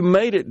 If you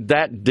made it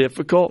that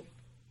difficult,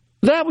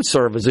 that would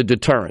serve as a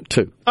deterrent,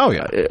 too. Oh,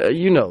 yeah.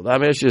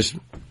 It's just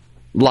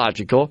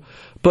logical.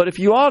 But if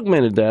you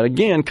augmented that,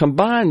 again,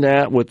 combine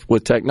that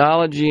with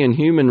technology and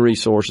human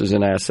resources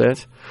and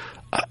assets,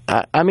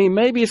 I mean,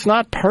 maybe it's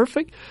not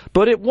perfect,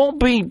 but it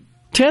won't be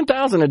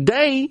 10,000 a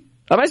day.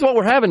 That's what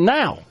we're having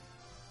now.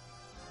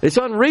 It's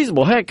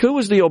unreasonable. Heck, who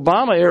was the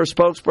Obama-era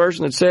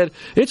spokesperson that said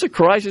it's a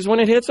crisis when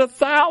it hits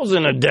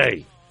 1,000 a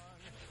day?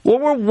 Well,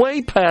 we're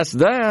way past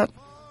that.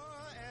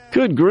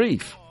 Good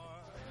grief.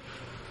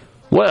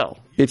 Well,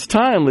 it's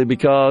timely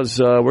because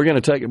we're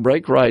going to take a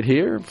break right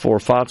here for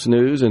Fox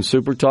News and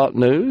SuperTalk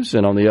News.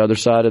 And on the other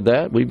side of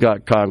that, we've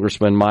got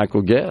Congressman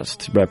Michael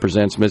Guest,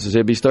 represents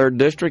Mississippi's 3rd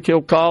District.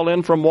 He'll call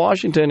in from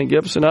Washington and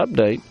give us an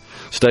update.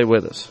 Stay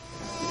with us.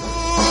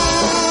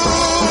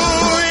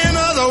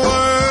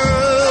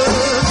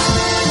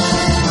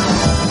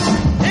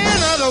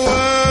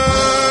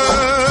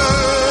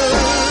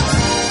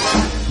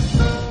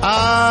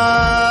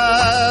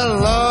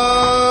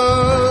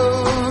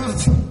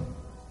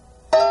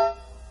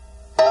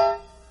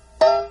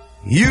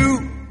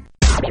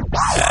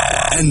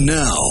 And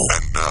now,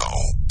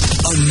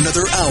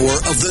 another hour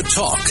of the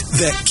talk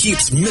that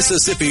keeps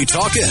Mississippi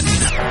talking.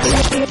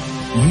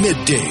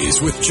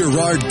 Middays with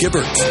Gerard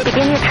Gibert.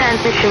 Begin your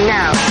transition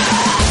now.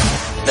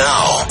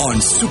 Now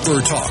on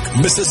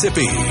SuperTalk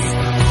Mississippi.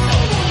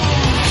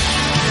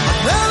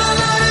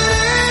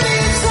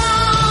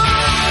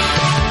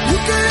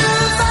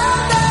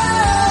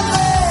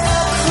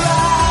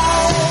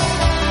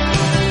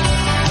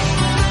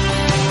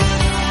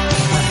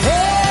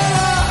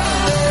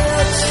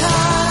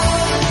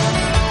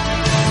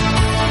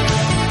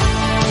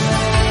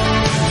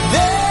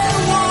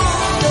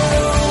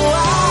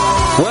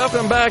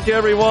 Welcome back,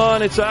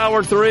 everyone. It's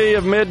hour 3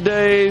 of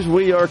Middays.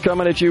 We are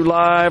coming at you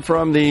live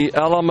from the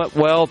Element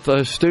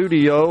Wealth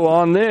studio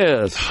on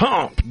this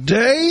Hump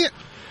Day.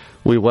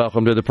 We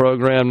welcome to the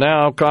program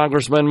now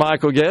Congressman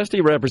Michael Guest.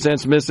 He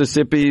represents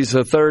Mississippi's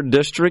 3rd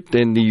District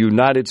in the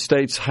United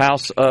States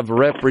House of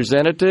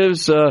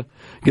Representatives.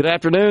 Good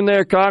afternoon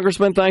there,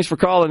 Congressman. Thanks for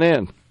calling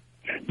in.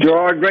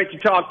 Gerard, great to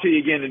talk to you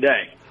again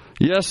today.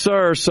 Yes,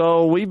 sir.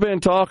 So we've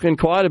been talking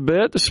quite a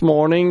bit this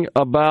morning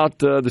about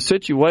the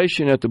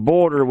situation at the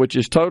border, which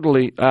is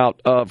totally out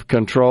of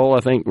control. I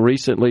think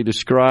recently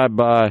described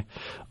by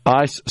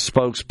ICE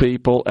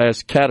spokespeople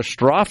as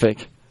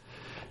catastrophic.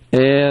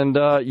 And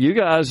you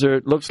guys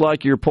it looks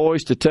like you're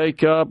poised to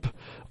take up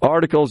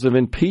articles of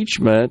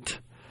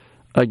impeachment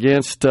filed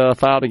against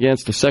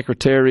the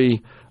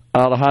Secretary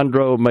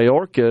Alejandro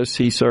Mayorkas.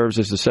 He serves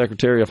as the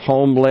Secretary of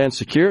Homeland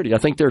Security. I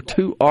think there are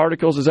 2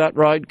 articles, is that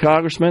right,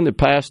 Congressman, that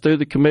passed through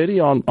the committee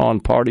on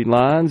party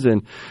lines.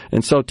 And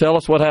so tell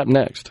us what happened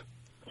next.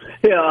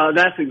 Yeah,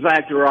 that's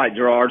exactly right,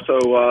 Gerard.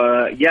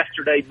 So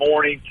yesterday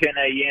morning, 10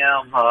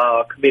 a.m.,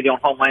 Committee on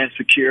Homeland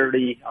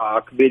Security,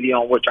 committee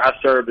on which I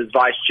serve as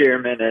Vice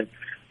Chairman, and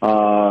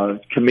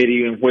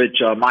committee in which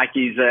Mike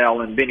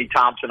Ezell and Benny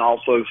Thompson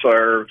also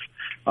serve,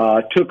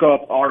 took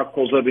up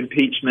articles of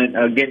impeachment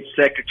against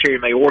Secretary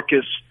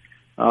Mayorkas.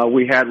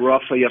 We had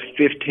roughly a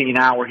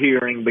 15-hour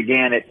hearing,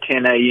 began at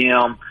 10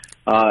 a.m.,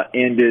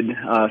 ended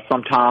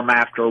sometime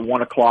after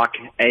 1 o'clock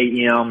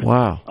a.m.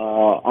 Wow.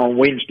 On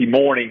Wednesday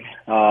morning.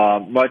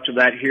 Much of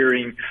that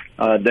hearing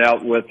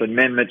dealt with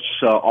amendments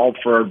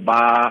offered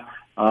by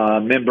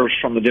members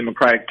from the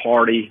Democratic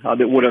Party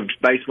that would have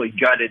basically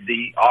gutted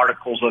the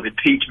articles of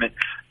impeachment.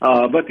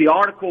 But the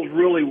articles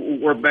really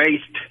were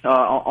based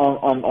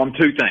on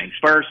 2 things.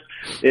 First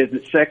is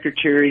that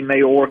Secretary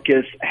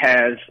Mayorkas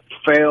has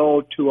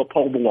failed to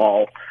uphold the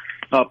law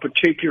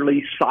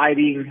particularly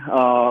citing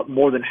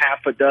more than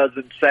half a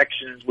dozen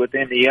sections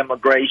within the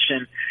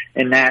Immigration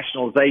and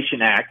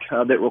Nationalization Act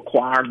that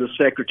require the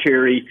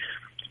Secretary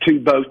to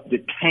both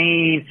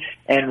detain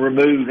and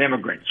remove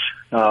immigrants.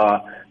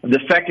 The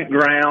second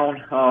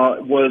ground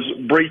was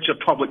breach of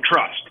public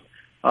trust.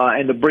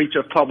 And the breach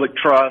of public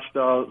trust,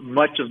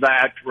 much of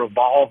that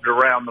revolved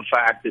around the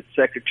fact that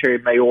Secretary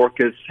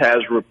Mayorkas has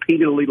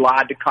repeatedly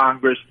lied to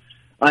Congress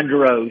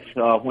under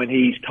oath when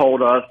he's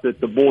told us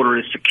that the border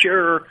is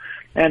secure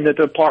and that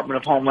the Department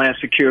of Homeland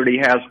Security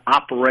has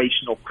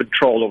operational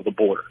control of the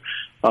border.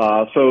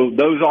 So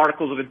those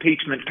articles of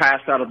impeachment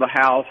passed out of the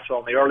House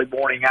on the early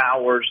morning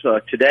hours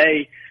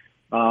today.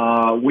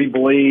 We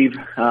believe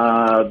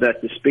that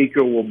the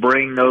Speaker will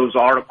bring those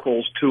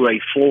articles to a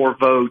floor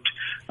vote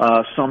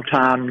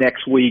sometime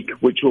next week,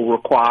 which will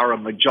require a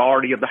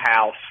majority of the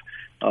House,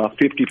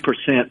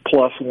 50%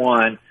 plus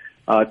one,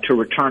 to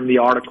return the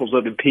articles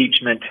of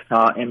impeachment,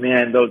 and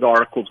then those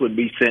articles would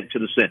be sent to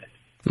the Senate.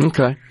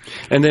 Okay.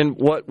 And then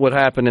what would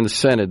happen in the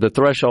Senate? The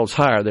threshold's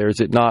higher there,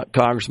 is it not,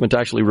 Congressman, to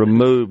actually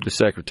remove the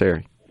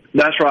Secretary?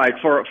 That's right.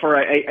 For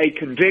a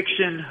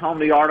conviction on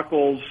the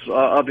articles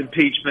of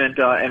impeachment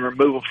and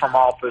removal from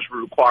office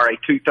would require a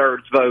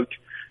two-thirds vote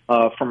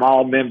from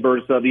all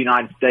members of the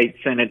United States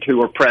Senate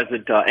who are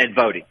present and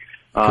voting.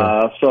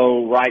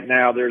 So right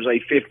now there's a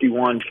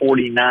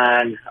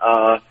 51-49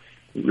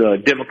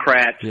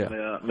 Democrat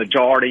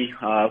majority.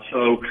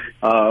 So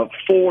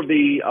for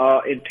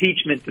the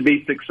impeachment to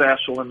be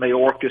successful and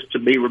Mayorkas to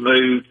be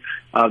removed,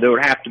 there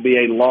would have to be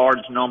a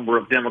large number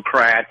of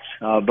Democrats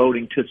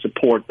voting to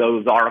support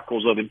those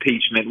articles of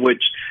impeachment,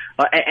 which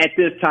at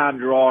this time,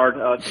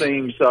 Gerard,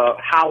 seems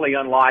highly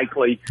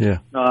unlikely. Yeah.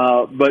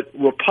 But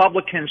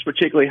Republicans,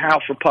 particularly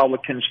House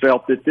Republicans,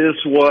 felt that this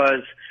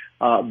was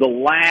the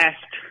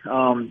last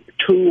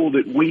tool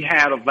that we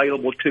had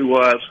available to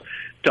us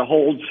to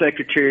hold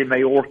Secretary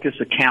Mayorkas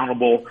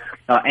accountable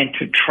and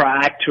to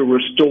try to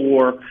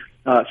restore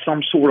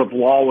some sort of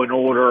law and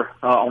order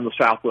on the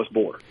southwest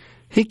border.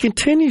 He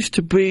continues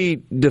to be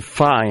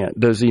defiant,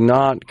 does he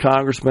not,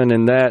 Congressman,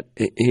 in that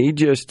he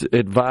just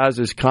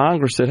advises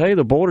Congress that, hey,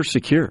 the border's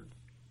secure.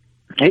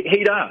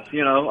 He does.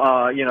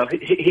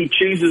 He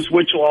chooses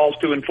which laws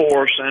to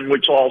enforce and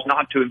which laws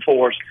not to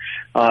enforce,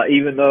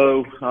 even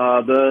though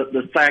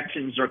the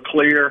sections are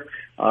clear.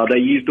 They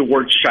use the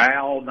word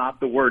shall,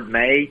 not the word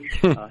may.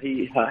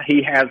 He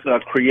has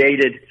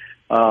created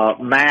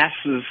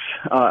masses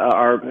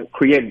or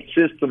created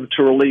systems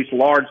to release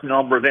large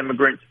number of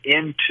immigrants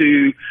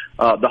into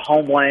the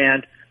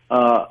homeland.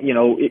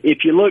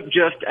 If you look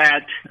just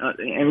at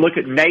and look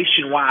at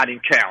nationwide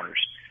encounters.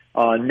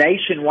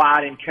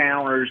 Nationwide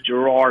encounters,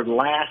 Gerard,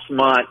 last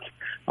month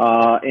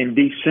in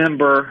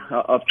December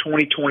of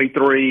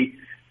 2023,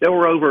 there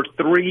were over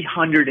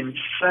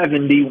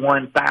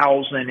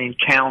 371,000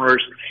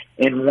 encounters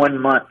in 1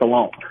 month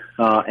alone.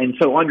 And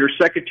so under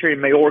Secretary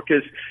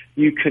Mayorkas,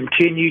 you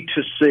continue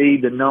to see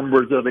the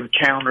numbers of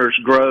encounters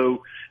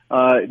grow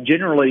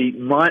generally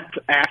month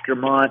after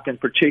month and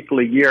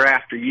particularly year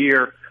after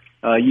year.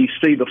 You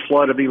see the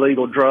flood of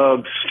illegal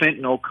drugs,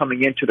 fentanyl,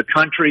 coming into the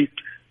country.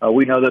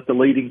 We know that the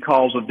leading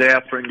cause of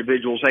death for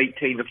individuals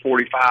 18 to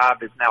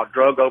 45 is now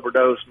drug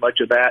overdose, much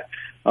of that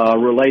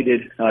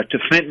related to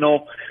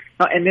fentanyl.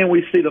 And then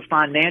we see the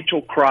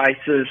financial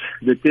crisis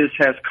that this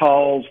has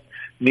caused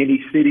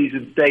many cities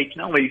and states,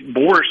 not only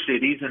border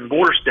cities and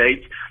border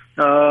states,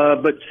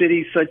 but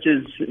cities such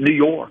as New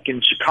York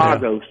and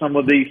Chicago, some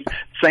of these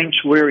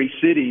sanctuary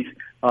cities.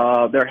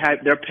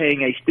 They're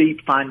paying a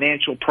steep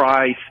financial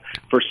price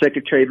for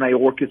Secretary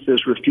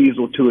Mayorkas'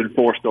 refusal to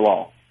enforce the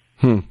law.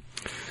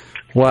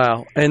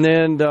 Wow. And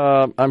then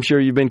I'm sure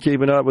you've been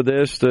keeping up with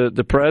this.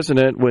 The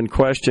president, when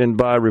questioned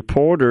by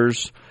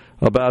reporters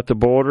about the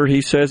border,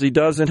 he says he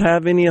doesn't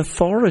have any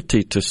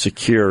authority to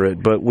secure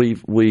it. But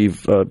we've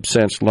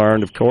since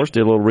learned, of course,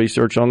 did a little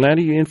research on that.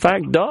 He, in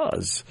fact,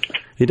 does.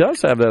 He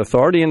does have that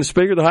authority. And the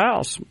Speaker of the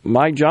House,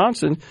 Mike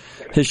Johnson,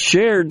 has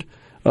shared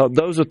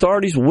those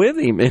authorities with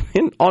him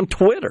on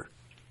Twitter.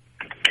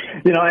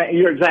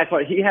 You're exactly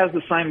right. He has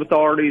the same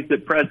authorities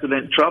that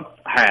President Trump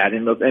had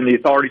and the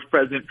authorities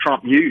President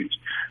Trump used.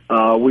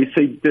 We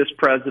see this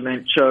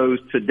president chose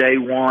to day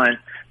one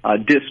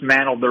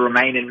dismantle the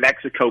Remain in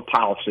Mexico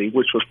policy,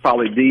 which was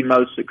probably the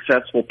most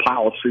successful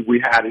policy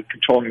we had in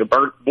controlling the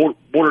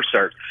border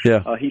search.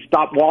 Yeah. He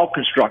stopped wall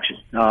construction.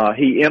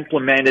 He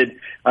implemented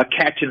a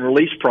catch and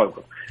release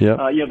program. Yeah.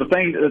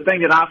 The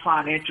thing that I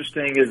find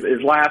interesting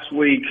is last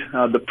week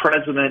the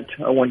president,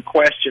 when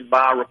questioned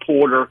by a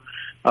reporter,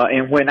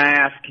 and when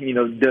asked,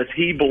 does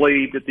he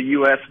believe that the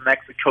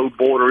U.S.-Mexico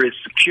border is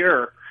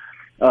secure,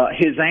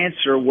 his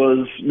answer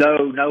was,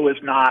 no,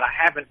 it's not. I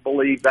haven't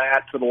believed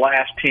that for the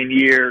last 10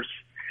 years,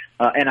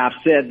 and I've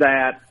said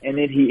that. And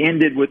then he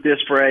ended with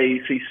this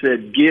phrase. He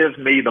said, give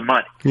me the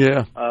money.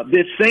 Yeah.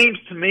 This seems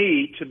to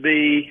me to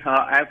be,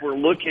 as we're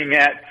looking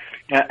at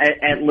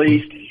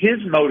least his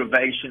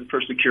motivation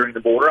for securing the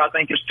border, I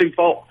think is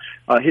twofold.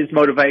 His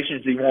motivation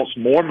is he wants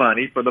more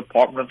money for the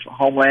Department of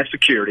Homeland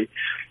Security.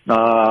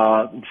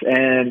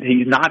 and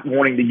he's not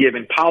wanting to give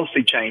in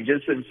policy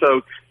changes. And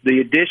so the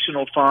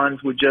additional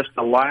funds would just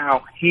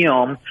allow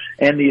him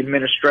and the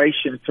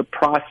administration to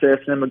process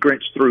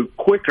immigrants through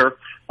quicker,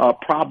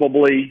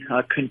 probably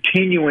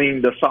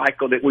continuing the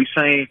cycle that we've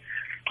seen.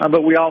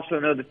 But we also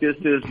know that this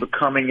is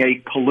becoming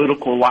a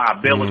political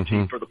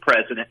liability for the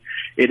president.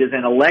 It is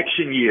an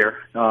election year.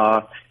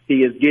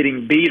 He is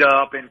getting beat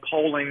up in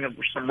polling.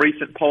 Some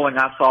recent polling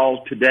I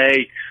saw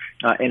today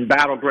in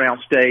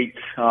battleground states,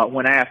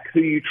 when asked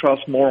who you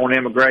trust more on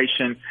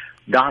immigration,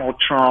 Donald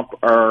Trump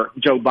or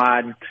Joe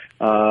Biden,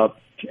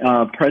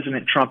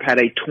 President Trump had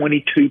a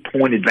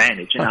 22-point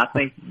advantage. And I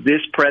think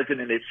this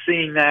president is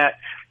seeing that.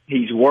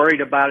 He's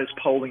worried about his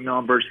polling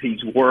numbers.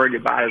 He's worried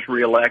about his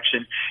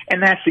reelection.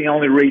 And that's the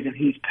only reason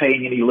he's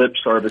paying any lip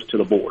service to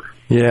the border.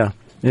 Yeah.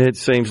 It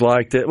seems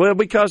like that. Well,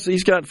 because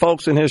he's got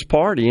folks in his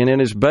party and in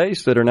his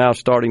base that are now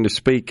starting to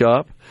speak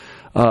up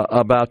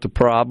about the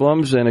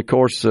problems. And, of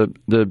course,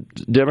 the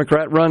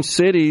Democrat-run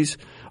cities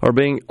are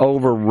being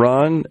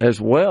overrun as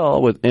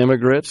well with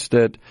immigrants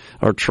that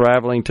are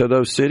traveling to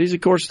those cities.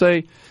 Of course,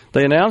 they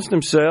announced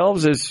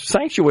themselves as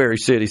sanctuary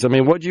cities. I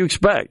mean, what do you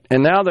expect?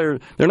 And now they're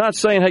not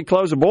saying, hey,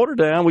 close the border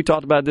down. We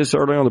talked about this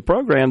earlier on the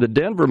program. The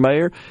Denver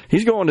mayor,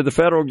 he's going to the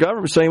federal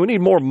government saying we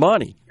need more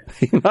money.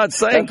 He's not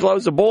saying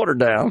close the border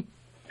down.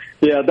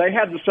 Yeah, they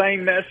had the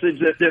same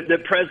message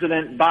that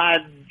President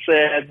Biden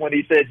said when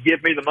he said,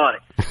 give me the money.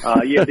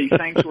 These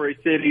sanctuary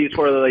cities,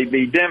 whether they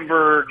be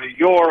Denver, New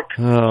York,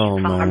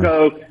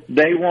 Chicago,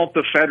 they want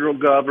the federal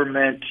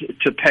government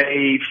to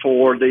pay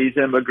for these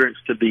immigrants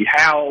to be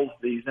housed,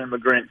 these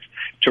immigrants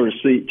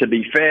to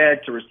be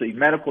fed, to receive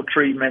medical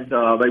treatment.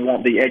 They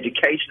want the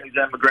education of these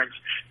immigrants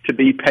to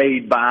be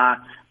paid by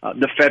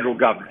the federal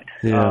government.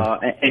 Yeah.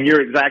 And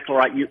you're exactly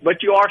right.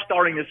 But you are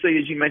starting to see,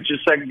 as you mentioned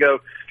a second ago,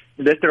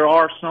 that there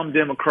are some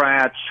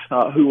Democrats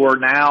who are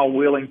now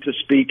willing to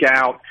speak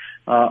out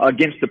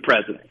against the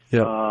president.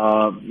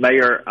 Yeah.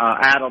 Mayor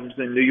Adams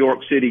in New York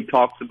City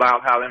talks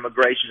about how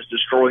immigration is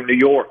destroying New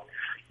York.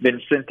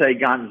 Vicente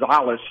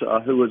Gonzalez,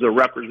 who is a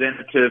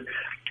representative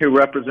who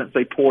represents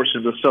a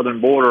portion of the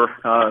southern border,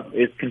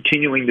 is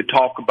continuing to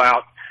talk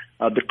about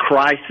the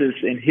crisis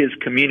in his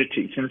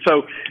communities. And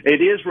so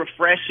it is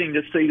refreshing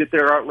to see that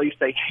there are at least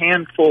a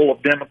handful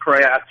of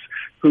Democrats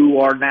who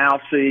are now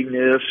seeing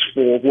this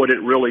for what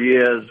it really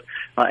is,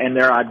 and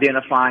they're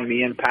identifying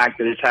the impact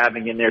that it's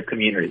having in their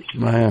communities.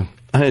 Man,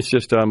 it's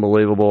just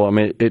unbelievable. I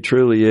mean, it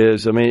truly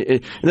is. I mean,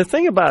 and the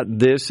thing about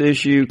this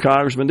issue,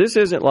 Congressman, this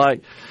isn't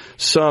like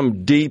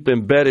some deep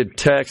embedded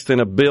text in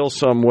a bill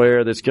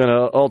somewhere that's going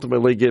to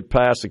ultimately get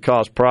passed to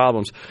cause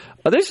problems.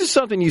 This is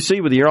something you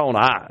see with your own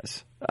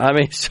eyes. I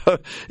mean, so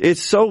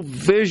it's so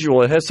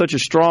visual. It has such a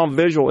strong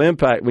visual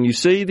impact when you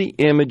see the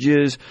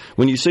images,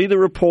 when you see the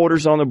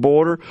reporters on the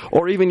border,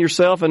 or even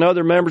yourself and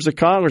other members of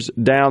Congress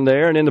down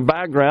there and in the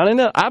background.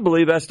 And I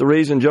believe that's the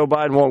reason Joe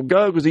Biden won't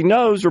go, because he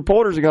knows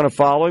reporters are going to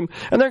follow him,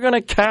 and they're going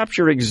to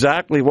capture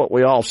exactly what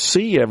we all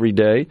see every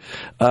day,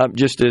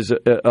 just as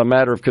a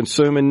matter of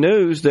consuming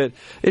news, that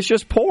it's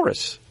just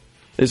porous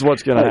is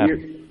what's going to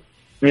happen.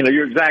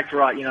 You're exactly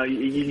right.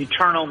 You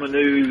turn on the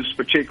news,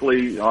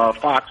 particularly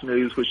Fox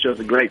News, which does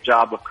a great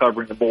job of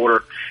covering the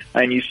border,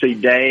 and you see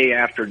day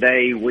after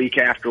day, week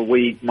after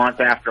week, month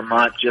after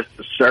month, just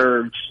the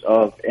surge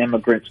of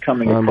immigrants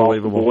coming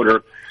across the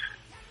border.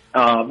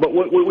 But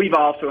what we've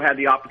also had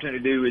the opportunity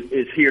to do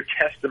is hear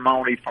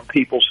testimony from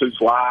people whose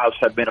lives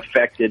have been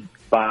affected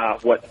by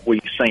what we've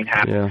seen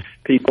happen. Yeah.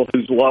 People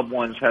whose loved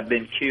ones have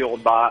been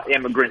killed by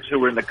immigrants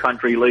who are in the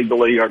country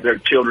legally, or their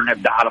children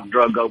have died of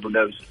drug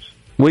overdoses.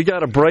 We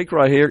got a break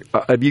right here.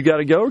 Have you got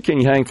to go, or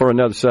can you hang for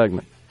another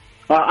segment?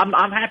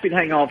 I'm happy to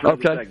hang on for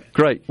another segment. Okay,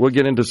 great. We'll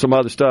get into some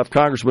other stuff.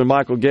 Congressman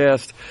Michael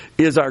Guest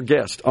is our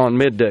guest on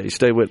Middays.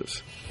 Stay with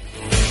us.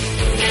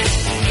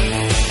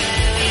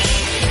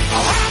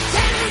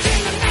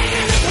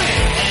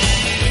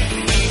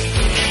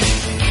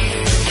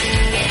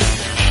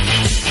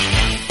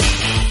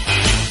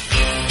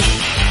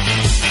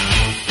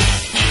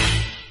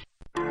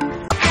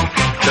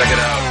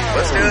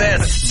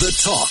 The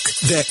talk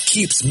that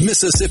keeps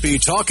Mississippi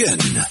talking.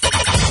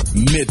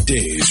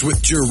 Middays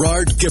with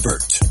Gerard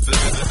Gibert.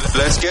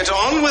 Let's get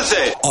on with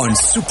it. On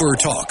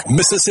SuperTalk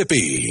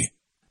Mississippi.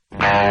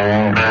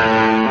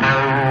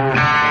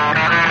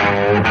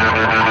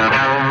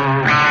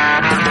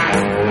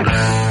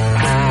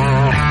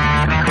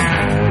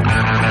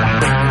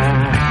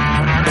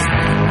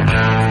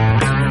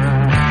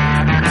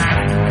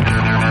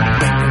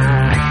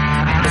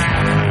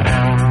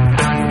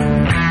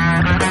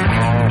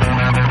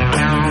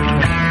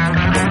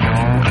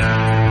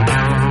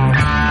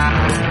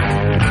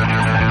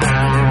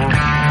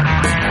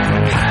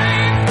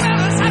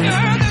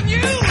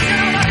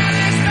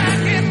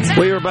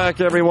 We are back,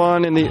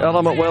 everyone, in the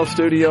Element Wealth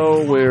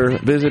studio. We're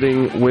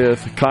visiting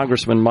with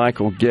Congressman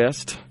Michael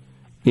Guest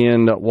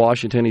in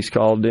Washington. He's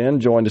called in,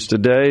 joined us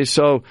today.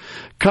 So,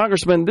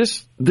 Congressman,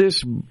 this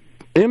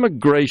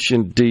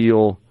immigration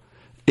deal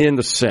in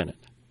the Senate,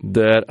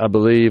 that I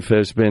believe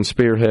has been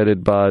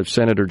spearheaded by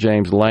Senator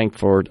James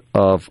Lankford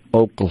of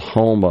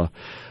Oklahoma.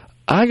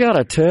 I got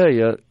to tell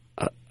you,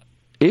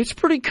 it's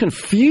pretty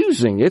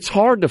confusing. It's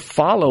hard to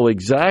follow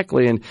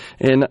exactly, and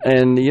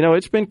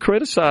it's been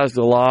criticized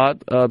a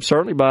lot,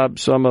 certainly by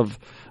some of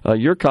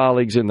your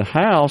colleagues in the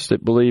House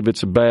that believe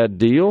it's a bad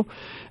deal.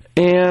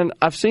 And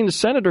I've seen the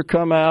senator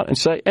come out and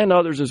say, and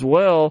others as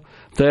well,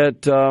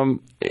 that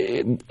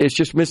it's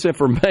just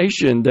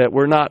misinformation, that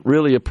we're not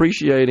really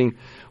appreciating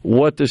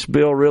what this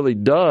bill really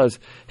does.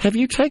 Have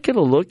you taken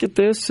a look at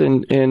this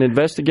and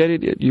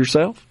investigated it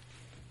yourself?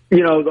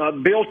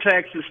 The bill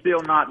text has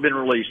still not been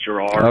released,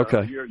 Gerard.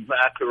 Okay. You're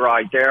exactly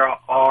right. There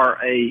are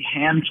a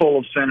handful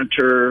of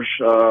senators,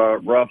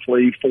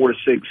 roughly 4 to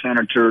 6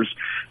 senators,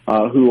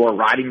 who are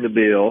writing the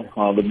bill.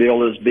 The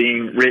bill is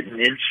being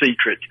written in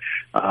secret.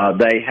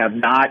 They have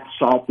not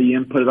sought the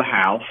input of the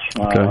House.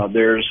 Okay.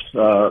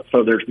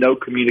 There's no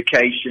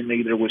communication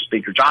either with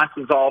Speaker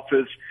Johnson's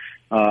office,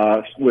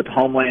 with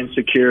Homeland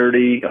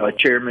Security,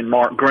 Chairman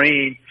Mark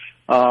Green.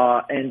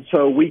 And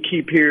so we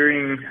keep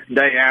hearing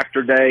day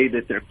after day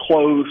that they're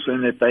close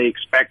and that they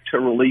expect to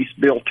release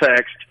bill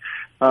text.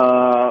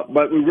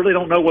 But we really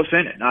don't know what's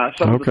in it.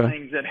 Some of the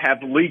things that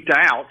have leaked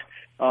out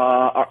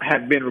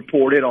have been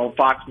reported on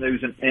Fox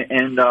News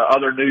and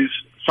other news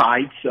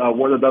sites.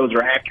 Whether those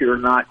are accurate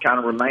or not kind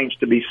of remains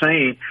to be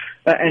seen.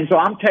 And so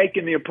I'm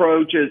taking the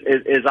approach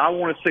is I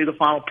want to see the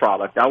final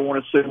product. I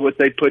want to see what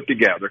they put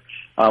together.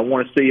 I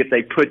want to see if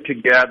they put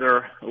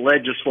together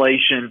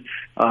legislation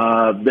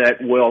that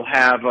will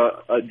have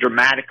a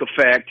dramatic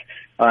effect,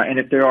 and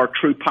if there are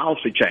true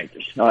policy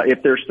changes.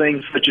 If there's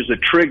things such as a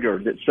trigger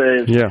that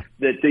says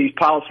that these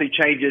policy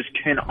changes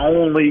can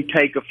only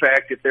take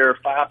effect if there are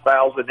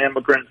 5,000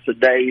 immigrants a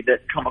day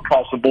that come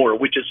across the border,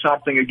 which is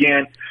something,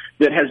 again,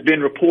 that has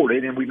been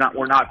reported, and we're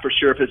not for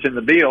sure if it's in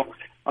the bill.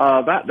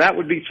 That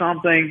would be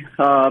something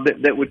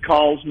that would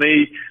cause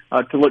me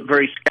to look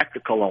very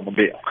skeptical on the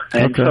bill.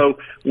 And so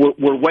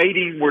we're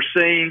waiting, we're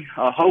seeing,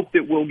 hope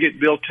that we'll get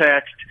bill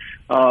text,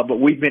 but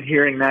we've been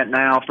hearing that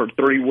now for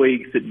 3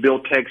 weeks, that bill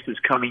text is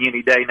coming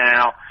any day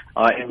now,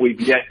 and we've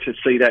yet to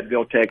see that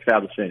bill text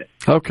out of the Senate.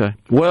 Okay.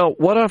 Well,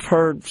 what I've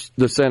heard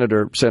the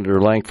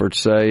Senator Lankford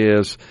say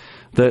is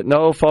that,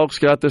 no, folks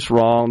got this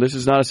wrong. This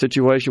is not a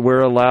situation where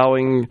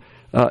allowing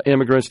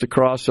immigrants to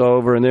cross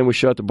over and then we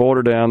shut the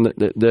border down,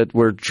 that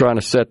we're trying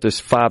to set this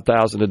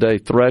 5,000 a day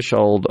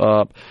threshold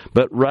up,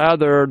 but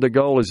rather the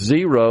goal is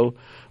 0.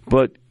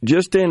 But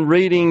just in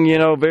reading,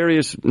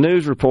 various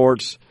news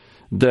reports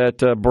that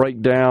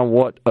break down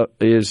what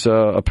is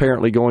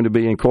apparently going to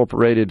be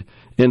incorporated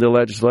into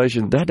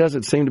legislation, that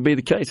doesn't seem to be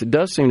the case. It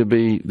does seem to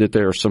be that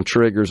there are some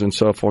triggers and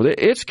so forth.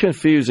 It's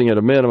confusing at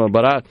a minimum,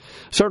 but I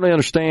certainly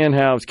understand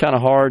how it's kind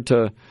of hard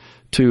to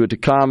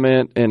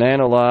comment and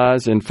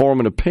analyze and form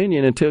an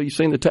opinion until you've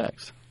seen the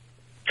text.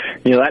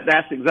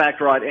 That's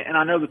exactly right. And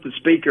I know that the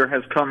Speaker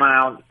has come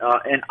out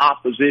in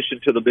opposition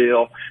to the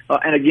bill.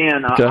 And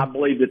again, I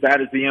believe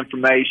that is the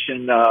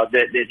information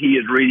that he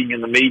is reading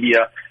in the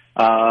media.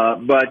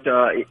 But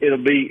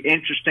it'll be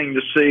interesting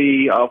to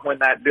see when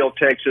that bill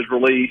text is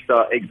released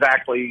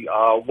exactly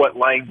what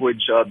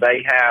language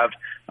they have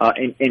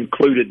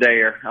included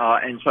there.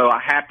 And so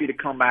I'm happy to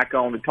come back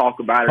on and talk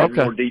about it in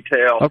more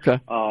detail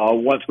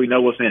once we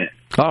know what's in it.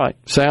 All right.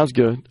 Sounds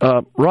good.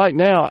 Right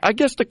now, I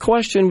guess the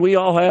question we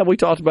all have, we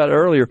talked about it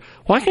earlier,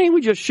 why can't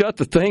we just shut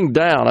the thing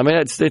down? I mean,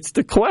 it's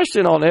the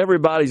question on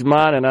everybody's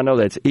mind, and I know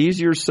that's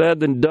easier said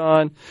than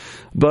done.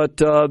 But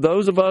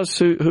those of us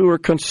who are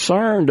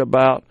concerned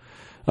about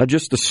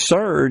just the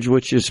surge,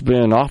 which has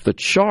been off the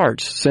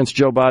charts since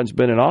Joe Biden's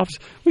been in office,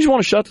 we just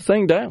want to shut the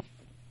thing down.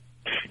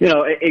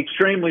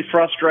 Extremely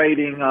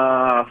frustrating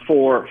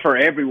for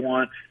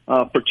everyone,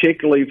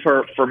 particularly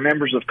for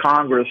members of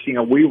Congress.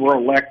 We were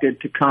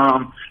elected to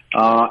come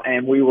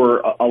and we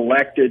were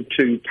elected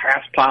to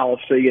pass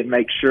policy and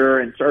make sure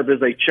and serve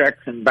as a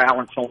checks and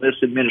balance on this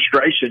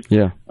administration.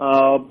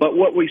 But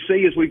what we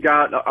see is we've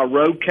got a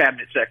rogue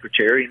cabinet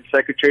secretary, and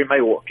Secretary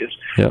Mayorkas.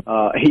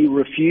 He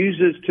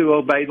refuses to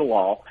obey the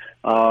law.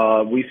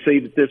 We see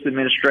that this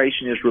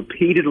administration is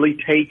repeatedly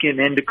taken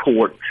into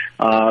court.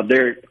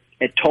 They're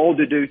told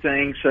to do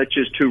things such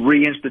as to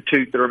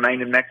reinstitute the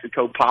Remain in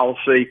Mexico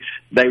policy.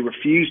 They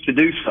refuse to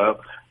do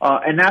so.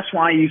 And that's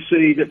why you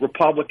see that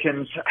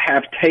Republicans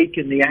have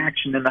taken the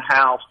action in the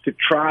House to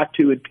try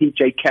to impeach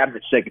a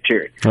cabinet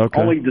secretary.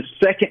 Only the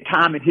second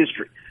time in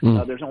history.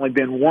 There's only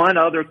been one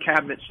other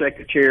cabinet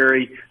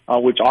secretary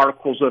which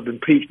articles of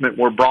impeachment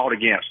were brought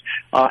against.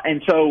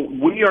 And so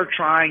we are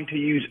trying to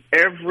use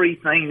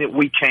everything that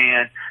we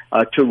can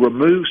to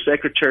remove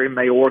Secretary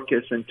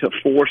Mayorkas and to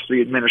force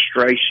the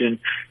administration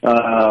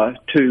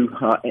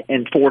to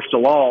enforce the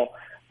law.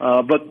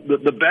 But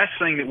the best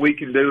thing that we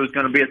can do is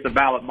going to be at the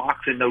ballot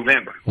box in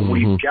November.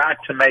 We've got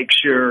to make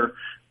sure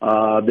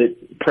that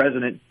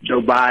President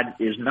Joe Biden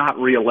is not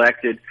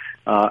reelected,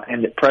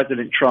 and that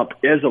President Trump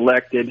is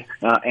elected,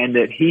 and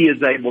that he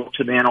is able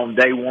to then on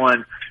day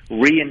one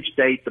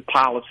reinstate the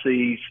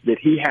policies that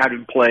he had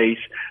in place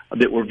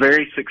that were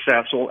very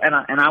successful. And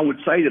I would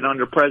say that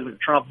under President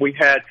Trump, we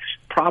had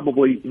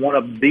probably one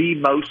of the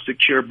most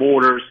secure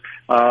borders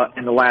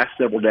in the last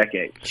several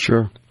decades.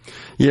 Sure.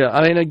 Yeah,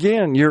 I mean,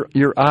 again,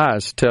 your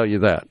eyes tell you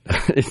that.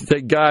 They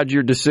guide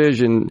your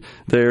decision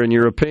there and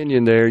your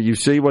opinion there. You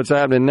see what's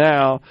happening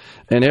now,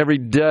 and every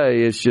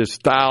day it's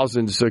just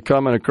thousands are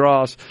coming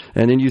across,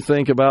 and then you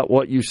think about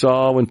what you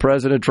saw when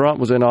President Trump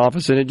was in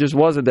office, and it just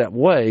wasn't that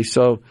way.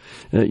 So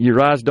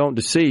your eyes don't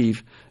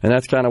deceive, and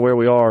that's kind of where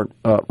we are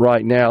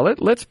right now.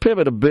 Let's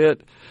pivot a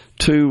bit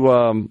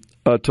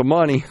to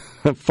money,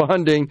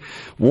 funding.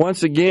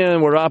 Once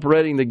again, we're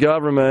operating the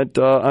government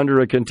under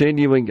a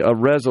continuing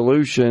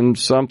resolution,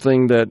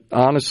 something that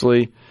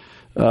honestly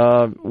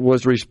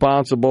was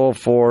responsible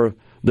for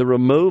the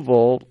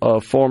removal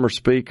of former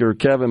Speaker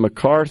Kevin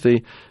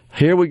McCarthy.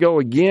 Here we go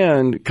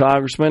again,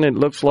 Congressman. It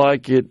looks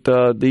like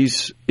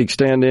these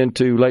extend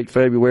into late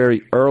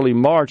February, early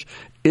March.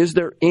 Is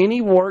there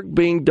any work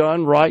being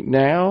done right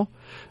now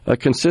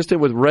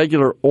consistent with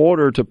regular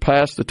order to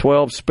pass the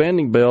 12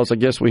 spending bills? I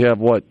guess we have,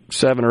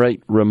 7 or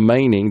 8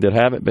 remaining that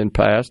haven't been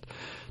passed,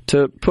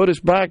 to put us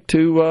back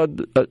to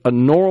a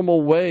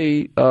normal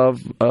way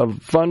of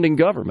funding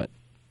government?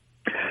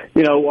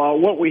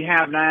 What we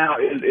have now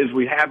is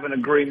we have an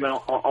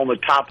agreement on the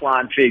top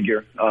line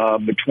figure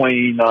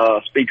between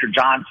Speaker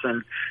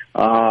Johnson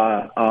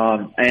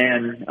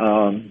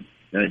and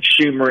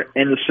Schumer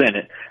in the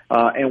Senate.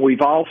 And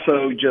we've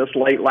also, just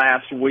late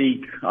last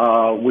week,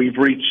 we've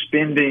reached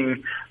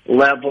spending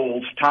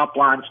levels,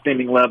 top-line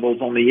spending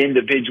levels on the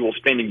individual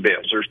spending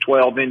bills. There's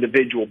 12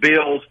 individual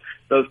bills.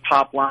 Those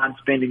top-line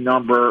spending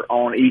number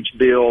on each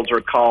bills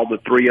are called the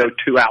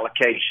 302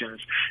 allocations.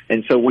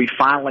 And so we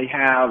finally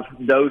have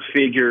those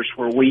figures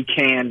where we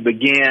can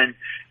begin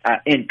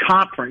in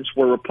conference,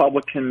 where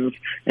Republicans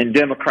and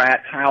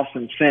Democrats, House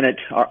and Senate,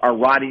 are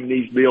writing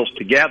these bills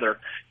together.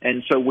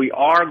 And so we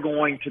are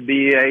going to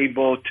be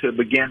able to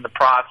begin the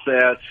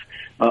process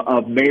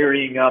of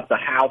marrying up the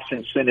House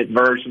and Senate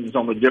versions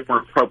on the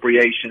different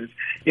appropriations.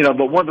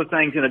 But one of the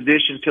things, in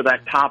addition to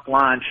that top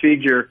line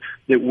figure,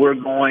 that we're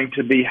going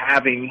to be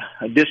having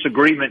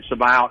disagreements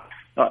about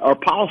are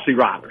policy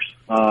riders.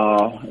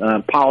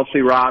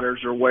 Policy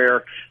riders are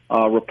where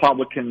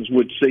Republicans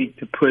would seek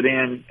to put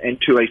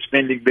into a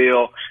spending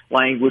bill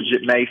language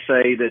that may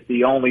say that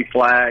the only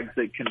flags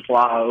that can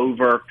fly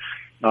over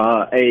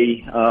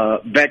a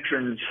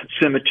veterans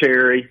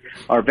cemetery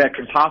or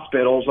veterans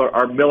hospitals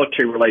are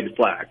military-related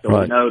flags. So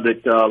right. I know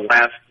that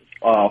last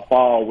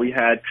fall we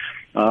had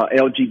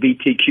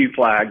LGBTQ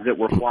flags that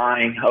were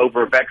flying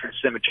over a veterans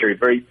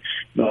cemetery.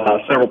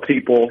 Several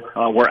people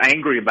were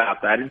angry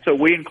about that, and so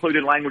we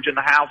included language in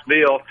the House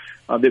bill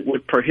that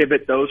would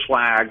prohibit those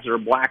flags, or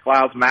Black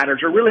Lives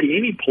Matters, or really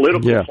any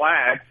political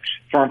flag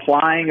from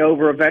flying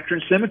over a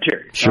veterans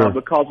cemetery,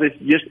 because it's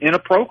just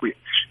inappropriate.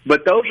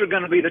 But those are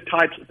going to be the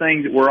types of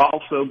things that we're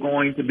also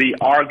going to be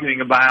arguing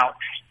about,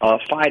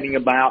 fighting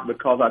about,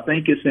 because I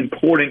think it's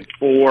important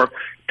for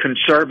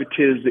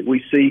conservatives that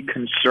we see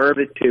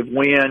conservative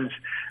wins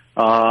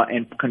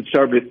and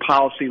conservative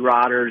policy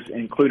riders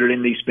included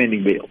in these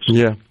spending bills.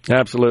 Yeah,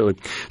 absolutely.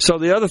 So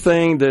the other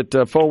thing that,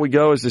 before we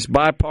go, is this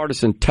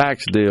bipartisan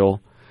tax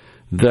deal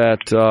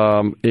that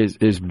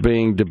is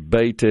being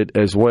debated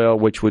as well,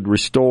 which would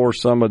restore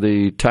some of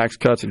the Tax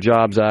Cuts and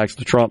Jobs Act,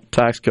 the Trump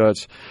tax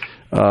cuts,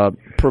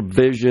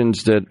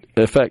 provisions that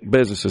affect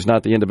businesses,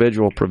 not the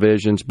individual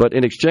provisions. But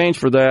in exchange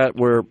for that,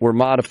 we're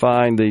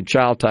modifying the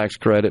child tax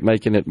credit,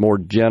 making it more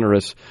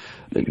generous.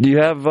 Do you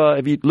have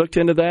you looked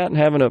into that and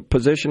having a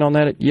position on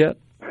that yet?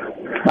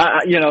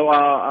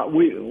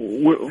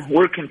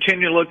 We're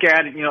continuing to look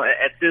at it.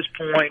 At this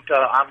point,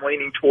 I'm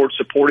leaning towards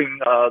supporting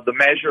the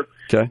measure.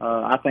 Okay.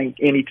 I think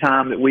any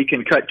time that we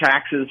can cut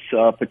taxes,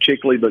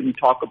 particularly, but you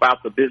talk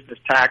about the business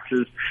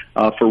taxes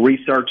for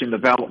research and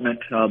development,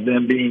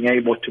 them being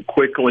able to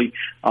quickly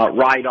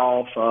write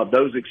off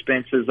those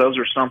expenses. Those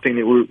are something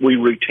that we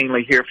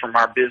routinely hear from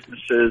our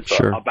businesses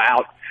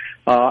about.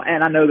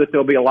 And I know that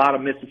there'll be a lot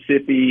of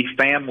Mississippi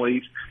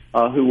families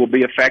who will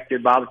be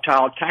affected by the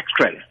child tax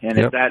credit, and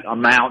if that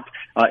amount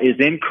is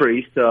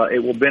increased,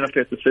 it will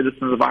benefit the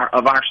citizens of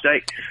our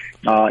state.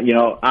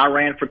 I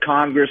ran for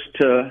Congress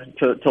to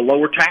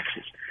lower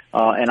taxes,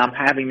 and I'm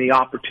having the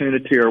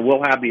opportunity, or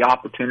will have the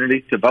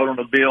opportunity, to vote on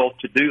a bill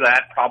to do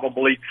that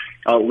probably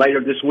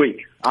later this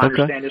week. I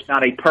understand it's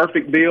not a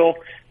perfect bill,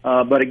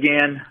 but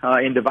again,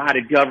 in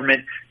divided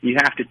government, you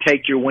have to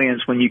take your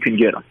wins when you can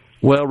get them.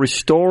 Well,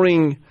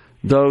 restoring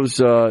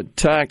those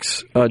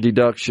tax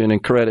deduction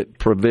and credit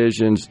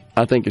provisions,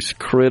 I think, is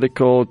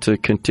critical to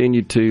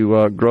continue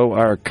to grow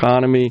our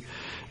economy.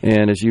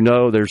 And as you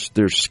know,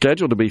 they're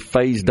scheduled to be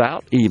phased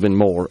out even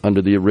more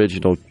under the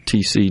original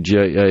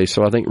TCJA.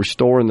 So I think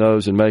restoring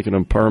those and making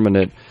them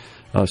permanent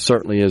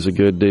certainly is a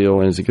good deal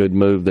and is a good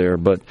move there.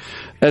 But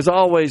as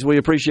always, we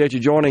appreciate you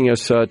joining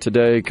us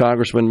today,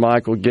 Congressman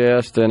Michael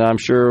Guest, and I'm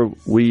sure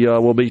we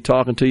will be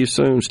talking to you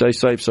soon. Stay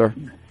safe, sir.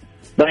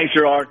 Thanks,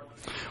 Gerard.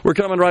 We're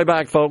coming right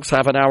back, folks.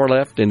 Half an hour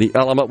left in the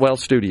Element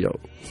Wealth studio.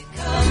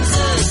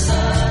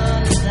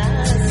 sun,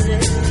 I say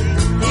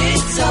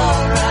it's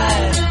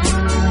alright.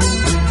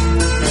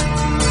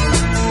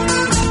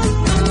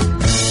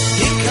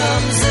 Here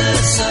comes the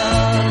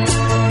sun.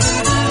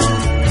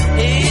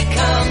 Here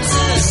comes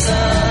the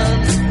sun.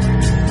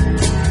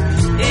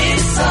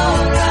 It's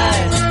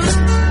alright.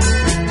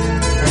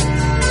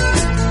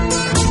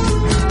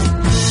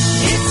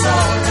 It's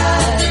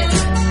alright.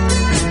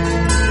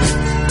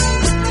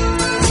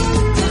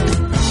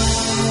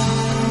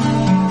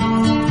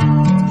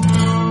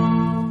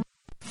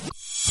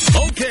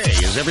 Okay,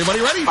 is everybody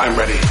ready? I'm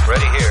ready.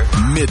 Ready here.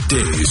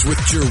 Middays with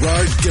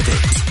Gerard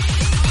Gibert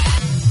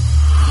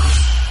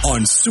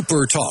on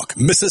SuperTalk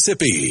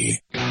Mississippi.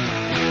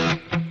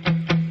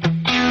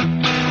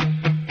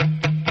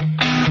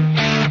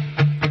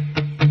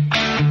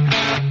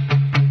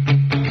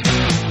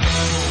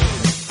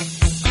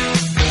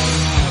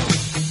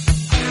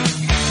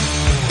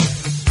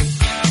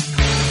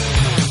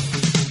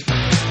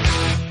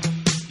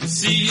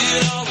 See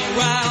it all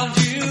around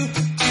you.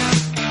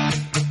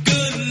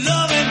 Good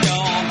loving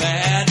gone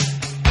bad.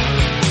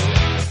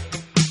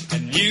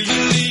 And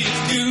usually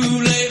it's too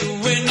late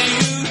when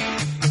you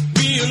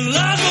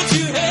realize what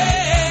you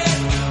had.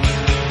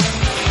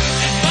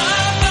 And my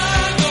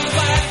mind goes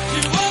back to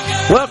a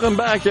girl. Welcome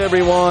back,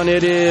 everyone.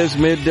 It is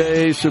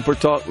Midday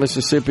SuperTalk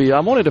Mississippi.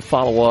 I wanted to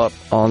follow up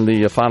on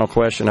the final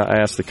question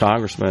I asked the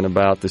congressman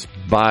about this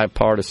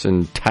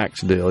bipartisan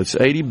tax deal. It's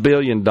 $80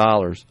 billion.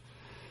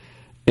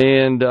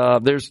 And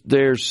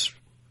there's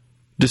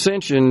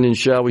dissension, and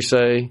shall we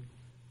say,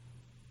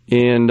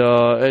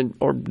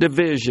 or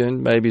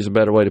division, maybe is a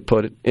better way to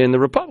put it, in the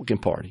Republican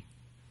Party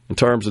in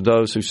terms of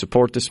those who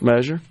support this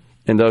measure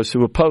and those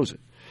who oppose it.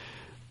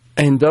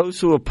 And those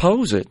who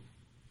oppose it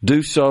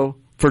do so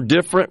for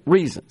different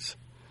reasons.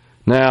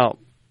 Now,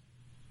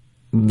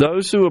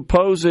 those who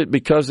oppose it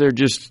because they're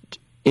just,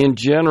 in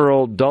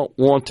general, don't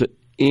want to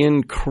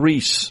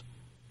increase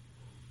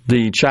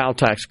the child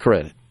tax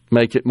credit,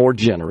 make it more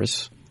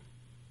generous.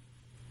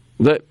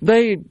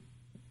 They,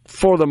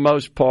 for the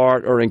most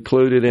part, are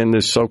included in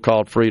this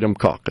so-called Freedom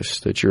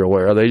Caucus that you're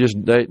aware of. They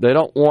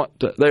don't want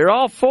to. They're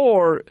all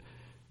for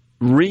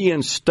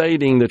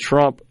reinstating the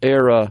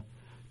Trump-era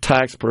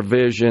tax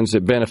provisions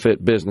that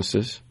benefit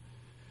businesses,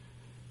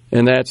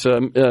 and that's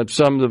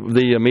some of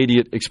the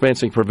immediate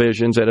expensing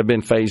provisions that have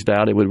been phased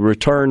out. It would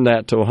return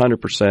that to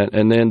 100%,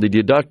 and then the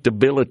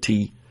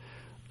deductibility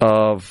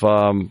of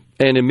and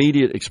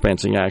immediate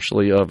expensing,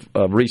 actually, of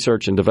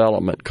research and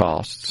development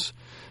costs,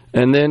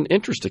 and then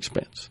interest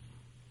expense.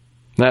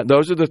 Now,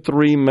 those are the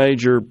three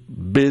major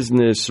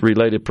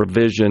business-related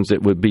provisions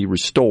that would be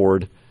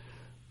restored.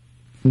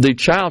 The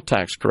child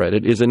tax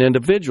credit is an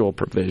individual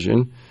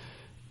provision,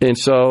 and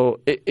so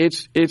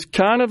it's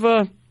kind of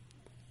a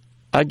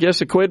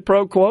quid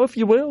pro quo, if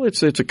you will.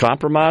 It's a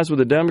compromise with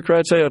the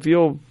Democrats. Hey, if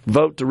you'll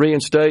vote to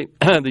reinstate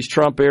these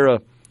Trump-era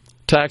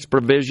tax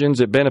provisions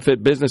that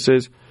benefit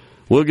businesses,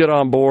 we'll get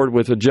on board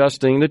with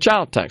adjusting the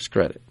child tax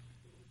credit,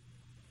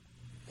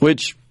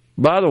 which,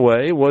 by the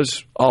way,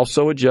 was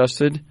also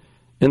adjusted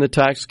in the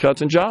Tax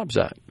Cuts and Jobs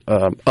Act,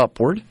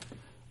 upward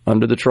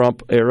under the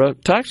Trump-era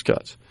tax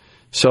cuts.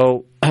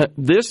 So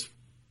this,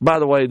 by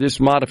the way, this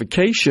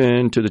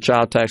modification to the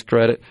child tax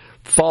credit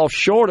falls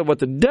short of what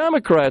the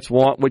Democrats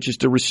want, which is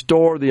to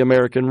restore the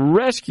American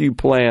Rescue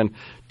Plan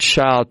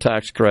child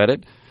tax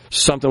credit,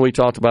 something we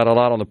talked about a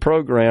lot on the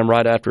program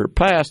right after it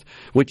passed,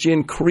 which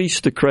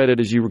increased the credit,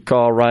 as you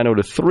recall, Rhino,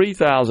 to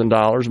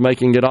 $3,000,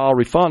 making it all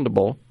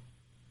refundable,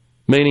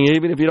 meaning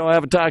even if you don't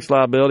have a tax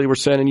liability, we're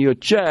sending you a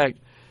check.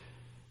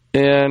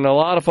 And a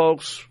lot of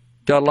folks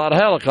got a lot of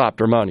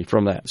helicopter money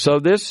from that. So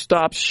this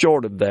stops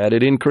short of that.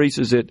 It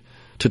increases it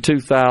to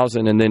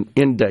 $2,000 and then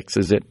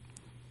indexes it.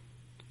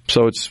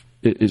 So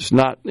it's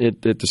not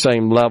at the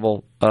same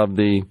level of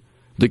the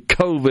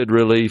COVID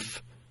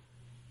relief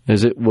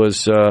as it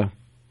was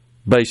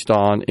based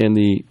on in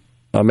the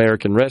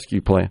American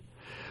Rescue Plan.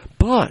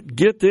 But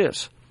get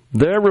this,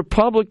 there are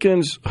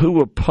Republicans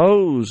who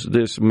oppose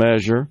this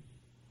measure,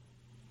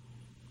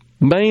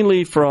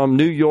 mainly from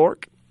New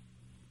York,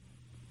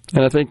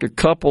 and I think a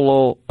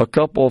couple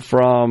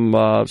from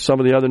some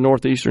of the other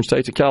northeastern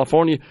states of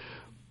California,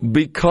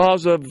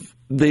 because of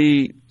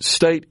the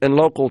state and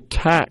local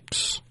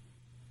tax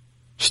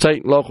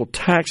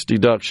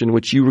deduction,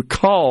 which you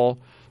recall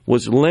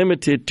was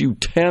limited to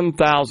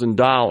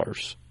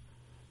 $10,000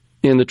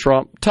 in the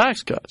Trump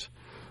tax cuts.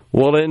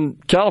 Well, in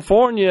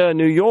California,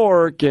 New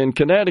York, and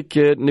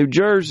Connecticut, New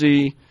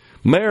Jersey,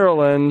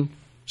 Maryland,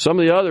 some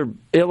of the other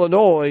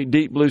Illinois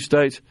deep blue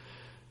states,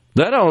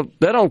 that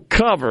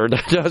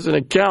doesn't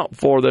account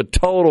for the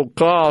total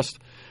cost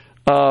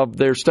of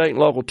their state and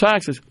local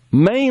taxes,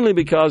 mainly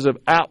because of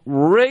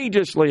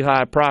outrageously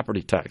high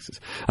property taxes.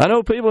 I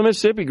know people in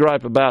Mississippi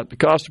gripe about the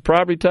cost of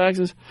property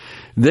taxes.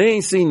 They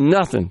ain't seen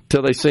nothing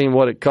till they seen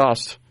what it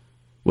costs,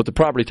 what the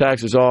property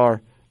taxes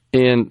are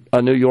in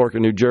New York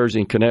and New Jersey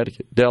and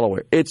Connecticut,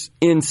 Delaware. It's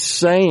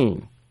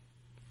insane.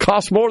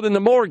 Costs more than the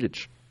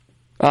mortgage,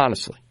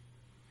 honestly.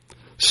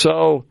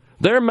 So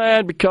they're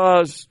mad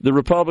because the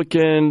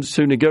Republicans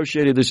who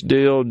negotiated this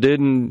deal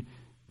didn't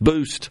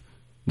boost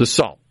the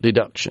SALT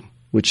deduction,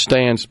 which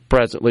stands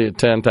presently at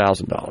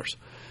 $10,000.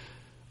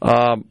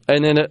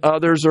 And then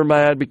others are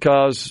mad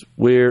because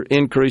we're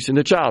increasing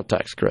the child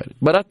tax credit.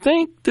 But I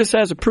think this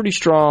has a pretty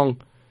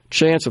strong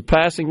chance of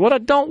passing. What I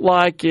don't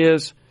like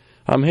is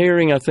I'm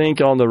hearing, I think,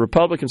 on the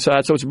Republican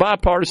side, so it's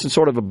bipartisan,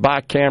 sort of a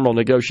bicameral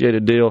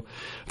negotiated deal.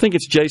 I think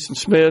it's Jason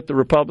Smith, the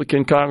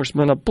Republican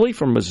congressman, I believe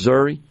from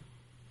Missouri,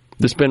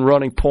 that's been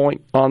running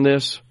point on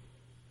this,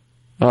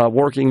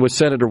 working with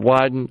Senator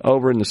Wyden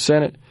over in the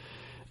Senate.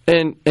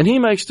 And he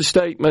makes the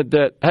statement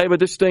that, hey, but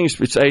this thing, it's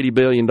 $80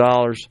 billion.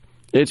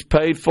 It's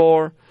paid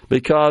for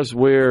because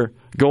we're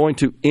going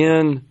to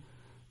end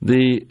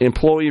the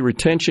employee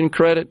retention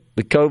credit,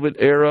 the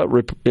COVID-era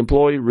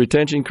employee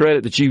retention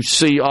credit that you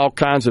see all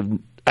kinds of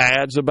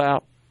ads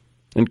about,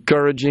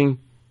 encouraging,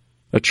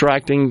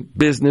 attracting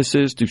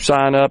businesses to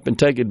sign up and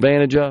take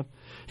advantage of.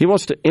 He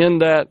wants to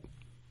end that.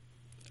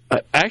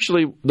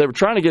 Actually, they were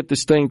trying to get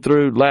this thing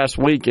through last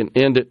week and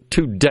end it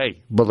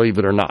today, believe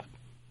it or not.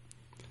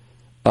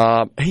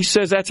 He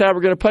says that's how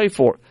we're going to pay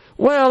for it.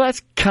 Well,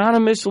 that's kind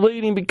of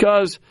misleading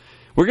because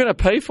we're going to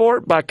pay for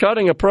it by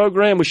cutting a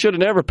program we should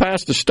have never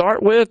passed to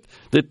start with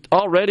that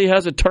already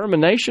has a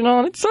termination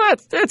on it. So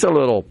that's a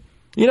little,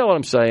 you know what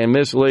I'm saying,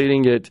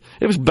 misleading. It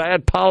was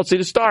bad policy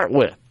to start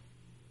with.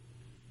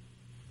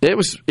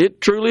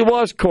 It truly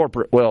was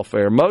corporate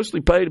welfare,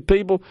 mostly paid to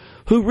people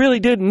who really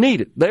didn't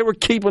need it. They were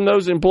keeping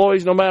those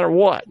employees no matter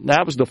what.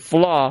 That was the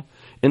flaw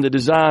in the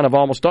design of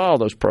almost all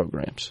those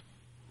programs.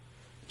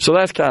 So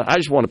that's I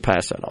just want to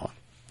pass that on.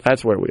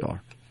 That's where we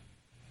are.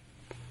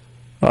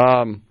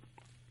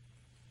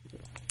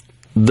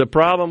 The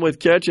problem with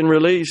catch and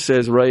release,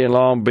 says Ray in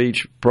Long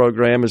Beach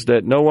program, is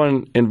that no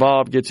one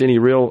involved gets any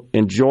real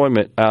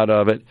enjoyment out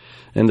of it,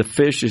 and the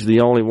fish is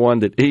the only one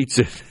that eats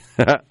it.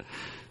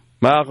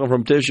 Malcolm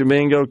from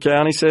Tishomingo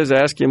County says,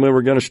 ask him when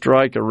we're going to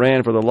strike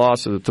Iran for the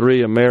loss of the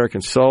 3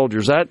 American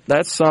soldiers.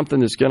 That's something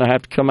that's going to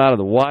have to come out of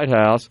the White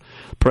House.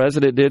 The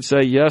president did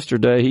say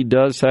yesterday he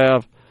does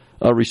have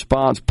a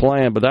response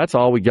plan, but that's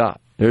all we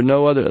got. There's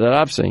no other that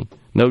I've seen.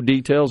 No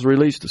details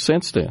released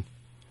since then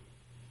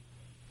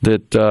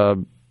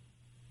that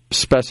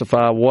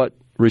specify what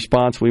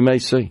response we may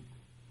see.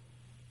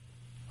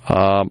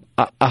 I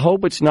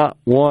hope it's not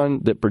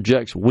one that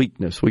projects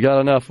weakness. We got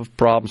enough of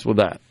problems with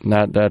that.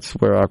 And that's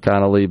where I'll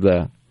kind of leave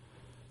that.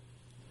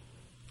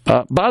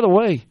 By the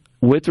way,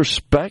 with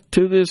respect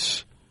to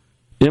this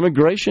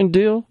immigration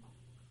deal,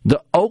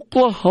 the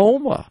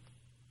Oklahoma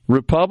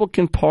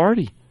Republican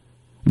Party,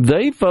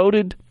 they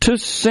voted to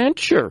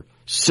censure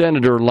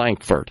Senator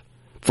Lankford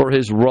for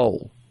his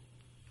role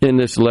in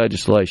this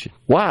legislation.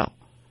 Wow.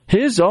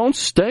 His own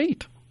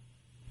state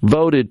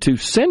voted to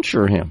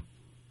censure him.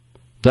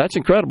 That's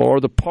incredible. Or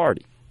the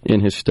party in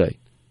his state.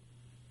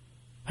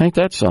 Ain't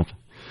that something?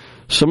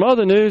 Some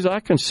other news I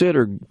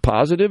consider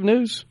positive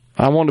news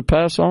I want to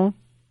pass on.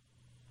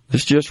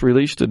 This just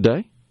released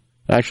today.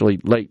 Actually,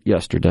 late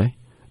yesterday.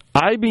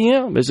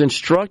 IBM has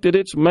instructed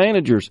its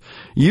managers,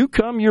 you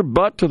come your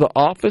butt to the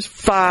office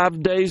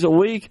 5 days a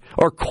week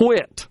or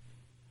quit.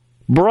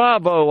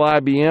 Bravo,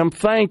 IBM.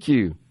 Thank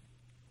you.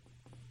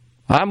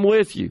 I'm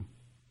with you.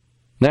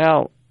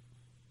 Now,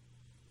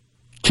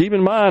 keep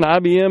in mind,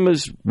 IBM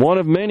is one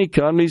of many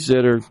companies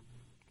that are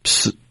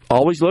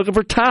always looking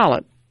for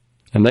talent.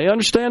 And they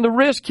understand the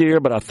risk here,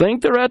 but I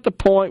think they're at the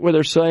point where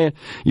they're saying,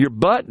 your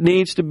butt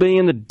needs to be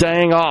in the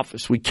dang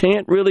office. We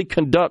can't really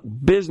conduct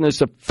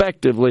business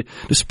effectively,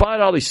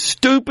 despite all these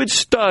stupid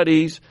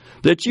studies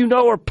that you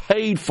know are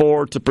paid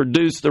for to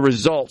produce the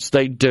results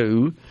they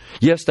do.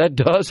 Yes, that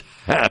does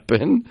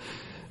happen.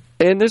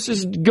 And this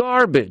is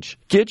garbage.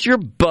 Get your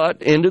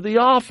butt into the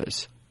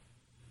office.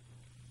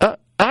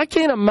 I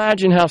can't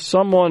imagine how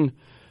someone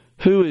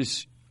who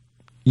is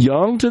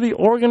young to the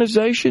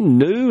organization,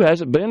 new,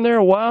 hasn't been there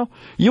a while,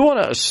 you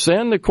want to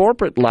ascend the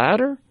corporate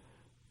ladder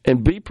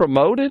and be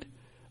promoted?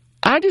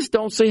 I just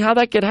don't see how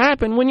that could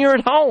happen when you're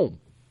at home.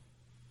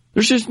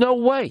 There's just no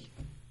way.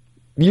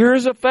 You're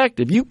as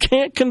effective. You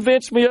can't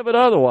convince me of it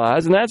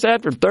otherwise, and that's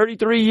after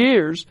 33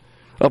 years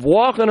of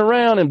walking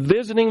around and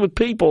visiting with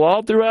people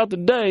all throughout the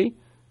day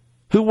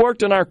who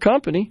worked in our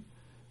company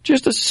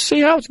just to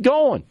see how it's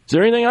going. Is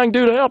there anything I can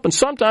do to help? And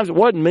sometimes it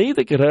wasn't me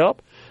that could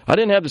help. I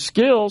didn't have the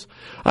skills.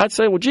 I'd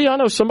say, well, gee, I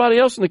know somebody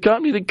else in the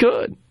company that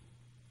could.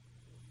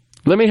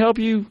 Let me help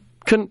you,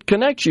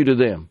 connect you to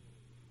them.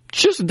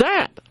 Just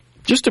that.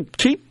 Just to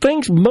keep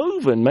things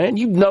moving, man.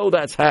 You know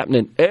that's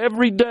happening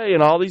every day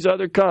in all these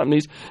other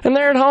companies, and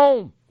they're at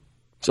home.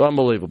 It's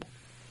unbelievable.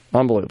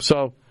 Unbelievable.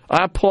 So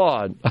I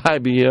applaud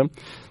IBM.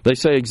 They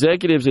say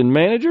executives and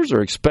managers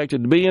are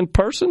expected to be in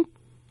person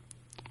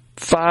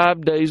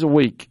 5 days a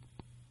week.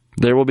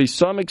 There will be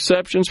some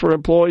exceptions for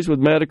employees with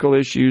medical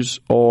issues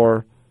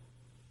or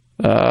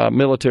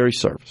military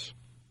service.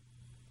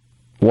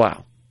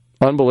 Wow.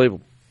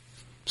 Unbelievable.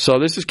 So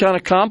this is kind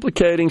of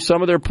complicating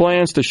some of their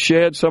plans to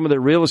shed some of their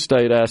real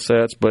estate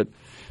assets, but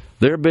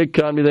they're a big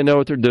company. They know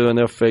what they're doing.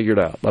 They'll figure it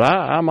out. But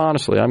I'm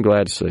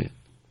glad to see it.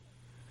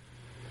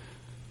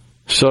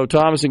 So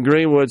Thomas in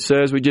Greenwood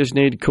says we just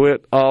need to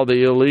quit all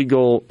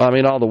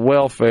the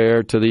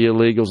welfare to the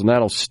illegals, and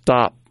that'll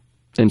stop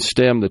and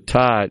stem the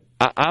tide.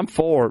 I'm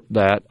for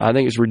that. I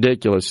think it's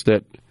ridiculous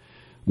that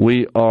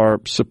we are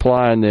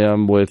supplying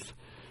them with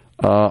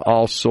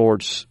all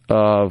sorts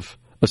of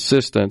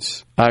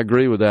assistance. I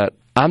agree with that.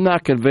 I'm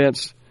not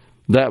convinced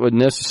that would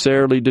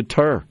necessarily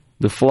deter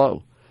the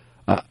flow.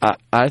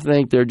 I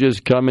think they're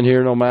just coming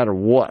here no matter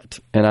what,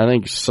 and I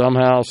think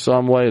somehow,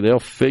 some way, they'll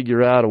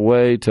figure out a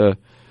way to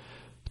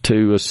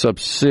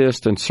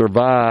subsist and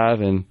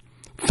survive and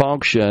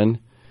function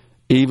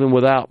even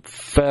without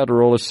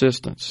federal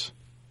assistance.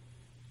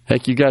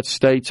 Heck, you got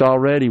states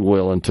already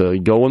willing to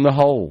go in the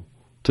hole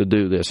to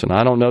do this, and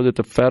I don't know that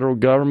the federal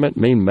government.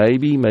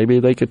 Maybe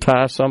they could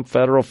tie some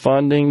federal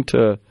funding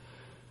to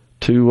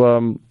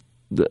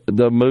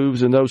the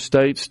moves in those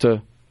states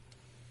to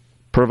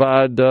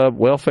provide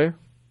welfare,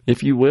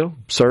 if you will,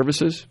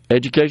 services,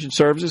 education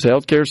services,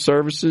 healthcare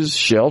services,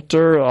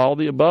 shelter, all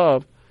the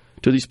above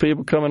to these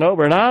people coming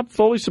over. And I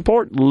fully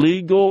support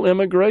legal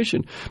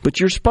immigration, but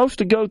you're supposed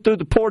to go through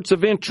the ports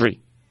of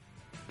entry,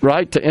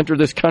 right, to enter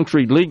this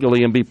country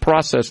legally and be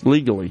processed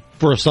legally.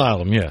 For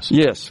asylum, yes.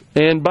 Yes.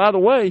 And by the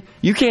way,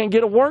 you can't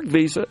get a work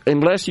visa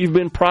unless you've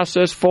been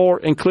processed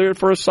for and cleared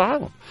for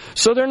asylum.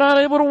 So they're not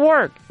able to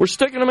work. We're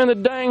sticking them in the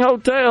dang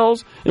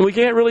hotels, and we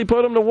can't really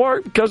put them to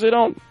work because they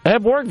don't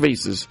have work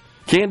visas.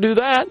 Can't do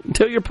that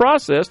until you're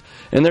processed.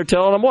 And they're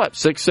telling them,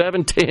 6,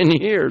 7, 10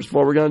 years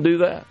before we're going to do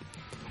that.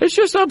 It's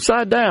just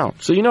upside down.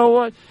 So you know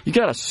what? You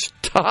got to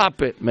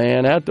stop it,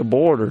 man, at the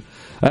border.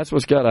 That's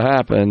what's got to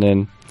happen.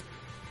 And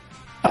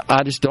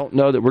I just don't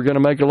know that we're going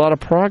to make a lot of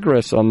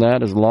progress on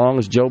that as long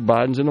as Joe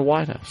Biden's in the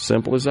White House.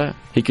 Simple as that.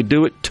 He could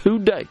do it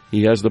today.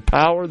 He has the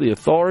power, the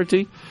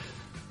authority,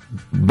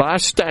 by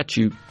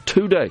statute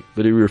today.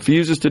 But he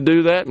refuses to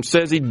do that and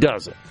says he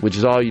doesn't, which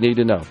is all you need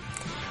to know.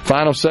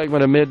 Final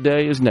segment of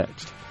Midday is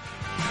next.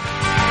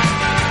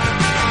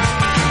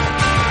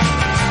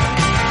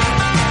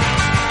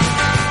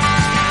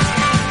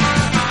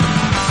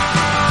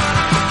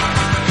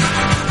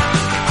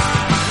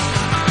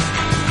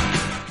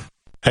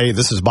 Hey,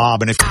 this is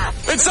Bob, and if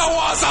it's so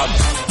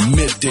awesome!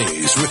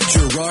 Middays with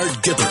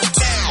Gerard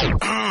Gibert.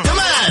 Come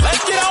on,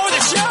 let's get on with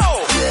the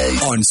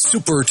show! On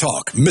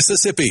SuperTalk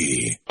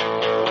Mississippi.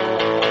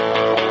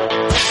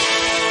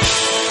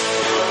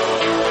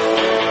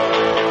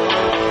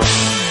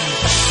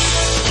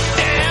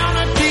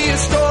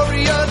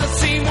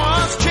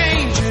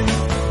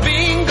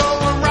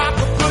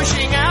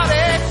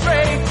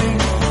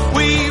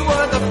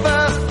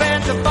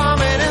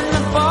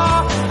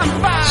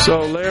 So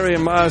Larry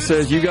and Maya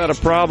says, you got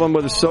a problem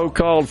with the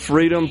so-called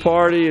Freedom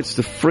Party? It's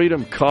the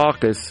Freedom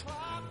Caucus.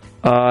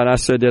 And I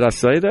said, did I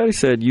say that? He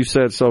said, you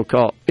said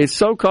so-called. It's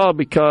so-called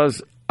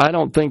because I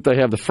don't think they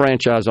have the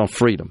franchise on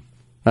freedom.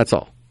 That's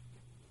all.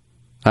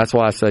 That's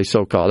why I say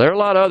so-called. There are a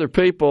lot of other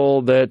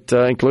people that,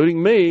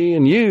 including me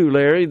and you,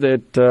 Larry,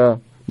 that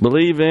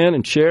believe in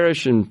and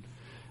cherish and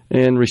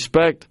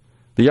respect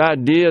the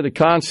idea, the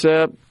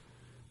concept,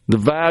 the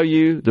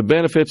value, the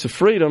benefits of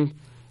freedom.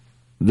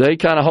 They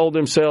kind of hold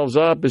themselves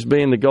up as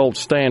being the gold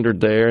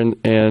standard there,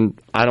 and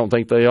I don't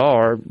think they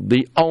are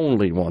the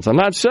only ones. I'm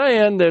not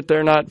saying that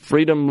they're not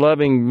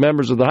freedom-loving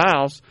members of the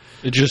House.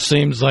 It just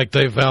seems like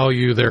they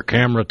value their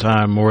camera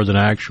time more than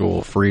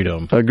actual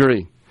freedom.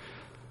 Agree.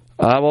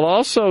 I will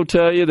also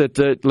tell you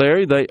that,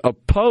 Larry, they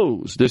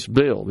oppose this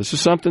bill. This is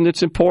something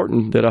that's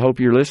important that I hope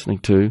you're listening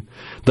to.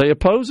 They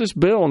oppose this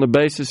bill on the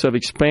basis of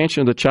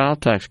expansion of the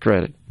child tax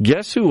credit.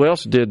 Guess who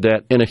else did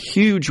that in a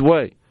huge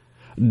way?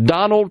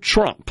 Donald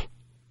Trump.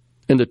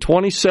 In the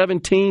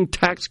 2017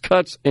 Tax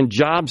Cuts and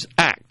Jobs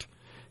Act,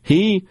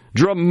 he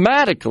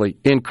dramatically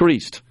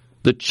increased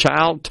the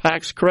child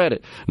tax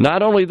credit.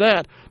 Not only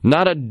that,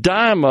 not a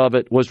dime of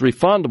it was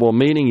refundable,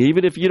 meaning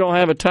even if you don't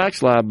have a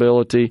tax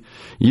liability,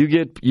 you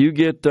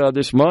get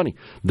this money.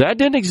 That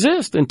didn't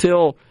exist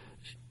until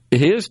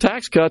his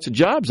Tax Cuts and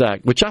Jobs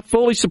Act, which I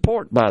fully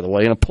support, by the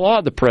way, and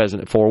applaud the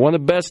president for. One of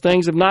the best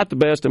things, if not the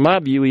best, in my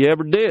view, he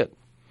ever did.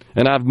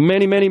 And I've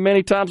many, many,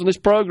 many times on this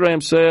program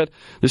said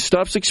this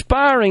stuff's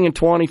expiring in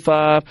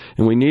 25,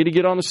 and we need to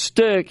get on the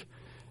stick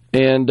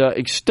and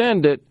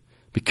extend it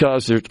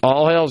because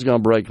all hell's going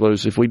to break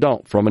loose if we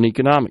don't, from an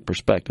economic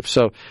perspective.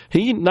 So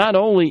he not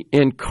only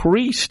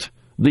increased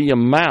the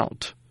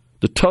amount,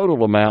 the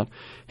total amount,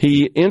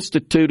 he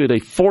instituted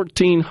a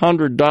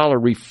 $1,400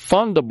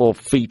 refundable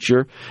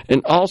feature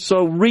and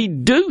also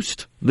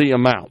reduced the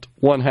amount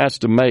one has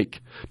to make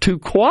to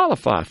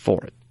qualify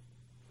for it.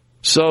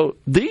 So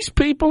these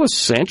people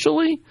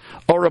essentially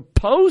are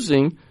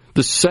opposing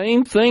the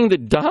same thing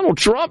that Donald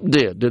Trump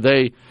did. Do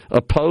they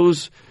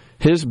oppose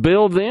his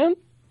bill then?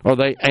 Are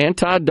they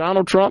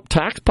anti-Donald Trump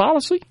tax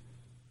policy?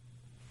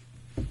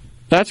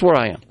 That's where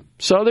I am.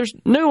 So there's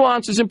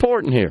nuance is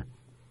important here.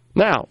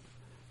 Now,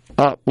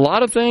 a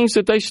lot of things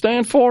that they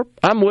stand for,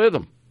 I'm with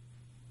them.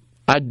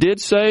 I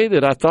did say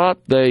that I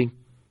thought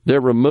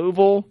their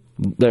removal,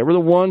 they were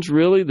the ones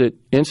really that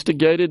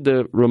instigated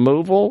the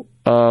removal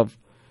of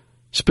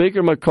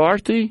Speaker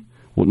McCarthy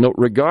Well, no,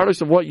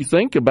 regardless of what you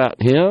think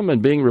about him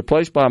and being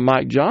replaced by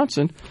Mike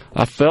Johnson,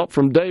 I felt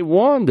from day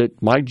one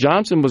that Mike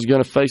Johnson was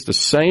going to face the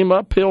same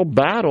uphill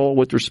battle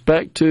with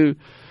respect to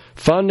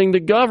funding the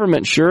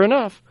government. Sure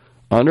enough,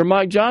 under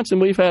Mike Johnson,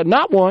 we've had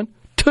not one,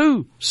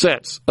 2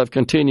 sets of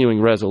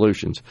continuing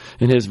resolutions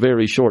in his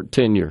very short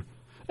tenure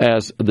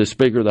as the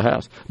Speaker of the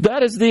House.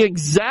 That is the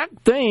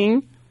exact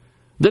thing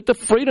that the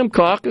Freedom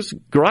Caucus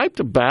griped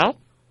about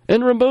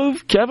and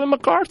removed Kevin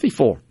McCarthy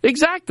for.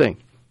 Exact thing.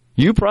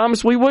 You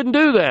promised we wouldn't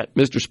do that,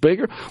 Mr.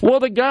 Speaker. Well,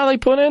 the guy they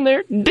put in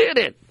there did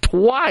it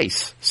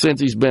twice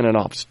since he's been in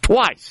office.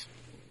 Twice.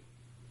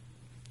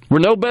 We're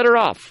no better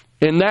off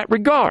in that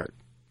regard.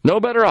 No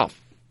better off.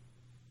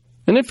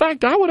 And in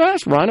fact, I would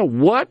ask Rhino,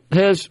 what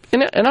has,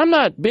 and I'm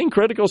not being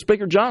critical of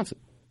Speaker Johnson,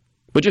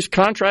 but just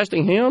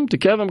contrasting him to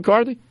Kevin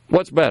McCarthy,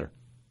 what's better?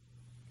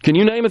 Can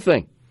you name a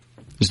thing?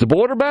 Is the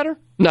border better?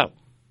 No.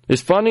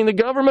 Is funding the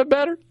government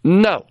better?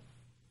 No.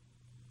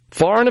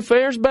 Foreign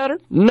affairs better?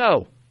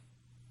 No.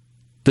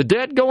 The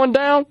debt going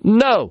down?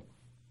 No.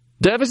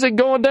 Deficit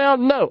going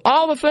down? No.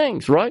 All the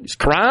things, right? Is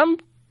crime?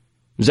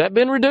 Has that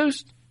been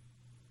reduced?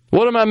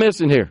 What am I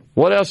missing here?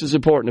 What else is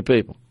important to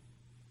people?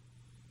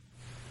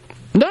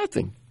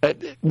 Nothing.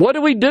 What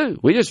do?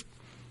 We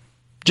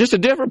just a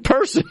different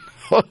person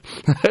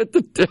at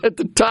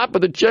the top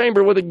of the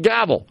chamber with a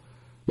gavel.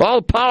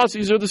 All the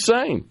policies are the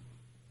same.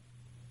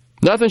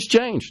 Nothing's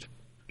changed.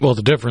 Well,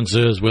 the difference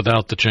is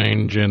without the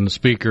change in the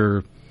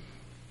Speaker,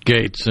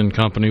 Gates and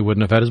company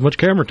wouldn't have had as much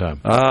camera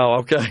time. Oh,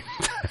 okay.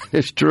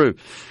 It's true.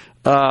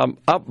 By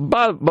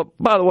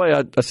the way,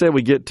 I said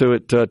we get to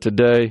it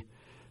today,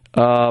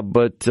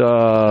 but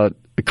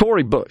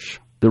Cori Bush,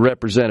 the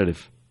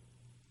representative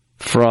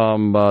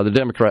from the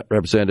Democrat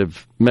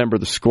representative, member of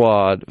the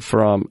squad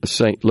from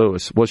St.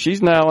 Louis, well,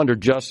 she's now under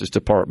Justice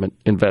Department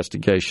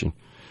investigation.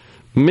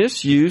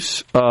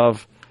 Misuse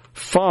of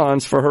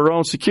funds for her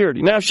own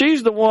security. Now,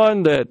 she's the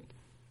one that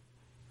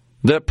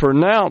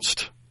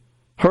pronounced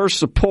her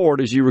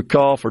support, as you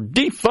recall, for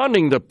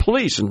defunding the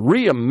police and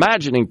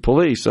reimagining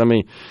police. I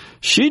mean,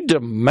 she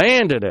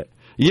demanded it.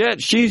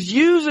 Yet she's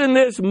using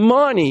this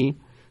money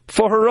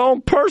for her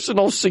own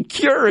personal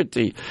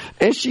security.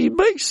 And she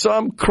makes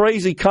some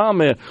crazy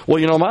comment. Well,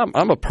 you know,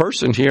 I'm a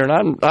person here,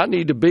 and I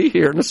need to be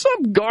here. And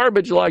some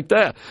garbage like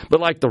that. But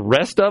like the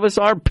rest of us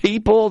are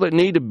people that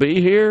need to be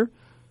here,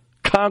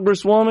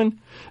 Congresswoman.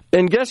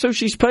 And guess who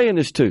she's paying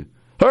this to?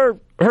 Her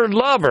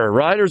lover,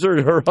 right?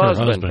 Or her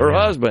husband? Her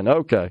husband,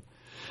 okay.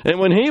 And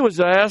when he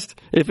was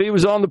asked if he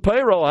was on the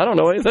payroll, I don't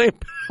know anything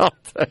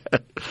about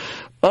that.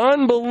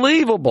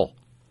 Unbelievable.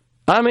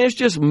 I mean, it's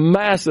just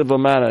massive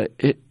amount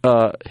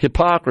of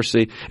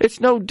hypocrisy.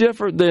 It's no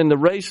different than the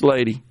race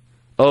lady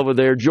over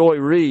there, Joy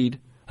Reid.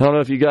 I don't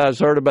know if you guys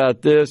heard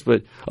about this,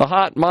 but a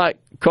hot mic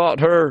caught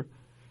her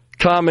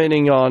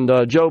commenting on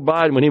Joe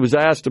Biden when he was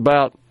asked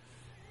about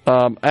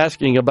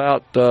asking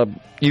about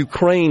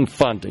Ukraine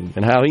funding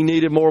and how he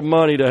needed more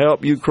money to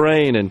help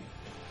Ukraine.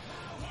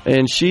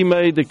 And she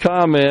made the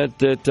comment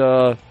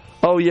that,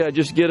 oh, yeah,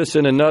 just get us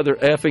in another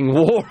effing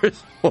war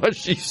is what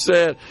she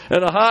said.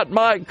 And a hot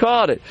mic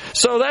caught it.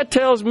 So that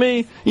tells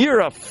me you're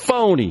a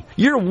phony.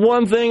 You're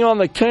one thing on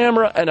the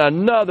camera and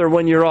another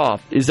when you're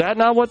off. Is that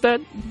not what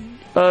that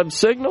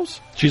signals?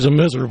 She's a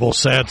miserable,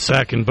 sad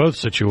sack in both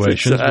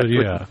situations, exactly.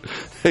 But yeah.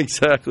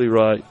 Exactly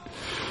right.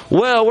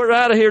 Well, we're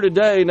out of here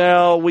today.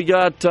 Now, we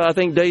got, I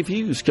think, Dave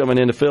Hughes coming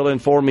in to fill in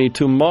for me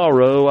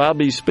tomorrow. I'll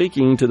be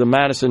speaking to the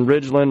Madison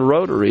Ridgeland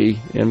Rotary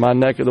in my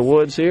neck of the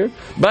woods here.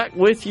 Back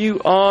with you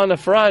on a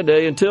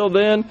Friday. Until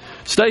then,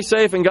 stay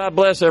safe and God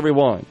bless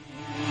everyone.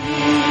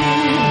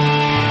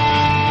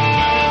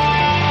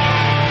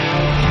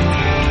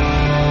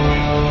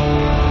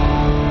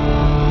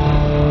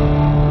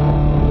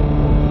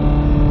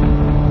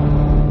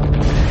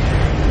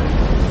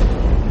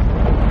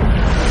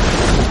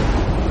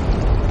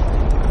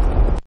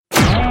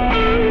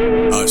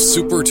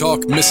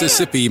 SuperTalk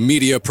Mississippi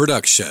Media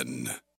Production.